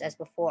focus as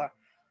before.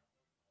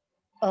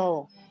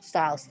 Oh,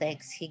 Styles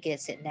thinks he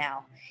gets it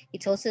now. He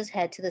tilts his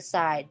head to the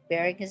side,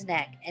 baring his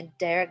neck, and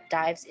Derek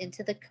dives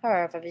into the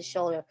curve of his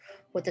shoulder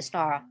with a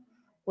snarl,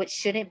 which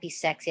shouldn't be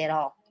sexy at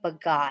all,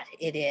 but God,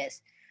 it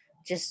is.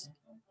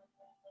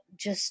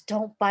 Just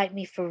don't bite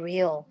me for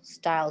real,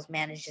 Styles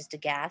manages to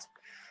gasp,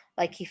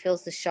 like he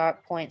feels the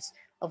sharp points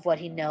of what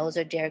he knows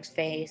are Derek's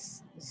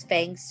fangs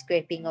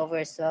scraping over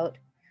his throat.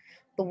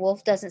 The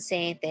wolf doesn't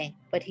say anything,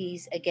 but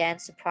he's again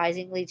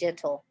surprisingly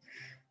gentle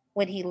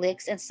when he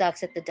licks and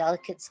sucks at the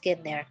delicate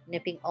skin there,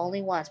 nipping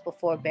only once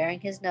before burying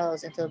his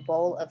nose into the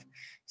bowl of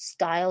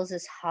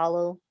Styles'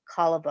 hollow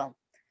collarbone.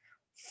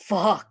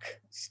 Fuck,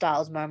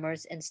 Styles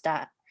murmurs in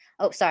style.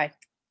 Oh, sorry.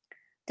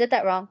 Did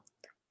that wrong.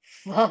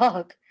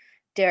 Fuck,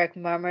 Derek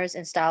murmurs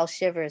and Styles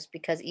shivers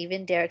because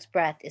even Derek's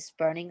breath is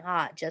burning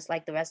hot just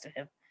like the rest of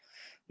him.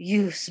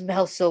 You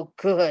smell so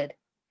good.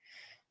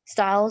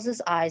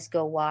 Styles' eyes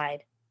go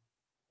wide.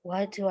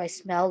 What do I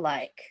smell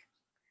like?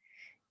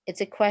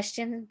 It's a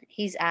question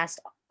he's asked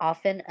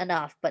often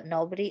enough, but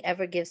nobody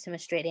ever gives him a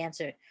straight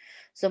answer.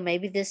 So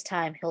maybe this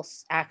time he'll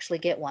actually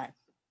get one.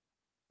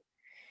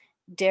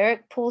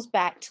 Derek pulls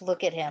back to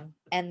look at him,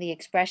 and the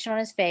expression on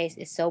his face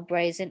is so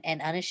brazen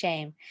and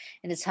unashamed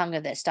in his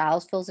hunger that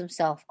Styles feels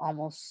himself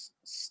almost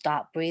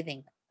stop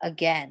breathing.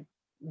 Again.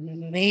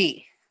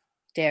 Me.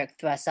 Derek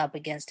thrusts up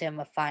against him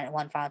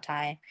one final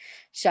time,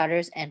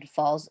 shudders, and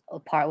falls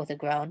apart with a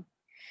groan.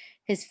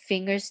 His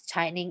fingers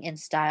tightening in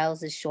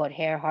Styles' short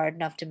hair hard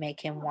enough to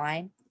make him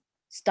whine.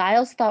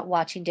 Styles thought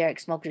watching Derek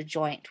smoke a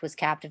joint was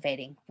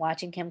captivating.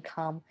 Watching him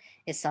come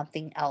is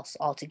something else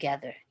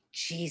altogether.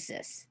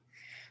 Jesus.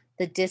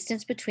 The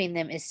distance between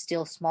them is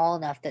still small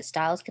enough that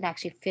Styles can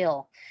actually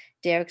feel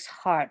Derek's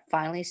heart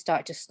finally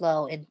start to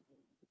slow in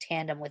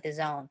tandem with his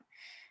own,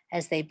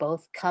 as they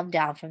both come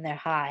down from their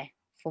high,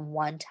 from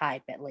one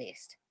type at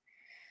least.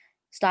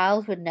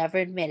 Styles would never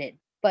admit it,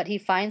 but he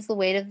finds the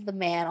weight of the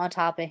man on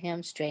top of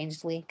him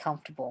strangely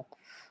comfortable,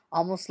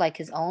 almost like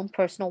his own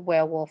personal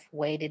werewolf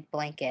weighted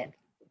blanket.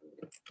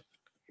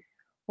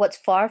 What's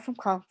far from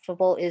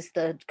comfortable is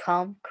the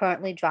cum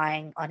currently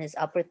drying on his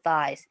upper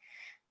thighs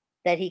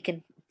that he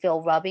can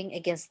feel rubbing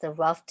against the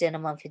rough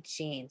denim of his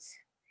jeans.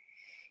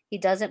 He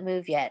doesn't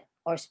move yet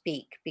or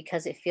speak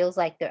because it feels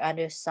like they're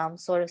under some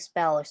sort of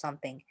spell or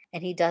something,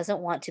 and he doesn't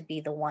want to be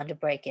the one to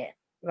break it.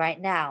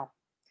 Right now,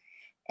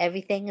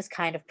 Everything is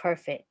kind of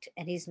perfect,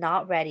 and he's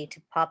not ready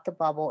to pop the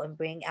bubble and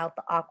bring out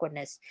the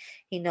awkwardness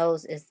he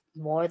knows is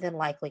more than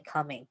likely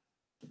coming.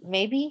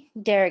 Maybe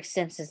Derek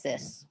senses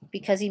this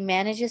because he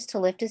manages to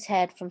lift his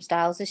head from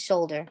Styles'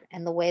 shoulder,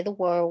 and the way the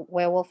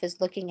werewolf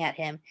is looking at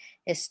him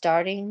is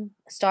startling,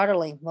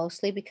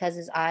 mostly because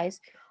his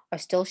eyes are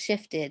still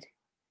shifted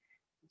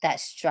that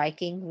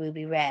striking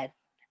ruby red,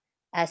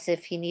 as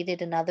if he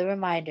needed another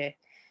reminder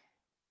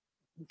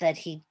that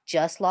he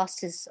just lost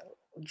his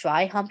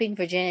dry humping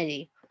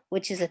virginity,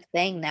 which is a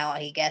thing now,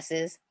 he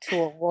guesses, to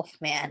a wolf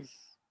man.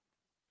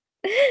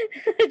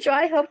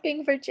 Dry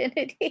humping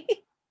virginity.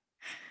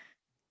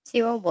 To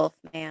a wolf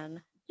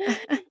man.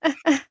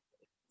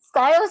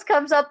 Styles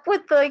comes up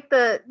with like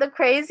the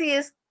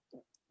craziest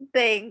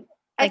thing.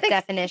 Like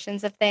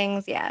definitions of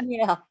things, yeah.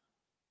 Yeah.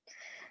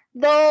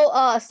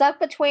 Though stuck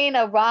between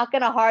a rock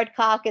and a hard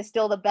cock is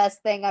still the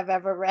best thing I've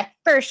ever read.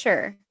 For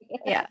sure.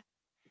 Yeah.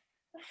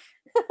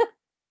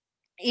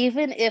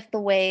 Even if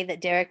the way that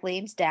Derek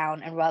leans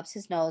down and rubs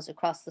his nose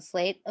across the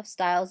slate of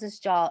Styles'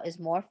 jaw is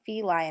more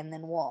feline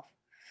than wolf.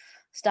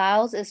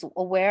 Styles is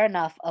aware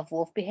enough of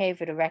wolf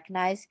behavior to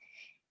recognize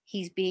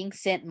he's being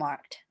scent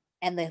marked,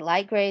 and the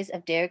light grays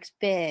of Derek's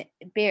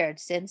beard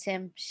sends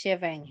him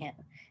shivering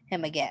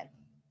him again.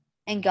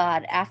 And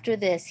God, after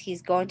this,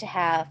 he's going to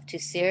have to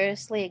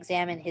seriously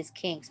examine his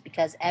kinks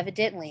because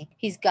evidently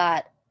he's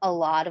got a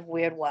lot of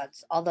weird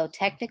ones, although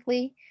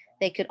technically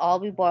they could all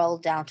be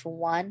boiled down to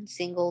one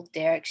single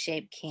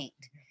Derek-shaped kink,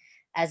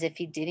 as if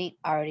he didn't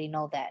already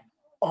know that.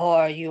 Oh,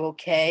 are you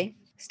okay?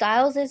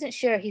 Styles isn't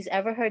sure he's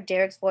ever heard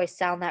Derek's voice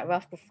sound that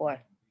rough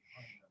before.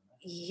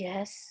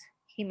 Yes,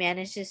 he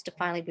manages to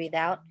finally breathe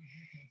out.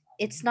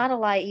 It's not a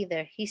lie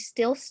either. He's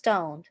still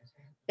stoned,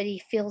 but he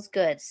feels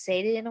good,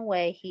 sated in a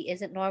way he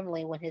isn't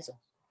normally when his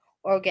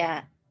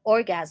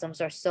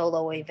orgasms are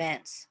solo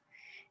events.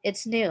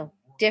 It's new,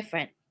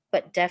 different,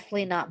 but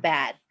definitely not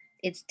bad.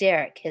 It's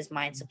Derek, his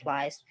mind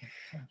supplies.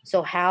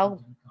 So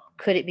how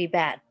could it be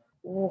bad?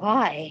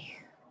 Why?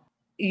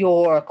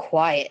 You're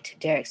quiet,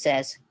 Derek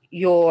says.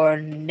 You're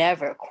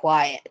never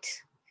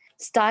quiet.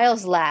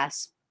 Styles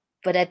laughs,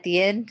 but at the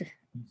end,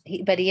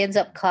 he ends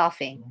up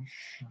coughing,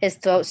 his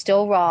throat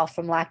still raw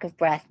from lack of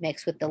breath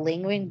mixed with the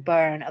lingering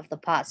burn of the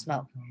pot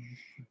smoke.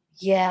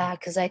 Yeah,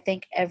 because I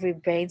think every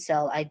brain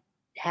cell I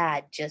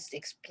had just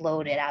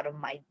exploded out of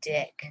my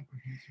dick.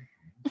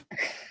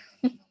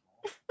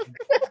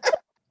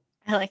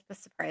 I like the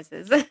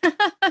surprises.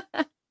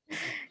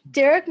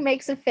 Derek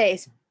makes a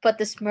face, but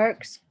the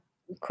smirks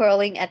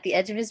curling at the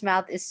edge of his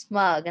mouth is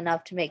smug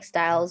enough to make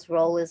Styles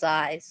roll his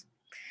eyes.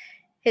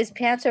 His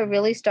pants are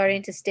really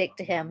starting to stick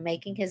to him,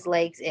 making his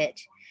legs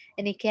itch,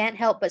 and he can't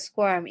help but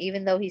squirm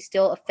even though he's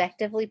still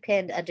effectively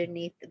pinned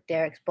underneath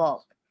Derek's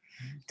bulk.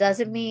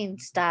 Doesn't mean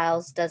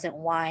Styles doesn't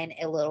whine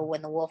a little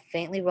when the wolf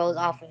faintly rolls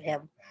off of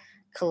him,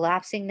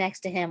 collapsing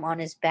next to him on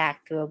his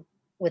back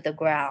with a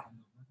growl.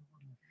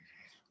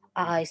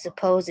 I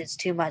suppose it's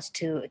too much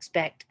to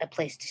expect a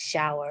place to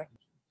shower,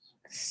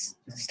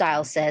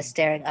 Styles says,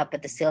 staring up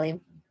at the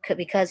ceiling,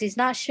 because he's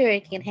not sure he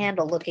can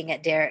handle looking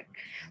Derek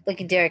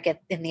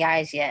in the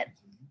eyes yet.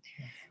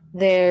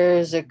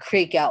 There's a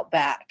creek out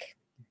back.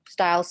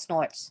 Styles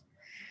snorts.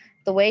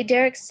 The way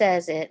Derek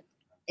says it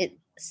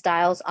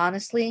Styles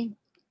honestly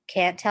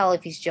can't tell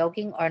if he's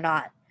joking or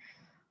not,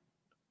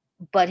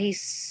 but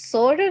he's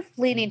sort of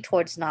leaning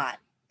towards not.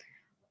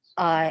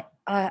 I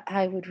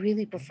would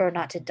really prefer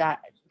not to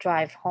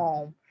drive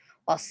home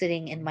while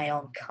sitting in my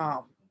own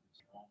cum.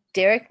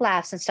 Derek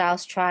laughs and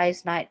Styles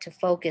tries not to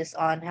focus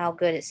on how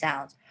good it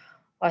sounds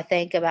or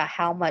think about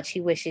how much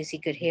he wishes he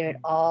could hear it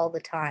all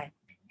the time.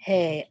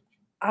 Hey,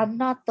 I'm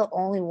not the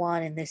only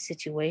one in this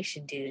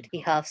situation, dude, he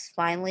huffs,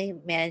 finally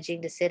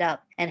managing to sit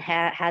up and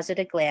hazard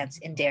a glance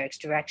in Derek's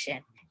direction.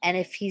 And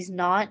if he's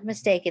not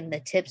mistaken, the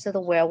tips of the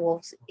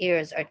werewolf's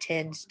ears are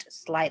tinged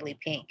slightly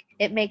pink.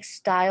 It makes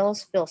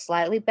Styles feel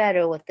slightly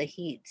better with the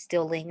heat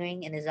still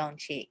lingering in his own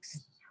cheeks.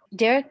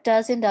 Derek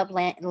does end up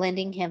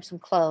lending him some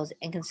clothes,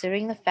 and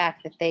considering the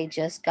fact that they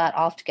just got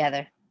off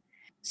together,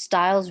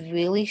 Styles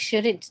really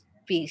shouldn't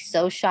be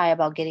so shy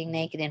about getting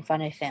naked in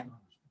front of him.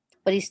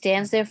 But he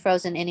stands there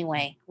frozen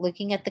anyway,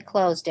 looking at the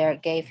clothes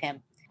Derek gave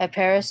him, a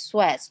pair of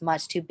sweats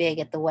much too big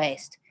at the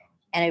waist,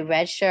 and a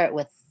red shirt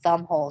with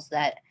thumb holes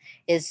that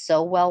is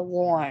so well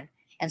worn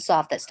and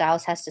soft that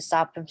Styles has to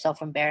stop himself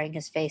from burying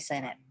his face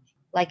in it,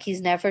 like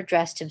he's never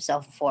dressed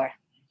himself before.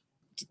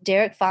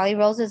 Derek finally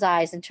rolls his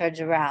eyes and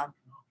turns around,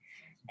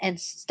 and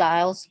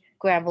Styles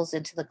scrambles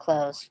into the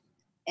clothes,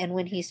 and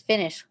when he's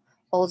finished,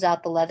 holds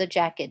out the leather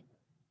jacket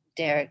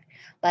Derek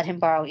let him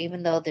borrow,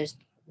 even though there's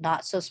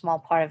not so small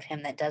part of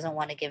him that doesn't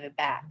want to give it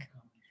back.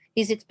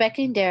 He's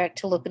expecting Derek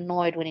to look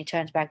annoyed when he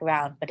turns back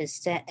around, but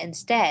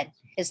instead,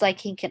 it's like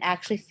he can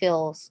actually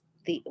feel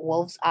the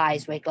wolf's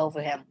eyes rake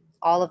over him,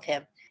 all of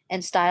him,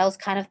 and Styles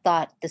kind of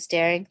thought the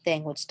staring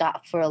thing would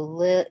stop for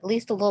at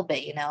least a little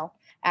bit,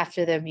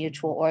 after their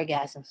mutual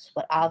orgasms,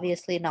 but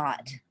obviously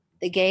not.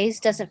 The gaze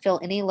doesn't feel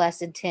any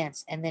less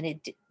intense than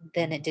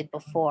it did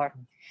before,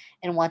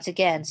 And once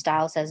again,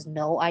 Stiles has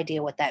no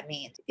idea what that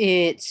means.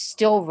 It's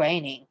still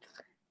raining,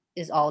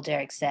 is all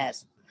Derek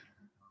says.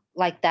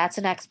 Like that's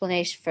an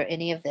explanation for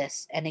any of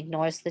this, and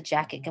ignores the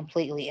jacket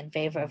completely in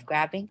favor of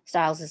grabbing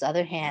Stiles'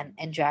 other hand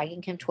and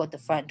dragging him toward the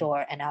front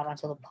door and out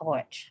onto the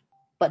porch.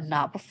 But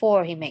not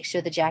before he makes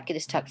sure the jacket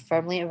is tucked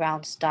firmly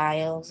around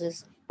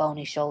Stiles'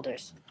 bony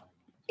shoulders.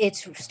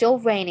 It's still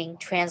raining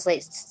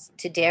translates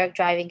to Derek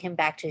driving him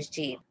back to his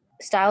Jeep.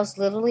 Stiles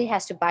literally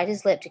has to bite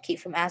his lip to keep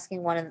from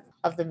asking one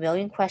of the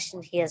million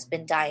questions he has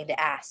been dying to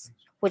ask,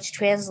 which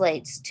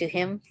translates to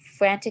him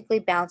frantically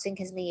bouncing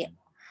his knee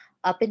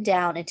up and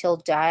down until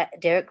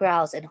Derek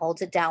growls and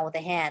holds it down with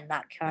a hand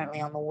not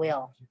currently on the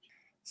wheel.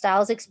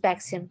 Stiles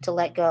expects him to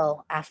let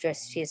go after a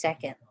few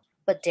seconds,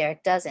 but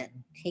Derek doesn't.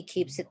 He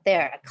keeps it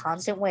there, a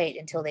constant wait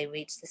until they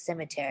reach the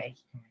cemetery.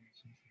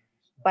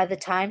 By the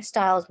time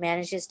Stiles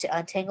manages to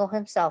untangle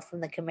himself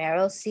from the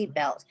Camaro's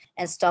seatbelt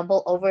and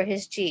stumble over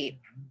his Jeep.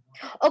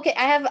 Okay,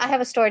 I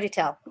have a story to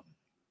tell.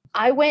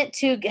 I went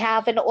to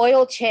have an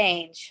oil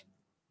change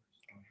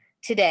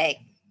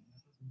today.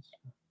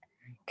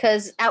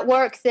 Because at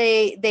work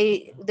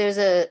there's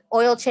a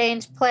oil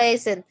change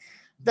place, and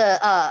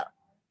the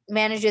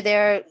manager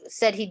there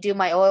said he'd do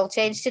my oil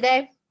change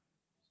today.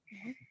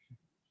 Mm-hmm.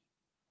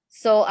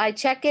 So I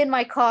check in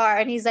my car,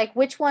 and he's like,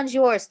 "Which one's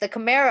yours? The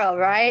Camaro,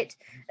 right?"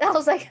 And I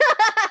was like,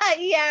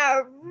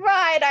 "Yeah,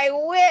 right. I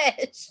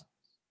wish."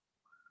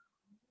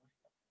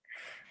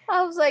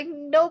 I was like,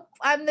 "Nope,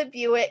 I'm the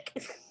Buick."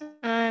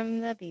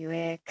 I'm the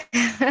Buick.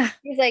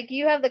 He's like,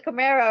 "You have the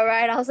Camaro,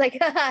 right?" I was like,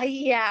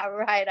 "Yeah,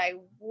 right. I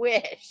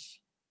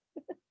wish."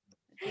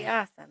 Be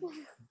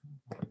awesome.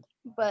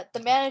 But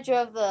the manager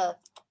of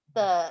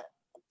the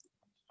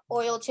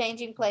oil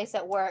changing place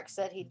at work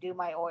said he'd do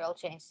my oil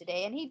change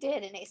today, and he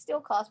did, and it still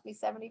cost me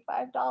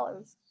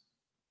 $75.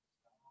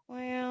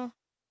 Well,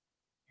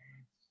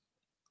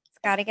 it's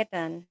got to get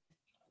done.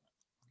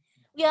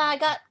 Yeah, I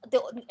got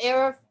the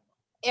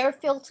air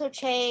filter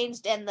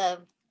changed and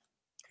the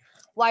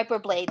wiper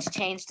blades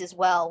changed as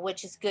well,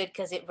 which is good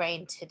because it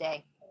rained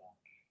today.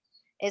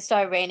 It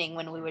started raining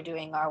when we were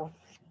doing our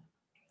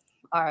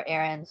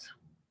errands.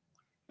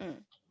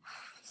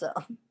 So,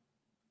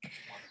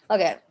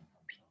 okay.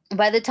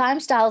 By the time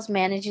Stiles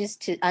manages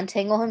to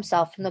untangle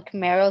himself from the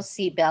Camaro's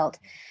seatbelt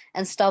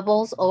and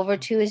stumbles over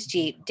to his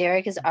Jeep,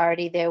 Derek is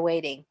already there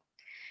waiting,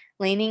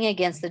 leaning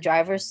against the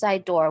driver's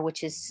side door,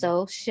 which is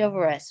so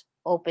chivalrous,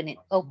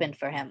 opened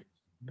for him.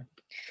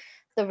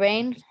 The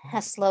rain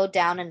has slowed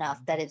down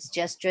enough that it's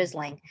just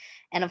drizzling,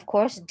 and of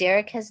course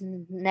Derek has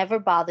never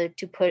bothered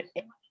to put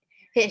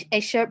a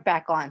shirt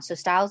back on, so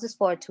Stiles is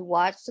forced to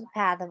watch the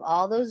path of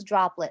all those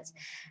droplets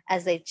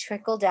as they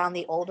trickle down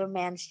the older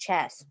man's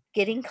chest,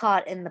 getting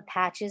caught in the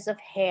patches of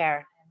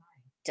hair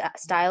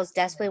Stiles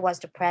desperately wants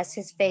to press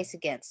his face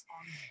against,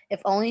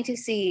 if only to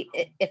see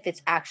if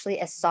it's actually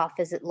as soft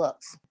as it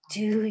looks.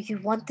 Do you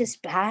want this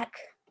back?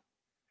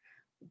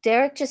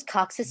 Derek just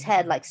cocks his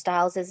head like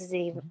Stiles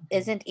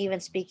isn't even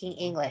speaking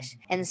English.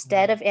 And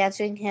instead of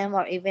answering him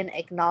or even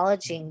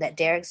acknowledging that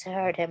Derek's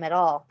heard him at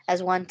all,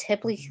 as one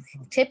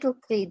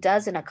typically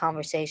does in a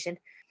conversation,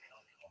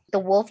 the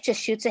wolf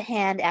just shoots a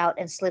hand out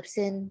and slips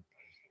in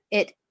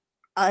it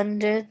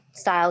under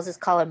Stiles'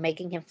 collar,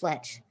 making him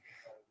flinch.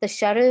 The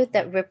shudder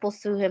that ripples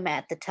through him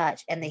at the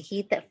touch and the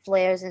heat that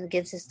flares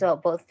against his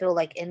throat both feel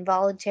like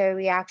involuntary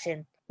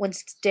reaction when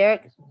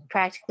Derek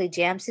practically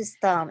jams his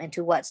thumb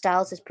into what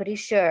Stiles is pretty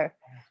sure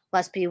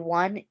must be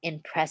one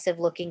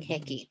impressive-looking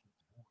hickey.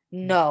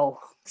 No.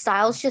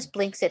 Stiles just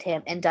blinks at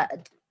him, and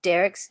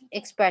Derek's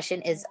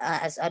expression is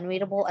as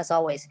unreadable as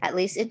always, at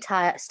least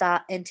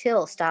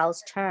until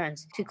Stiles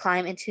turns to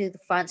climb into the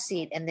front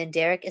seat, and then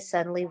Derek is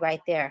suddenly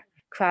right there,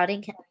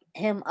 crowding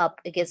him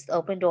up against the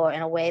open door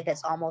in a way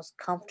that's almost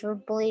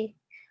comfortingly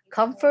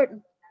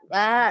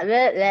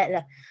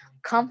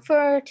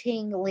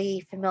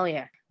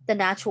familiar. The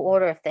natural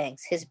order of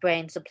things, his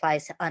brain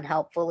supplies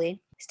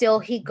unhelpfully. Still,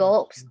 he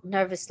gulps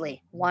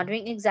nervously,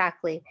 wondering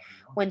exactly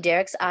when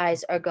Derek's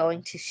eyes are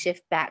going to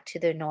shift back to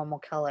their normal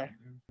color.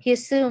 He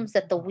assumes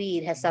that the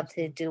weed has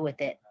something to do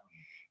with it.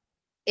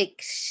 It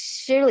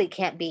surely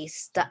can't be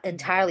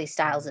entirely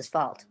Stiles'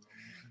 fault.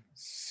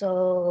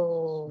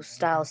 So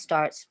Stiles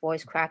starts,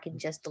 voice cracking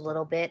just a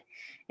little bit,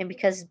 and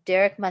because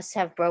Derek must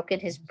have broken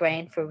his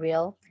brain for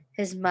real,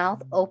 his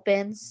mouth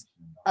opens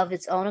of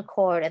its own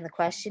accord, and the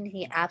question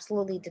he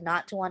absolutely did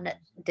not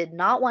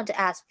want to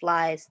ask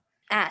flies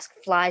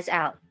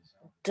out.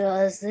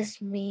 Does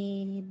this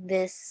mean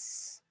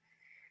this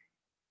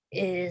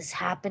is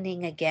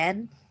happening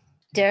again?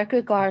 Derek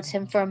regards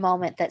him for a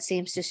moment that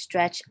seems to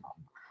stretch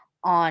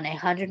on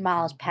 100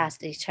 miles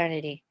past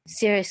eternity.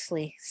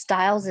 Seriously,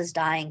 Stiles is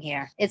dying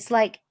here. It's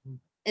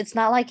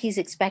not like he's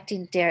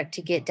expecting Derek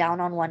to get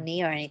down on one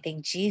knee or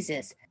anything,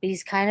 Jesus, but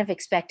he's kind of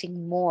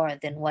expecting more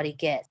than what he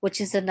gets, which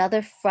is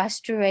another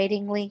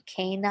frustratingly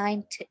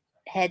canine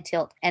head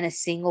tilt and a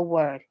single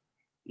word.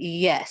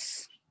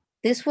 Yes.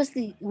 This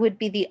would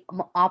be the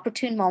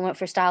opportune moment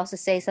for Styles to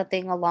say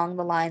something along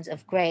the lines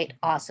of, "Great,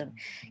 awesome.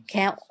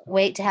 Can't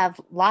wait to have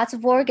lots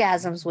of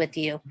orgasms with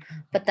you."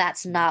 But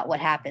that's not what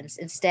happens.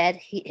 Instead,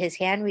 his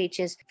hand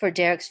reaches for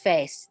Derek's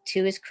face.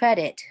 To his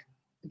credit,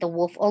 the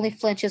wolf only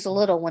flinches a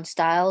little when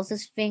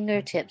Styles'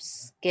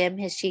 fingertips skim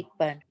his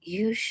cheekbone.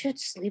 "You should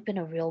sleep in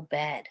a real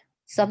bed."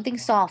 Something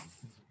soft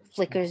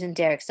flickers in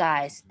Derek's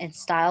eyes, and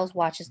Styles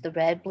watches the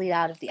red bleed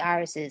out of the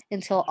irises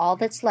until all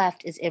that's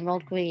left is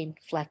emerald green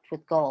flecked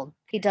with gold.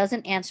 He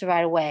doesn't answer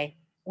right away,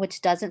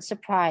 which doesn't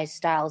surprise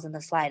Styles in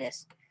the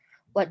slightest.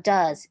 What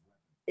does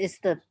is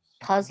the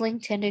puzzling,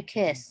 tender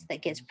kiss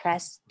that gets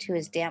pressed to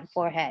his damp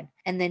forehead.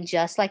 And then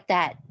just like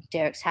that,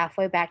 Derek's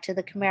halfway back to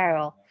the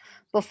Camaro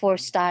before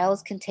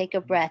Styles can take a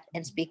breath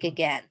and speak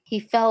again.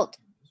 He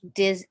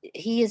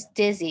is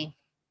dizzy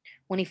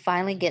when he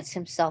finally gets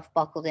himself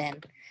buckled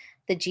in,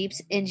 the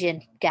Jeep's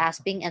engine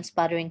gasping and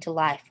sputtering to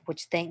life,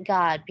 which thank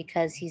God,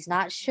 because he's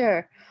not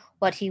sure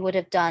what he would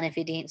have done if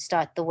it didn't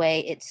start the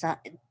way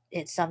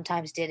it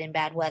sometimes did in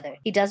bad weather.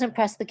 He doesn't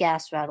press the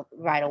gas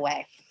right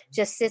away,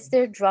 just sits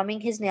there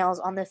drumming his nails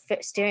on the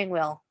steering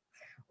wheel,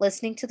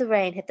 listening to the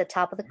rain hit the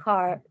top of the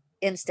car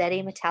in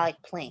steady metallic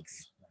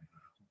plinks.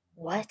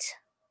 What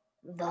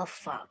the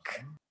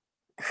fuck?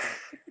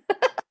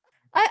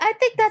 I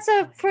think that's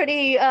a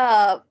pretty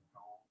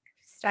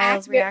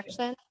Styles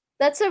reaction.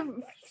 That's a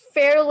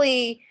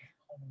fairly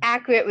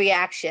accurate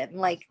reaction.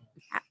 Like,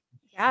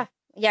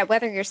 yeah,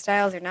 whether you're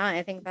Styles or not,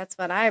 I think that's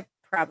what I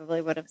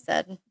probably would have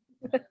said.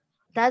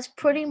 That's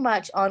pretty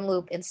much on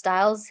loop in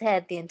Styles'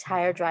 head the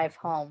entire drive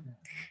home.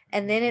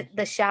 And then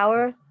the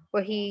shower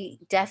where he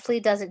definitely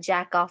doesn't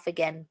jack off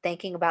again,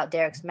 thinking about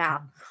Derek's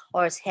mouth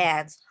or his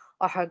hands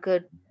or how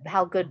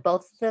good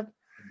both of them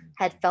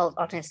had felt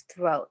on his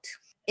throat.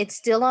 It's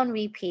still on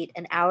repeat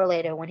an hour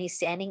later when he's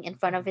standing in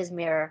front of his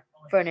mirror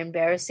for an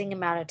embarrassing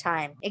amount of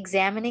time,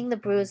 examining the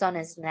bruise on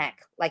his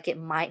neck like it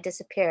might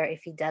disappear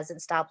if he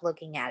doesn't stop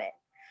looking at it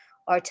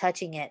or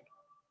touching it.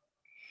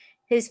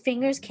 His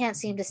fingers can't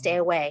seem to stay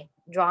away,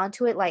 drawn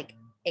to it like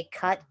a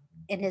cut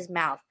in his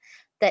mouth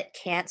that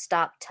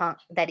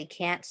he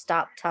can't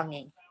stop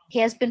tonguing. He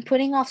has been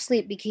putting off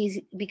sleep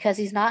because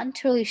he's not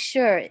entirely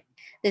sure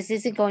this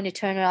isn't going to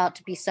turn out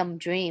to be some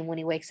dream when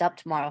he wakes up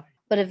tomorrow.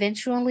 But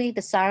eventually,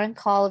 the siren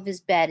call of his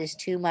bed is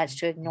too much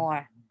to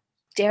ignore.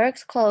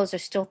 Derek's clothes are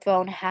still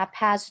thrown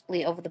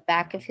haphazardly over the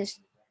back of his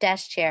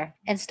desk chair,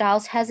 and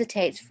Styles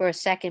hesitates for a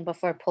second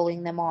before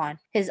pulling them on,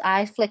 his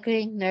eyes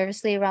flickering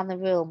nervously around the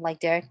room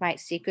like Derek might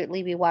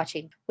secretly be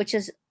watching, which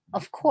is,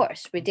 of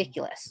course,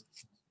 ridiculous.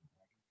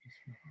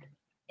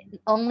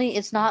 Only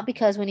it's not,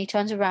 because when he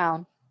turns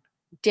around,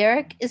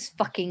 Derek is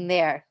fucking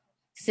there,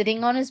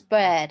 sitting on his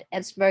bed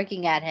and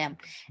smirking at him,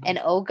 and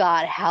oh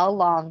God, how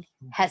long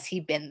has he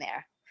been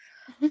there?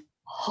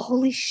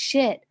 Holy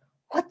shit.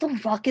 What the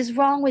fuck is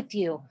wrong with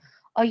you?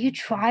 Are you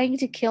trying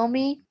to kill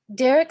me?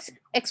 Derek's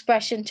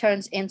expression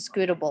turns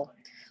inscrutable,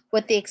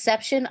 with the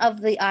exception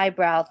of the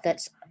eyebrow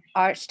that's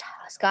arched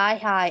sky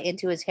high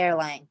into his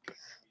hairline.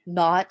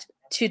 Not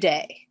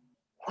today.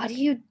 What are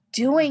you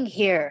doing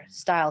here?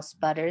 Styles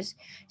sputters,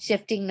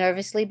 shifting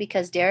nervously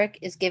because Derek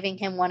is giving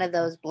him one of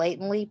those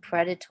blatantly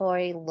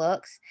predatory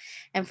looks,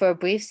 and for a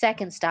brief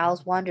second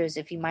Styles wonders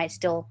if he might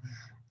still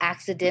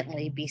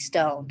accidentally be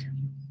stoned.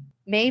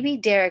 Maybe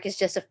Derek is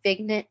just a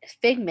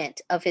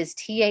figment of his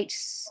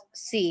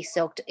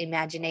THC-soaked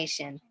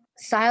imagination.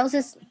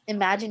 Styles'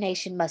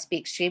 imagination must be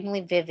extremely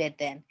vivid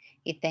then,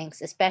 he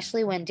thinks,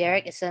 especially when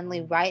Derek is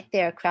suddenly right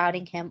there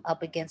crowding him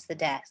up against the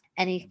desk,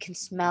 and he can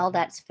smell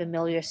that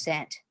familiar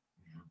scent,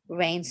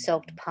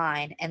 rain-soaked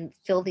pine, and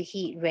feel the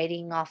heat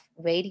radiating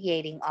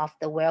off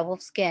the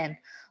werewolf skin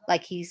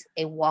like he's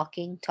a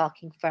walking,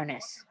 talking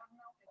furnace.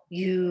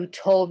 You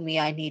told me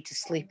I need to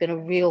sleep in a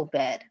real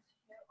bed,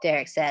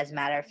 Derek says,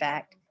 matter of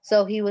fact.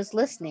 So he was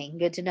listening.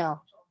 Good to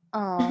know.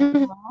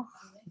 Oh.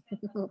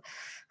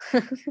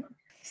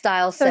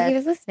 Styles says. So he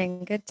was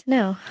listening. Good to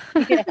know.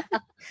 Yeah.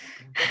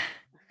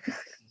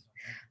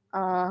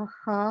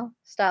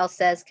 Styles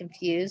says,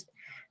 confused,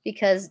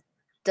 because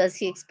does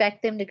he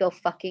expect them to go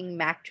fucking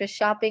mattress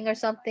shopping or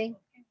something?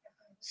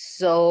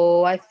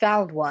 So I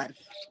found one.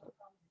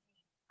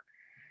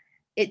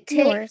 It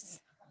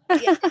takes.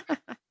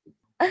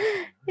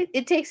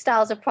 It takes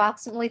Styles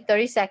approximately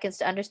 30 seconds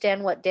to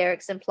understand what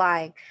Derek's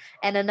implying,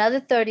 and another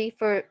 30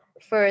 for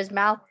his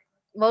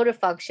motor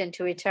function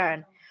to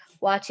return.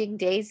 Watching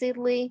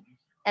dazedly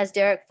as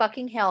Derek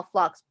fucking hell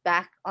flocks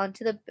back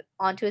onto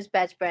his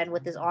bedspread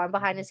with his arm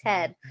behind his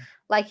head,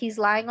 like he's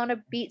lying on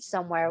a beach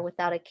somewhere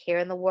without a care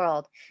in the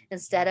world,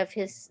 instead of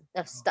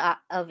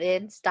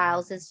in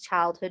Styles'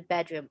 childhood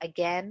bedroom.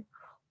 Again,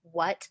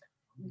 what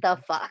the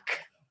fuck?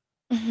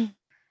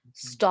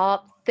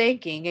 Stop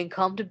thinking and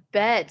come to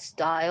bed,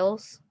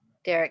 Styles,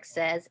 Derek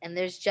says, and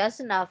there's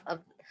just enough of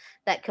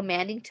that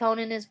commanding tone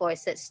in his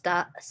voice that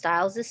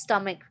Styles'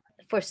 stomach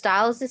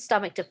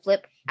to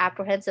flip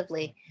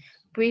apprehensively.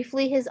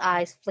 Briefly, his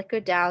eyes flicker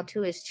down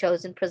to his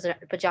chosen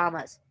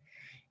pajamas,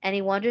 and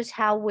he wonders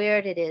how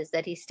weird it is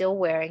that he's still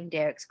wearing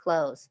Derek's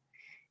clothes.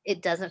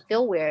 It doesn't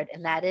feel weird,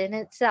 and that in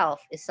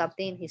itself is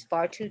something he's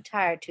far too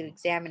tired to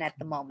examine at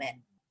the moment.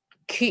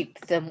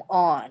 Keep them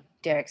on,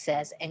 Derek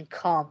says, and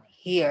come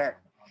here.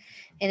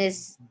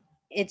 It's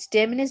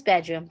dim in his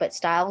bedroom, but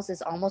Styles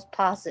is almost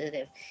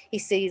positive he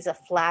sees a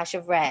flash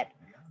of red,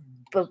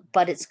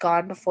 but it's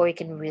gone before he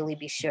can really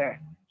be sure.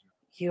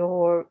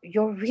 You're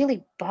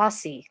really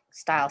bossy,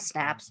 Styles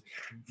snaps,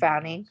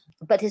 frowning,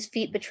 but his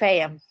feet betray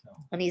him,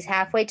 and he's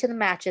halfway to the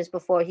mattress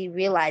before he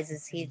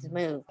realizes he's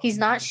moved. He's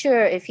not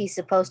sure if he's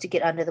supposed to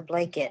get under the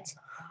blankets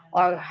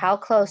or how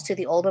close to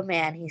the older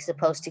man he's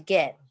supposed to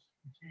get.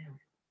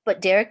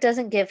 But Derek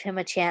doesn't give him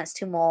a chance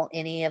to mull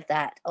any of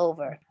that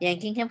over,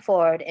 yanking him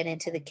forward and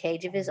into the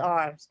cage of his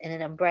arms in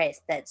an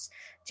embrace that's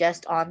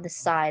just on the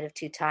side of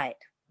too tight.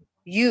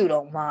 You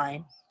don't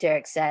mind,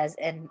 Derek says,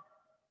 and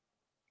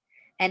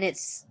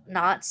it's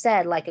not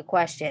said like a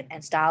question,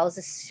 and Styles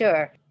is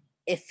sure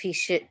if he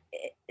should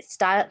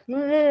Styles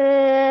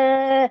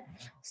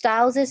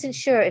isn't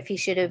sure if he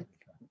should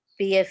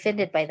be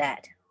offended by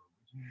that.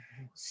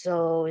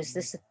 So is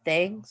this a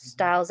thing?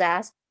 Styles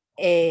asks.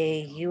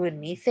 A you and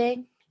me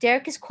thing?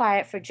 Derek is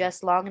quiet for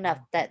just long enough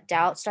that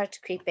doubt starts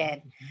to creep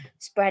in,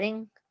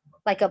 spreading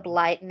like a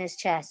blight in his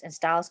chest, and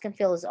Styles can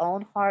feel his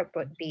own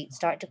heartbeat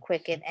start to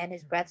quicken and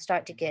his breath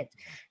start to get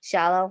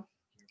shallow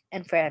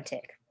and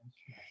frantic.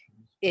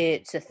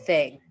 It's a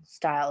thing,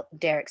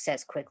 Derek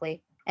says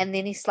quickly, and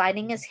then he's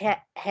sliding his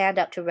hand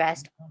up to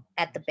rest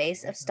at the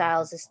base of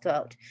Styles'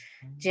 throat,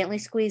 gently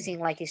squeezing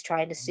like he's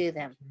trying to soothe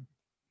him.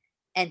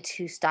 And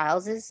to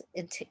Styles'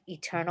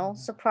 eternal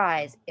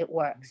surprise, it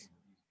works.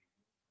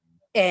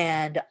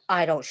 And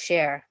I don't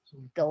share,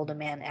 the older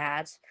man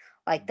adds,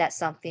 like that's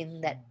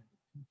something that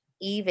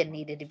even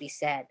needed to be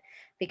said,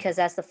 because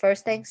that's the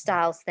first thing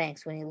Styles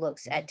thinks when he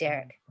looks at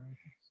Derek.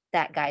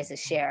 That guy's a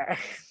sharer.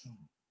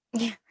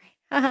 Yeah.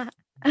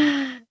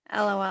 LOL.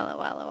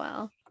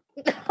 I'm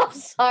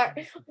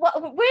sorry.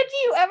 When do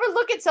you ever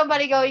look at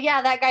somebody and go,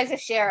 yeah, that guy's a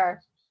sharer?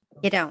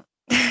 You don't.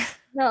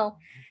 No.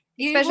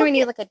 Especially when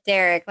you look at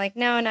Derek. Like,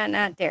 no,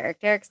 not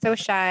Derek. Derek's so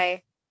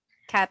shy,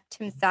 kept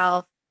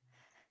himself.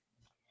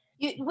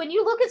 When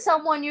you look at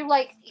someone, you're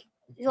like,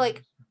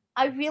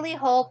 I really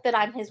hope that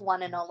I'm his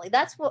one and only.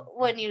 That's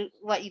what you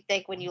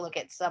think when you look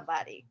at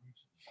somebody.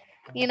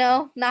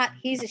 Not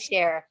he's a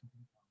sharer.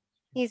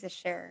 He's a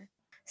sharer.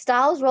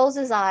 Styles rolls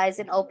his eyes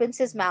and opens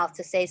his mouth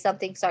to say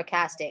something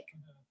sarcastic.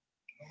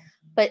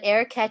 But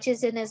air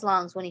catches in his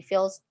lungs when he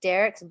feels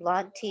Derek's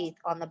blunt teeth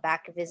on the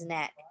back of his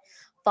neck,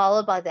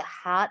 followed by the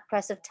hot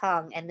press of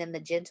tongue and then the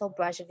gentle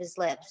brush of his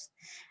lips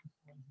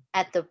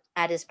at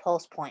his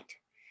pulse point.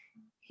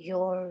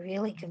 You're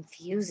really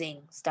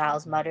confusing,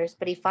 Styles mutters,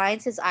 but he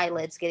finds his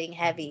eyelids getting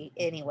heavy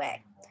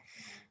anyway.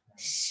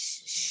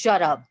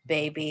 Shut up,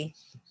 baby,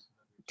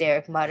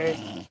 Derek mutters.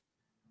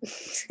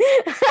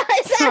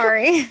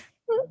 Sorry.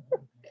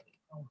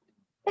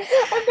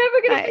 I'm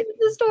never going to finish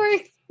the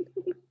story.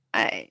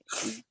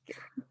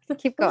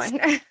 Keep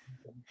going.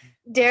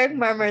 Derek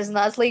murmurs,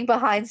 nuzzling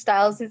behind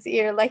Styles'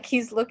 ear like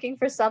he's looking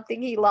for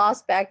something he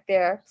lost back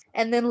there.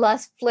 And then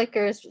lust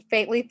flickers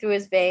faintly through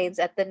his veins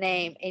at the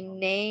name, a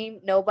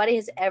name nobody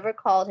has ever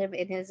called him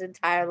in his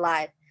entire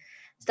life.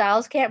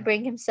 Styles can't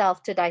bring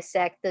himself to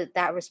dissect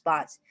that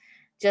response.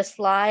 Just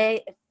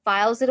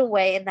files it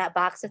away in that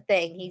box of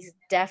thing he's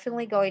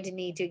definitely going to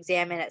need to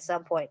examine at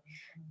some point.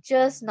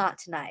 Just not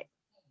tonight.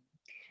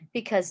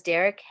 Because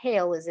Derek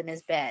Hale is in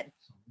his bed.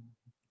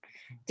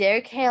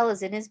 Derek Hale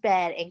is in his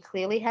bed and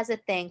clearly has a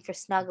thing for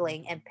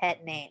snuggling and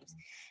pet names,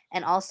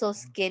 and also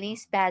skinny,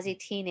 spazzy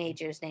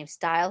teenagers named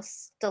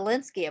Styles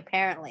Stalinsky,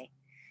 apparently.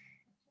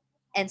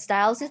 And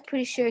Styles is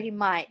pretty sure he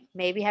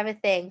maybe have a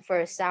thing for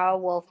a sour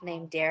wolf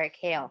named Derek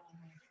Hale.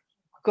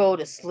 Go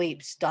to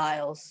sleep,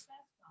 Styles.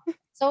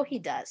 So he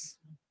does.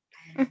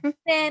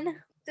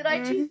 Then, did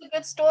I choose a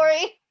good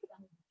story?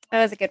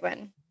 That was a good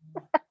one.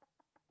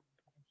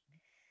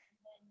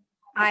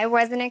 I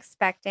wasn't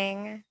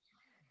expecting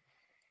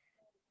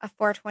a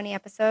 420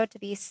 episode to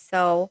be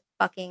so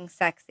fucking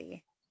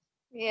sexy.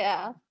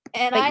 Yeah.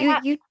 And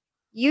but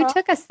you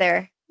took us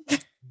there.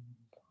 This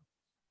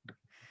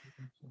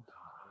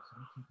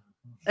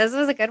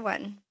was a good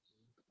one.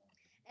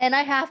 And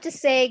I have to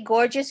say,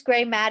 Gorgeous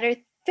Gray Matter,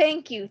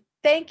 thank you.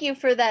 Thank you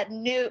for that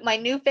my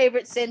new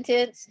favorite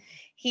sentence.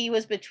 He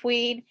was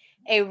between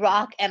a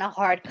rock and a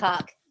hard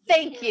cock.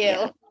 Thank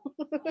you.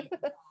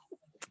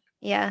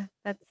 Yeah,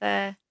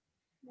 that's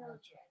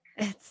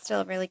it's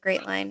still a really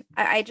great line.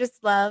 I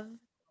just love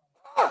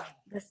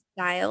the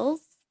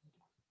Styles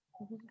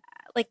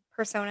like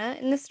persona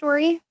in the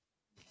story.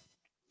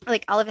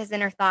 Like all of his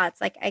inner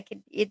thoughts. Like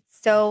it's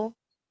so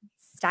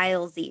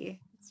Stylesy.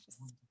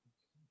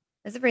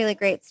 It's a really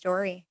great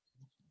story.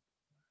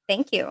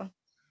 Thank you.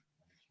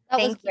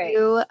 Thank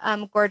you,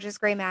 Gorgeous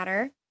Gray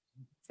Matter.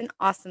 It's an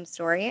awesome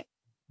story.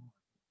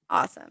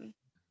 Awesome.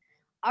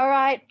 All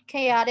right,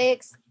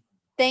 Chaotix.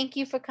 Thank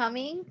you for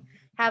coming.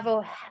 Have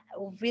a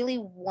really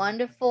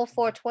wonderful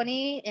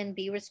 420 and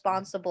be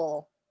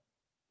responsible.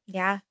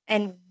 Yeah.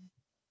 And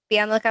be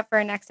on the lookout for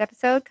our next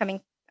episode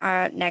coming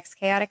next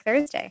Chaotic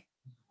Thursday.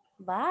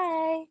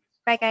 Bye.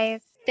 Bye,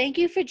 guys. Thank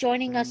you for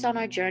joining us on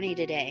our journey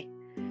today.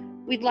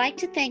 We'd like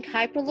to thank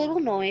Hyper Little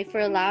Noi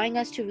for allowing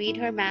us to read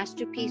her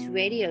masterpiece,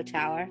 Radio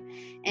Tower,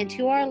 and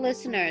to our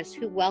listeners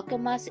who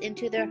welcome us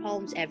into their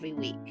homes every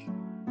week.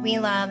 We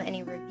love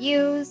any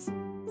reviews,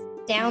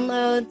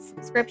 downloads,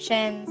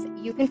 subscriptions.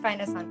 You can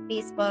find us on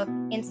Facebook,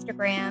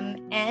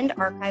 Instagram, and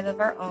archive of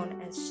our own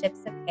as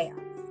Ships of Chaos.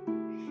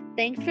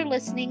 Thanks for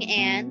listening,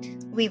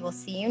 and we will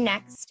see you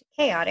next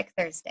Chaotic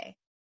Thursday.